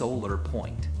subsolar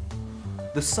point.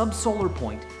 The subsolar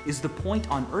point is the point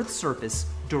on Earth's surface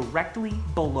directly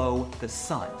below the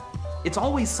sun. It's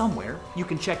always somewhere. You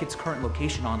can check its current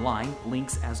location online.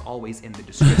 Links, as always, in the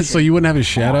description. So you wouldn't have a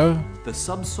shadow? On the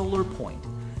subsolar point,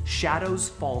 shadows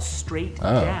fall straight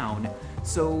down,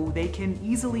 so they can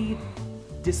easily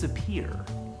disappear.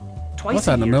 Twice What's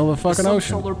a that, in the year, middle of the fucking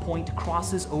ocean? subsolar point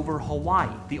crosses over Hawaii,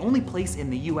 the only place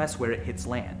in the U.S. where it hits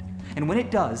land. And when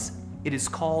it does, it is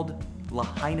called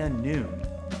Lahaina Noon,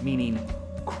 meaning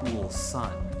cruel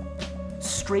sun.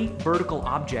 Straight vertical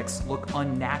objects look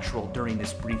unnatural during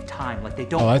this brief time, like they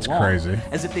don't Oh, that's belong, crazy.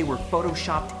 as if they were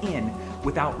photoshopped in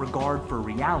without regard for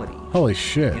reality. Holy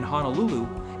shit. In Honolulu,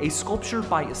 a sculpture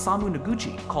by Isamu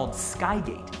Noguchi called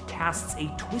Skygate casts a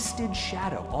twisted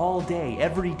shadow all day,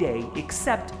 every day,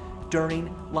 except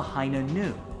during Lahaina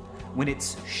Noon, when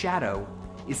its shadow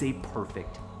is a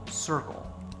perfect circle.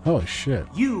 Holy shit.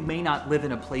 You may not live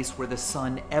in a place where the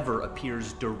sun ever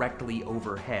appears directly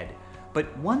overhead,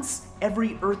 but once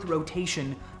every Earth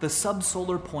rotation, the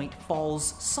subsolar point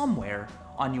falls somewhere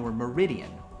on your meridian,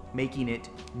 making it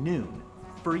noon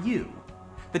for you.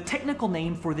 The technical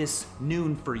name for this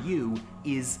noon for you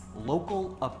is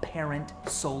local apparent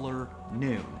solar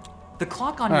noon. The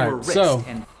clock on All your right, wrist so-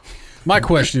 and My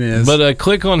question is... But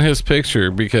click on his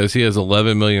picture because he has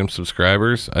 11 million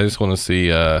subscribers. I just want to see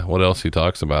what else he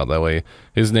talks about. That way,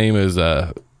 his name is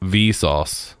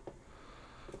Vsauce.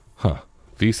 Huh.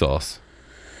 Vsauce.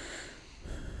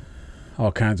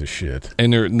 all kinds of shit.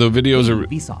 And the videos are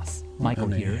Vsauce. Michael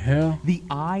What in the here. hell? The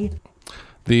eye.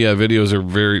 the videos are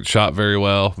very shot very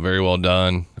well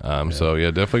done. So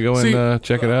yeah, definitely go and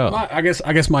check it out. I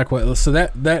guess my question. So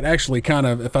that actually kind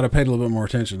of, if I'd have paid a little bit more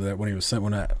attention to that when he was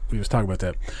talking about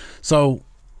that. So,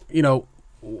 you know,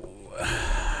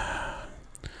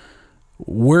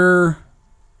 we're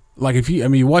like, if you, I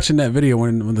mean, you're watching that video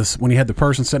when he had the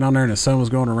person sitting on there and the sun was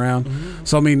going around. Mm-hmm.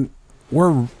 So I mean,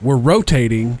 we're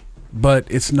rotating, but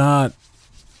it's not.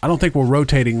 I don't think we're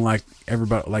rotating like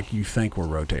everybody, like you think we're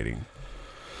rotating.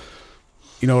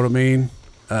 You know what I mean?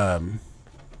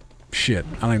 Shit,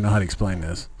 I don't even know how to explain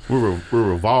this. We're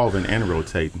revolving and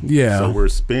rotating. Yeah. So we're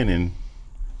spinning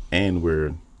and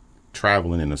we're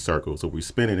traveling in a circle. So we're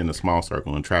spinning in a small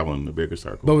circle and traveling in a bigger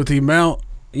circle. But with the amount,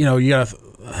 you know, you gotta.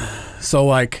 So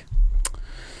like,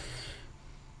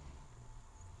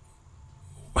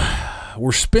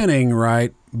 we're spinning,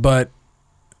 right? But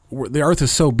the Earth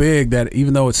is so big that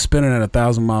even though it's spinning at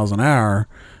 1,000 miles an hour,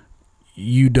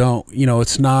 you don't. You know,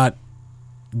 it's not.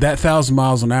 That 1,000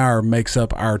 miles an hour makes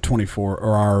up our 24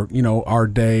 or our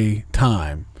day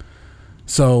time.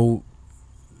 So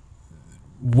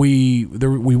we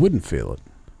wouldn't feel it.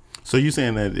 So you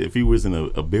saying that if he was in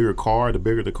a bigger car, the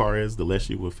bigger the car is, the less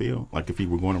you would feel? Like if he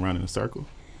were going around in a circle?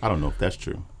 I don't know if that's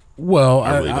true. Well,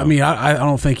 I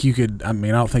don't think you could. I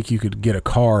mean, I don't think you could get a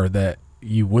car that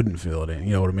you wouldn't feel it in.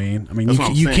 You know what I mean? I mean,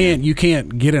 you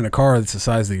can't get in a car that's the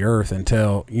size of the Earth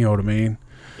until, you know what I mean?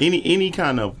 Any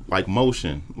kind of like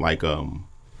motion, like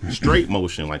straight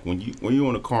motion, like when you're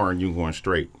in a car and you're going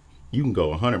straight, you can go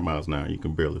 100 miles an hour, you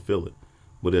can barely feel it.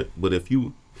 But if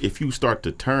you start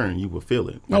to turn, you will feel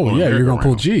it. Like you're gonna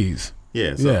pull G's.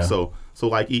 Yeah. So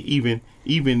like even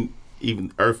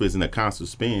Earth is in a constant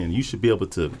spin, you should be able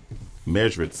to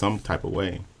measure it some type of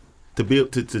way. To be able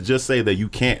to just say that you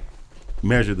can't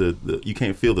measure the you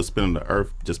can't feel the spin of the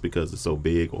Earth just because it's so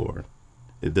big, or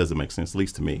it doesn't make sense, at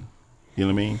least to me. You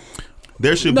know what I mean?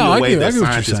 There should be a way that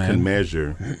scientists can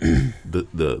measure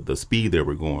the speed that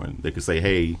we're going. They could say,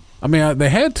 hey. I mean, they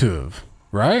had to have,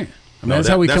 right? I mean, that's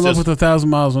how we come up with 1,000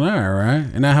 miles an hour, right?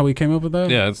 Isn't that how we came up with that?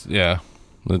 Yeah,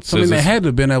 So, I mean, they had to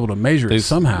have been able to measure it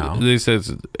somehow. They said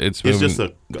it's just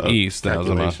a east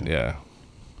 1,000 miles. Yeah.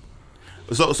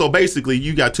 So basically,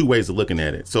 you got two ways of looking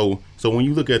at it. So when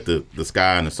you look at the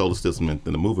sky and the solar system and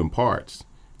the moving parts,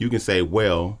 you can say,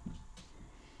 well,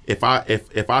 if I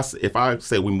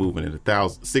say we're moving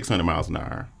at 600 miles an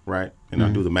hour, right, and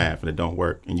I do the math and it don't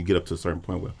work, and you get up to a certain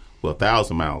point, well,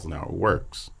 1,000 miles an hour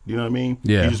works. You know what I mean?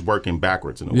 Yeah. You're just working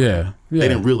backwards in a way. Yeah. They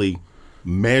didn't really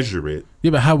measure it.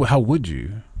 Yeah, but how would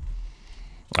you?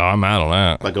 Oh, I'm out on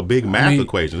that. Like a big math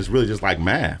equation. It's really just like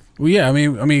math. Well, yeah, I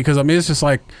mean, because it's just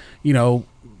like,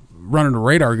 running a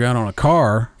radar gun on a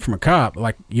car from a cop.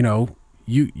 Like,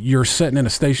 you're sitting in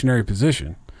a stationary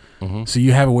position, so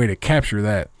you have a way to capture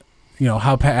that.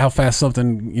 How fast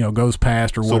something goes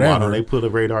past or whatever. So why don't they put a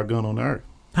radar gun on the Earth?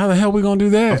 How the hell are we gonna do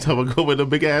that? I'm talking about go with a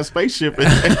big ass spaceship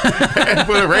and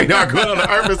put a radar gun on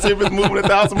the Earth and see if it's moving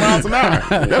 1,000 miles an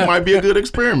hour. That might be a good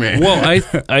experiment. Well,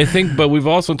 I think, but we've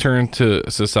also turned to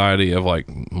a society of like,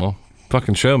 well,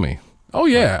 fucking show me. Oh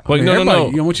yeah, like no.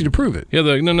 I want you to prove it. Yeah,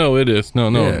 they're like, no, it is.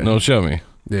 No, show me.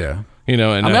 Yeah. And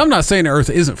I'm not saying the Earth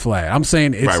isn't flat. I'm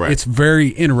saying it's very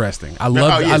interesting. I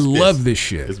love this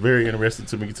shit. It's very interesting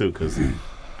to me too, because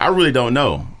I really don't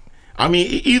know. I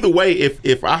mean, either way,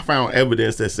 if I found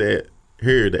evidence that said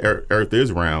here the Earth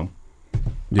is round, I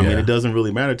mean, it doesn't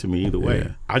really matter to me either way.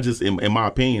 Yeah. I just, in my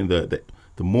opinion, the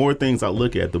more things I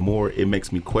look at, the more it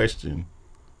makes me question: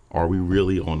 are we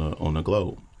really on a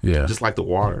globe? Yeah. Just like the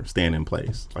water staying in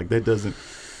place, like that doesn't.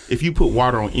 If you put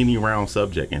water on any round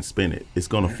subject and spin it, it's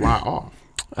gonna fly off.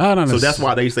 I don't know. So that's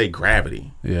why they say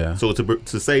gravity. Yeah. So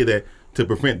to say that. To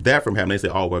prevent that from happening, they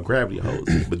say, "Oh, well, gravity holds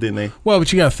it." But then they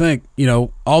but you got to think,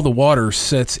 all the water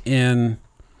sits in,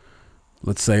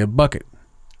 let's say, a bucket.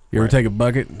 You ever take a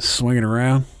bucket and swing it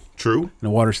around? True. And the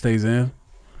water stays in.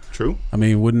 True. I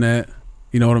mean, wouldn't that?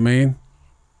 You know what I mean?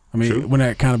 I mean, True. wouldn't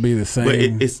that kind of be the same? But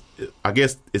I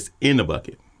guess it's in the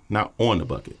bucket, not on the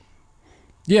bucket.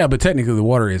 Yeah, but technically, the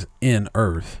water is in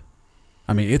Earth.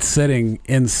 I mean, it's sitting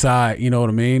inside. You know what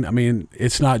I mean? I mean,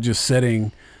 it's not just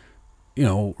sitting.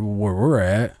 Where we're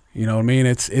at, you know what I mean?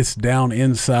 It's down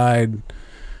inside.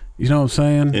 You know what I'm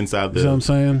saying? Inside the. You know what I'm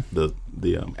saying?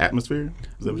 The atmosphere.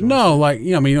 Is that what no, like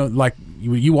like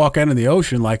you walk out in the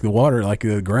ocean, like the water, like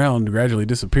the ground gradually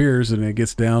disappears, and it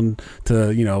gets down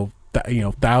to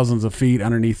thousands of feet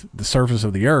underneath the surface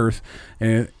of the Earth,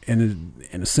 and in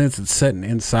a sense, it's sitting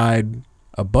inside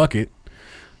a bucket.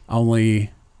 Only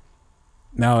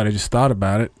now that I just thought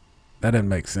about it. That doesn't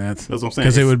make sense. That's what I'm saying.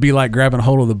 Because it would be like grabbing a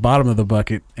hold of the bottom of the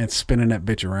bucket and spinning that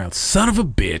bitch around. Son of a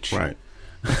bitch. Right.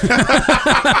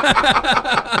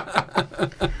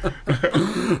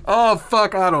 Oh,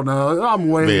 fuck. I don't know. I'm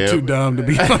way too dumb to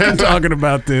be fucking talking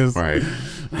about this. Right.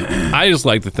 I just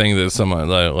like to think that someone,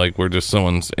 like we're just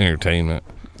someone's entertainment.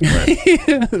 Right.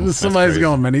 Somebody's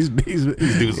going, man, these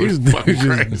dudes just dumb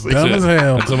as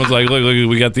hell. And someone's like, look,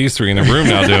 we got these three in a room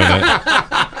now doing it.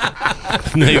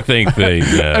 They think they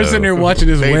know. I'm sitting there watching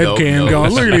this webcam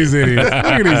going, look at these idiots. Look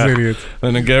at these idiots.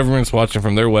 And the government's watching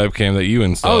from their webcam that you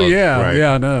installed. Oh, yeah. Right.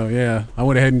 Yeah, I know. Yeah. I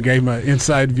went ahead and gave my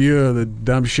inside view of the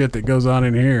dumb shit that goes on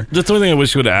in here. That's the only thing I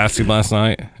wish you would have asked him last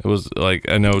night. It was like,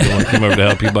 I know no one came over to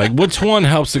help you. Like, which one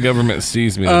helps the government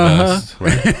seize me the best?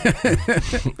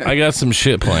 Right. I got some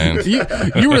shit planned.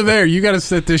 You were there. You got to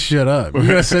set this shit up. You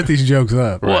got to set these jokes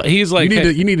up. Well, he's like,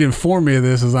 you need to inform me of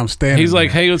this as I'm standing. He's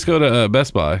like, there. hey, let's go to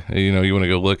Best Buy. You want to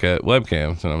go look at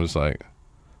webcams? And I'm just like,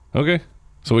 okay.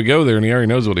 So we go there, and he already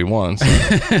knows what he wants.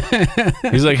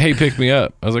 He's like, hey, pick me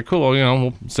up. I was like, cool.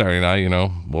 Well, Saturday night,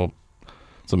 well.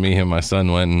 So me, him, my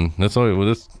son went, and that's what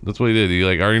he did. He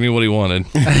already knew what he wanted.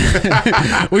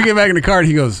 We get back in the car, and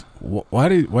he goes, "Why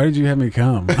did you have me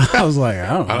come?" I was like, I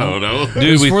don't know. Dude,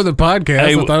 it was for the podcast.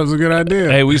 I thought it was a good idea.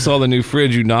 Hey, we saw the new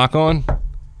fridge. You knock on,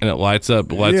 and it lights up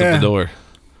the door.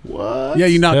 What? Yeah,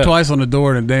 you knock twice on the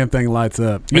door, and the damn thing lights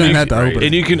up. You don't even have to open it.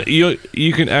 And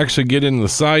you can actually get in the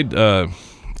side.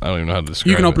 I don't even know how to describe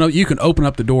it. You can open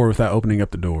up the door without opening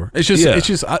up the door. It's just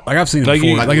like I've seen it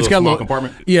before. Like it's got a little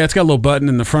compartment. Yeah, it's got a little button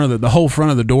in the front of the whole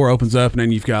front of the door opens up, and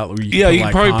then you've got you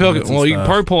can probably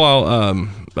pull out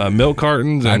milk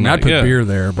cartons. And I'd put beer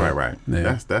there, but right.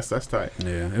 Yeah. That's tight.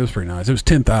 Yeah, it was pretty nice. It was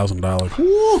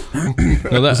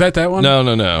 $10,000. Was that one? No.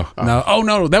 No. Oh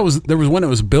no, there was one that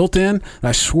was built in.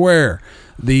 I swear,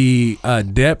 the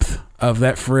depth of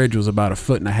that fridge was about 1.5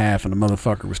 feet, and the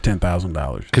motherfucker was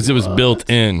 $10,000. Because it was built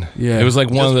in. Yeah. It was like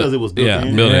one Just of the. because it was built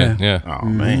in? built Yeah. in. Yeah. Oh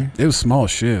man, It was small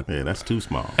shit. yeah, that's too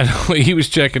small. And he was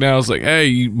checking out. I was like, "Hey,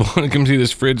 you want to come see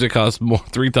this fridge that costs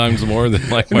 3 times more than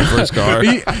like my first car?"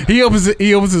 He opens it.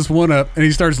 He opens this one up, and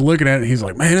he starts looking at it. And he's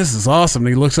like, "Man, this is awesome." And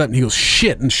he looks up and he goes,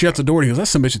 "Shit!" and shuts the door. And he goes,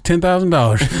 "That's some bitch at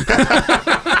 $10,000."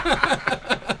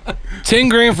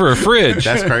 $10,000 for a fridge.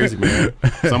 That's crazy, man.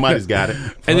 Somebody's got it.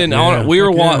 And then yeah, we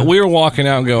were fuck yeah. we were walking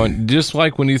out and going, just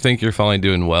like when you think you're finally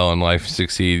doing well in life,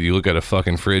 succeed, you look at a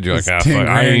fucking fridge, you're like, fuck,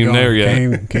 I ain't even there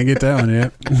yet. Can't get that one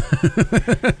yet.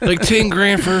 Like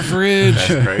 $10,000 for a fridge.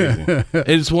 That's crazy.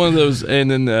 It's one of those, and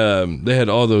then they had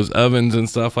all those ovens and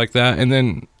stuff like that, and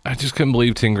then I just couldn't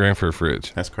believe $10,000 for a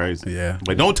fridge. That's crazy. Yeah.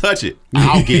 But don't touch it.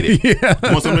 I'll get it.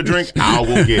 Want something to drink? I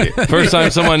will get it. First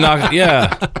time someone knocked,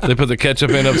 they put the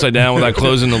ketchup in upside down without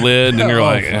closing the lid, and you're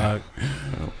like, fuck.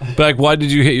 Back, why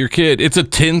did you hit your kid? It's a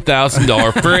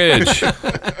 $10,000 fridge.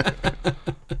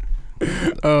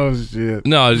 Oh shit.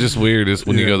 No, it's just weird. It's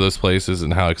when you go to those places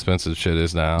and how expensive shit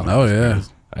is now. Oh yeah.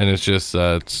 And it's just,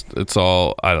 it's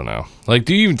all, I don't know. Like,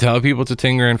 do you even tell people it's a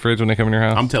 $10,000 fridge when they come in your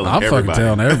house? I'm telling I'm everybody.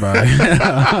 fucking telling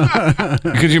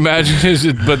everybody. Could you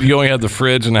imagine? But you only have the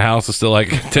fridge and the house is still like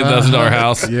 $10,000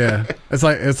 house. Yeah. It's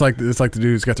like the dude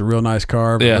who's got the real nice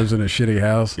car but Yeah. lives in a shitty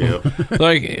house. Yep.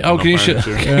 Like, oh, No can you show?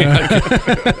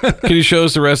 furniture. Can you show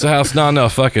us the rest of the house? No,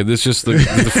 fuck it. It's just the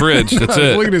fridge. That's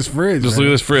it. Look at this fridge. Just man.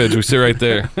 look at this fridge. We sit right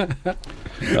there.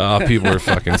 People are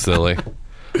fucking silly.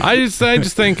 I just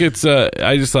think it's.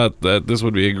 I just thought that this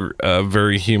would be a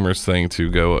very humorous thing to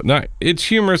go. Not it's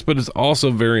humorous, but it's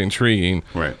also very intriguing.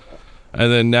 Right.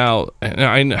 And then now,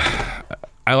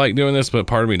 I like doing this, but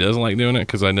part of me doesn't like doing it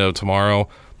because I know tomorrow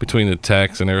between the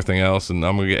text and everything else, and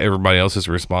I'm gonna get everybody else's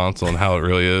response on how it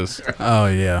really is. Oh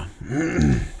yeah.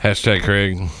 Hashtag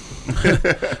Craig.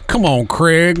 Come on,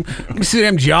 Craig. Let me see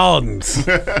them Jordans.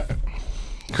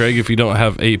 Craig, if you don't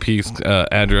have AP's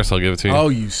address, I'll give it to you. Oh,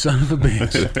 you son of a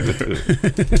bitch.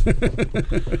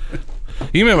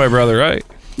 You met my brother, right?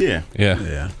 Yeah. Yeah.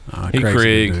 Yeah. He Craig's a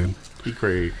Craig. good dude. He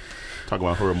Craig. Talk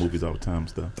about horror movies all the time and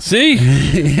stuff. See?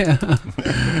 Yeah.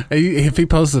 If he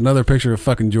posts another picture of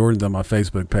fucking Jordans on my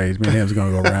Facebook page, me and him's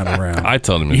gonna go round and round. I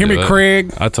told him to You hear do me, it.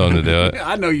 Craig? I told him to do it.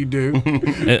 I know you do.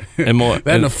 And more,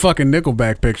 That and a fucking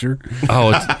Nickelback picture.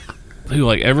 oh, it's, dude,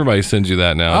 like everybody sends you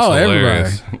that now. It's Oh,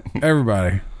 hilarious.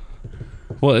 everybody.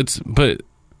 Well, but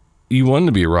you wanted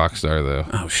to be a rock star, though.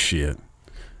 Oh shit.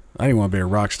 I didn't want to be a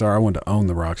rock star. I wanted to own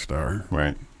the rock star.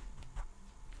 Right.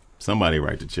 Somebody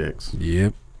write the checks.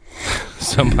 Yep.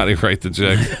 Somebody write the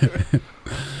check.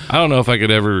 I don't know if I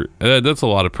could ever. That's a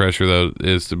lot of pressure, though,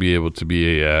 is to be able to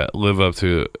be live up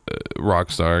to a rock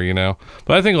star, you know.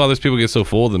 But I think a lot of those people get so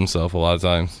full of themselves a lot of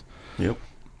times. Yep.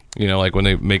 You know, like when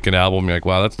they make an album, you're like,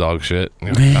 wow, that's dog shit.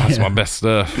 You're like, that's my best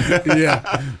stuff.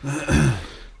 Yeah.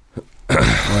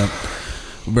 Well,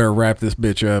 we better wrap this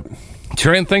bitch up.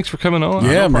 Trent, thanks for coming on.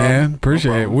 Yeah, no problem. man.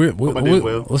 Appreciate No it. problem. Hope I did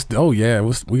well.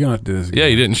 We're gonna have to do this again. Yeah,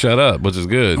 you didn't shut up, which is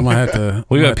good. I'm gonna have to.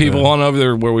 We I'm got gonna people have on over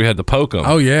there where we had to poke them. to-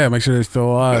 Oh yeah, make sure they're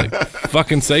still alive.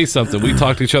 Fucking say something. We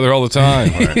talk to each other all the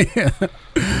time.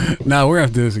 No, we're gonna have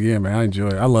to do this again, man. I enjoy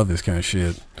it. I love this kind of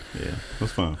shit. Yeah. It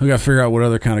was fun. We gotta figure out what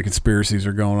other kind of conspiracies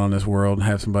are going on in this world and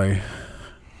have somebody.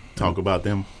 Talk about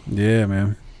them. Yeah,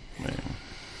 man.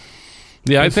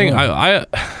 Yeah, I It's think fun. I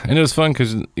and it was fun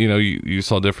because you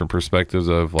saw different perspectives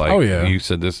of like. Oh, yeah. You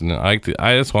said this and I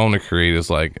just want to create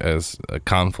as a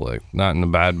conflict, not in a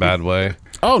bad way.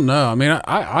 Oh no, I mean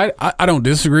I don't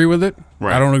disagree with it.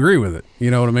 Right. I don't agree with it. You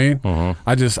know what I mean? Mhm.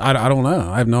 I just I don't know.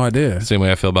 I have no idea. Same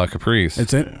way I feel about Caprice.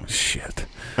 It's it. Shit.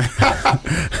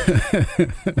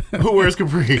 Who wears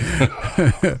capri?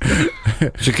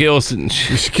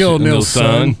 Shaquille O'Neal's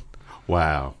son.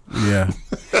 Wow. Yeah.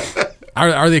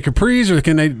 Are they capris or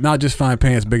can they not just find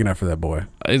pants big enough for that boy?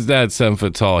 His dad's 7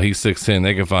 foot tall. He's 6'10".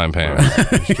 They can find pants.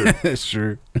 It's true. That's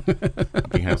true.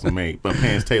 He has some made, but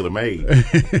pants tailor made.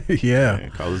 Yeah.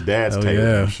 Call his dad's Oh, tailor.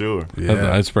 yeah. I'm sure.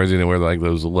 Yeah. I'm surprised he didn't wear like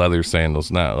those leather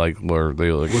sandals, not like where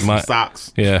they look. With some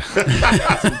socks. Yeah,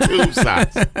 Some tube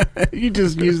socks. You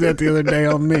just used that the other day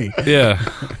on me. yeah.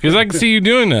 Because I can see you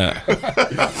doing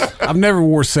that. I've never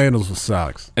wore sandals with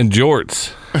socks. And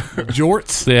jorts.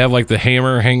 Jorts? They have like the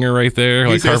hammer hanger right there.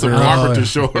 He Like said some carpenter. carpenter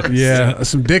shorts. Yeah,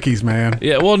 some Dickies, man.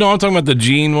 Yeah, well, no, I'm talking about the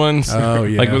jean ones. Oh,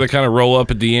 yeah. Like where they kind of roll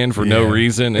up at the end for no Yeah.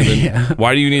 reason. And then Yeah.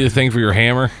 why do you need a thing for your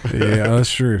hammer? Yeah,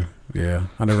 that's true. Yeah,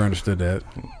 I never understood that.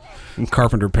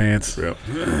 Carpenter pants. Yep.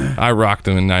 I rocked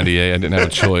them in '98. I didn't have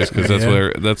a choice because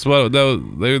Yeah. that's what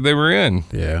they were in.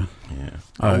 Yeah. Yeah.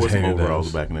 I I always wore some hated overalls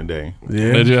those. back in the day.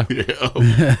 Yeah. Did you? Yeah.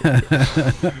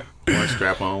 One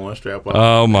strap on, one strap off.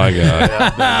 Oh my god!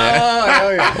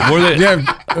 Were they Yeah.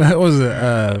 What was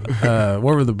it?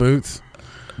 What were the boots?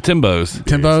 Timbos?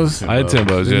 Timbos? I had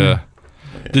Timbos. Yeah.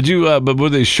 Did you? But were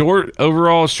they short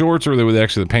overall shorts, or were they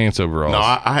actually the pants overalls? No,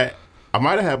 I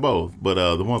might have had both, but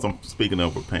the ones I'm speaking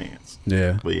of were pants.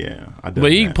 Yeah. But yeah, I done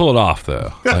But you can that. pull it off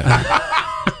though.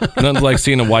 Nothing's like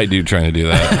seeing a white dude trying to do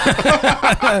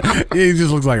that. He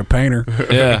just looks like a painter.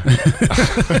 Yeah.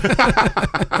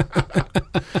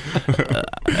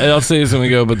 I'll say this when we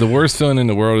go, but the worst feeling in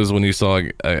the world is when you saw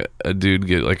a dude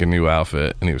get like a new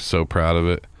outfit and he was so proud of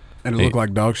it. And it looked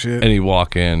like dog shit. And he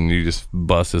walk in and you just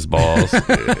bust his balls.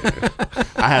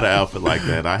 I had an outfit like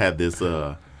that. I had this.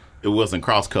 It wasn't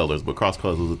cross colors, but cross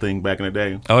colors was a thing back in the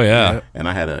day. Oh yeah. And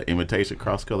I had an imitation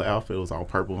cross color outfit. It was all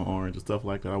purple and orange and stuff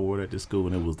like that. I wore that to school,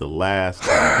 and it was the last time.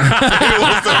 It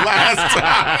was the last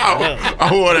time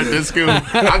I wore that to school.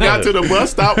 I got to the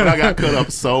bus stop and I got cut up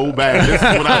so bad. This is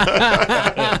when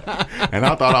and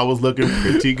I thought I was looking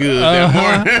pretty good that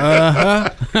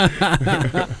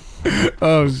morning.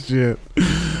 Oh shit!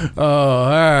 Oh, all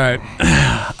right.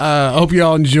 Hope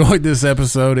y'all enjoyed this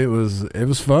episode. It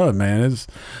was fun, man.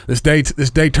 This day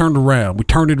turned around. We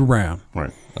turned it around. Right.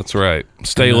 That's right.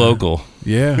 Stay local.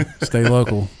 Yeah, stay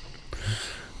local.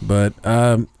 But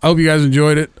I hope you guys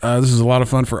enjoyed it. This is a lot of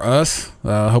fun for us.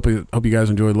 Hope you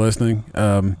guys enjoyed listening.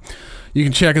 You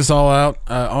can check us all out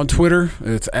on Twitter.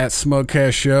 It's at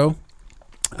Smugcast Show.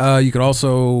 You can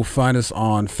also find us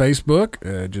on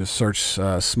Facebook. Just search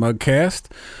Smugcast.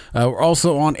 We're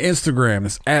also on Instagram.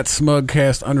 It's at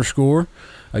Smugcast_.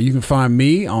 You can find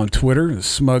me on Twitter,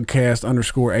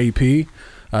 Smugcast_AP.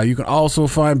 You can also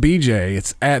find BJ.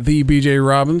 It's at the BJ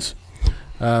Robbins.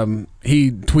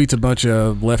 He tweets a bunch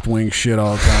of left-wing shit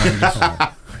all the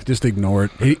time. Just ignore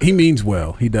it. He means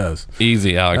well. He does.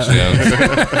 Easy, Alex Jones.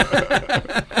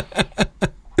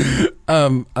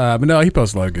 But no, he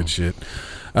posts a lot of good shit.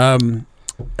 You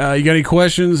got any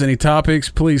questions, any topics,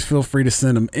 please feel free to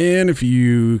send them in. If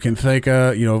you can think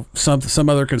some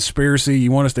other conspiracy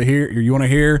you want us to hear, or you want to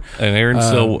hear. And Aaron,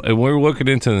 and we're looking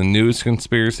into the newest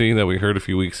conspiracy that we heard a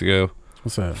few weeks ago.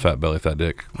 What's that? Fat belly, fat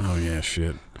dick. Oh yeah,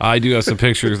 shit. I do have some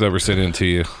pictures that were sent in to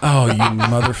you. Oh, you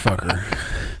motherfucker.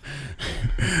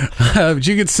 But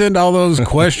you could send all those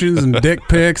questions and dick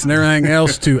pics and everything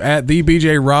else to at the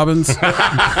BJ Robbins.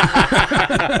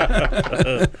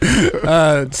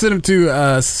 Send them to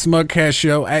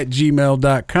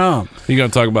smugcastshow@gmail.com. You going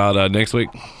to talk about next week?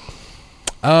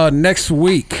 Next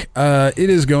week, it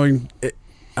is going.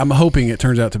 I'm hoping it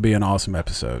turns out to be an awesome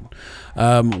episode.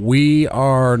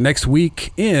 Next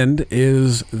weekend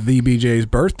is the BJ's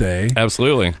birthday.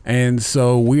 Absolutely. And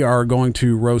so we are going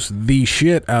to roast the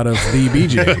shit out of the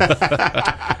BJ.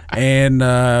 And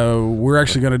we're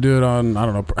actually going to do it on, I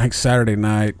don't know, I think Saturday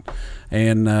night.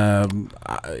 And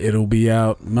it'll be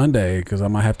out Monday because I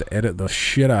might have to edit the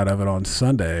shit out of it on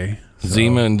Sunday. So,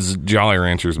 Zima and Jolly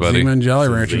Ranchers, buddy. Zima and Jolly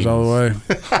Ranchers all the way.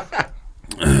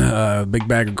 Big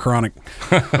bag of chronic.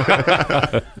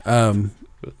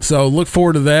 So look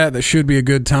forward to that. That should be a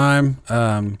good time.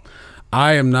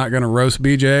 I am not going to roast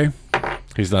BJ.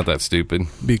 He's not that stupid.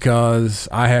 Because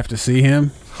I have to see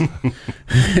him.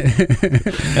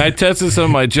 I tested some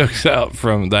of my jokes out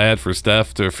from that I had for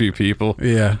Steph to a few people.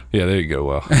 Yeah. Yeah, there you go.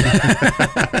 Well.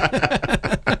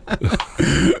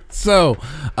 So,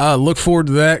 look forward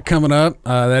to that coming up.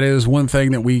 That is one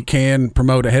thing that we can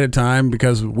promote ahead of time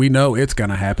because we know it's going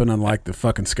to happen, unlike the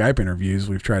fucking Skype interviews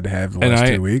we've tried to have the last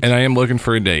 2 weeks. And I am looking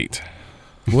for a date.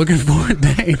 Looking for a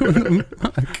date.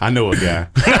 I know a guy.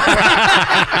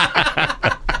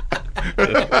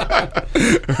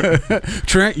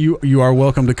 Trent, you are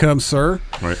welcome to come, sir.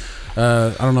 Right.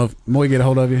 I don't know if Moy get a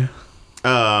hold of you.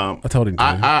 I told him to.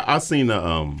 I seen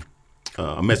a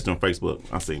message on Facebook.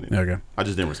 I seen it. Okay. I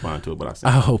just didn't respond to it, but I seen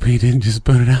I it. hope he didn't just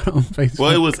put it out on Facebook.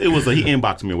 Well, he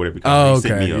inboxed me or whatever. Oh, He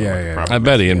sent okay. me Yeah. I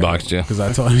bet he inboxed you. Because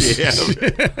I told him.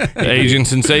 Asian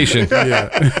sensation. Yeah.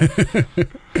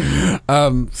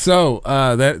 So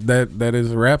that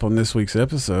is a wrap on this week's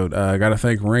episode. I got to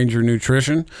thank Ranger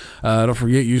Nutrition. Don't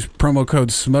forget, use promo code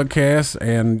SMUGCAST,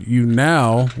 and you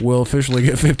now will officially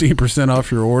get 15%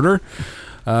 off your order.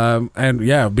 And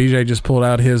yeah, BJ just pulled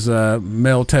out his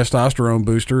male testosterone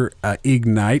booster,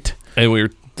 Ignite. And we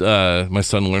were, my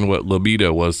son learned what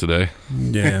libido was today.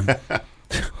 Yeah.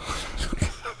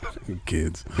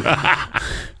 Kids.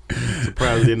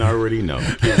 Surprised didn't already know.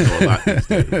 Kids know a lot these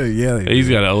days. Yeah. He's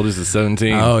got an oldest is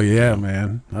 17. Oh, yeah,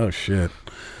 man. Oh, shit.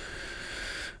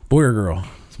 Boy or girl?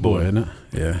 It's a boy, Boy. isn't it?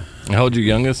 Yeah. How old your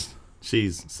youngest?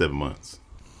 She's 7 months.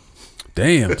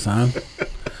 Damn, son.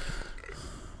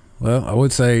 Well, I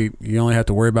would say you only have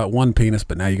to worry about one penis,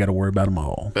 but now you got to worry about them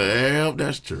all. Yep,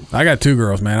 that's true. I got 2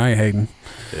 girls, man. I ain't hating.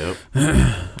 Yep.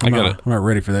 I'm not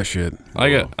ready for that shit.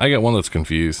 I got one that's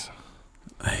confused.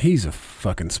 He's a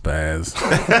fucking spaz.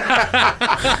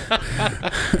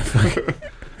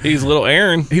 He's little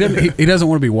Aaron. He doesn't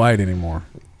want to be white anymore.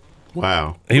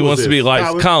 Wow. He Who wants is to be this?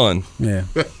 like Colin. Yeah,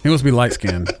 he wants to be light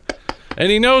skinned. And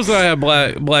he knows that I have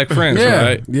black friends, Yeah,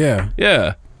 right? yeah.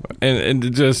 Yeah.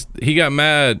 And just he got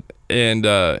mad, and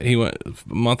he went a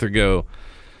month ago.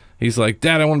 He's like,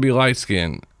 Dad, I want to be light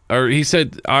skinned. Or he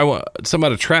said, I want some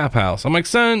at a trap house. I'm like,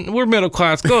 son, we're middle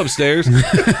class. Go upstairs.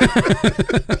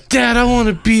 Dad, I want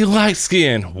to be light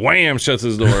skinned. Wham! Shuts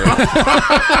his door.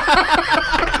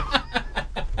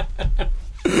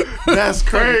 That's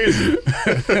crazy.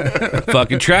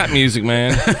 Fucking trap music,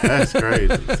 man. That's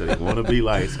crazy. So you want to be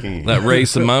light skinned. That Ray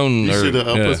Simone. You should have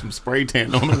put some spray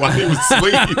tan on him while he was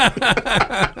asleep.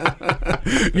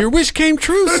 Your wish came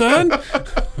true, son.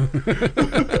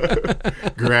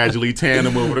 Gradually tan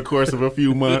him over the course of a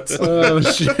few months. Oh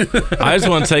shit! I just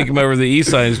want to take him over to the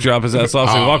east side and just drop his ass off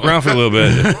and walk around for a little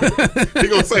bit. He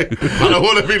gonna say, I don't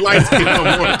want to be light skinned no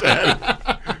more, Daddy.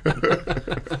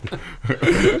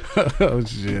 Oh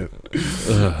shit!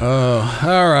 Oh,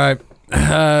 all right.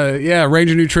 Yeah,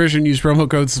 Ranger Nutrition. Use promo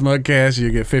code SMUGCAST.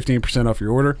 You get 15% off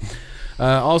your order.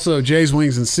 Also, Jay's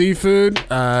Wings and Seafood.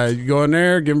 You go in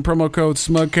there, give them promo code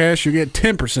SMUGCAST. You get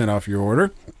 10% off your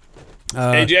order.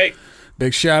 Hey, Jay.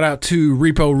 Big shout out to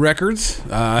Repo Records.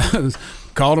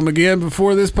 Called them again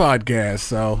before this podcast,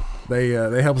 so they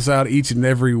help us out each and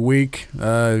every week,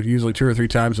 usually 2 or 3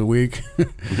 times a week.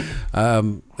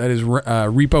 That is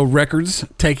Repo Records,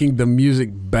 taking the music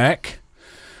back.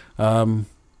 I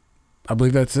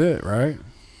believe that's it, right?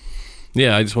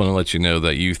 Yeah, I just want to let you know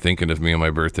that you thinking of me on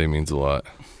my birthday means a lot.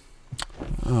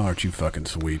 Oh, aren't you fucking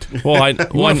sweet? Well, You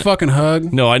want a fucking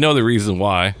hug? No, I know the reason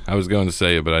why. I was going to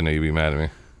say it, but I know you'd be mad at me.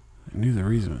 I knew the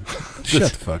reason.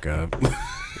 Shut the fuck up.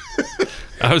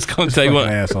 I was going to tell you what,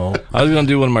 asshole. I was going to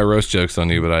do one of my roast jokes on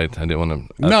you, but I didn't want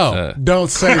to. No, don't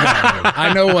say that.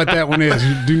 I know what that one is.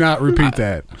 Do not repeat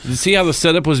that. See how the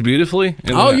setup was beautifully?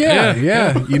 Oh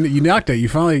yeah. You knocked it. You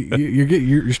finally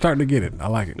you're starting to get it. I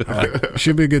like it.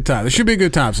 Should be a good time. It should be a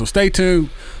good time. So stay tuned.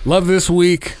 Love this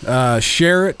week.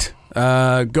 Share it.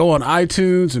 Go on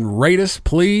iTunes and rate us,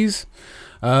 please.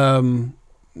 You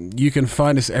can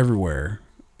find us everywhere.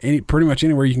 Pretty much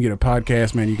anywhere you can get a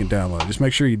podcast, man, you can download it. Just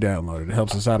make sure you download it. It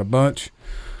helps us out a bunch.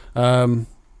 I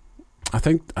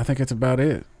think that's about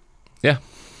it. Yeah.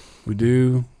 We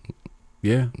do.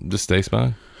 Yeah. Just stay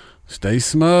smug. Stay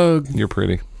smug. You're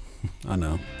pretty. I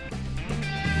know.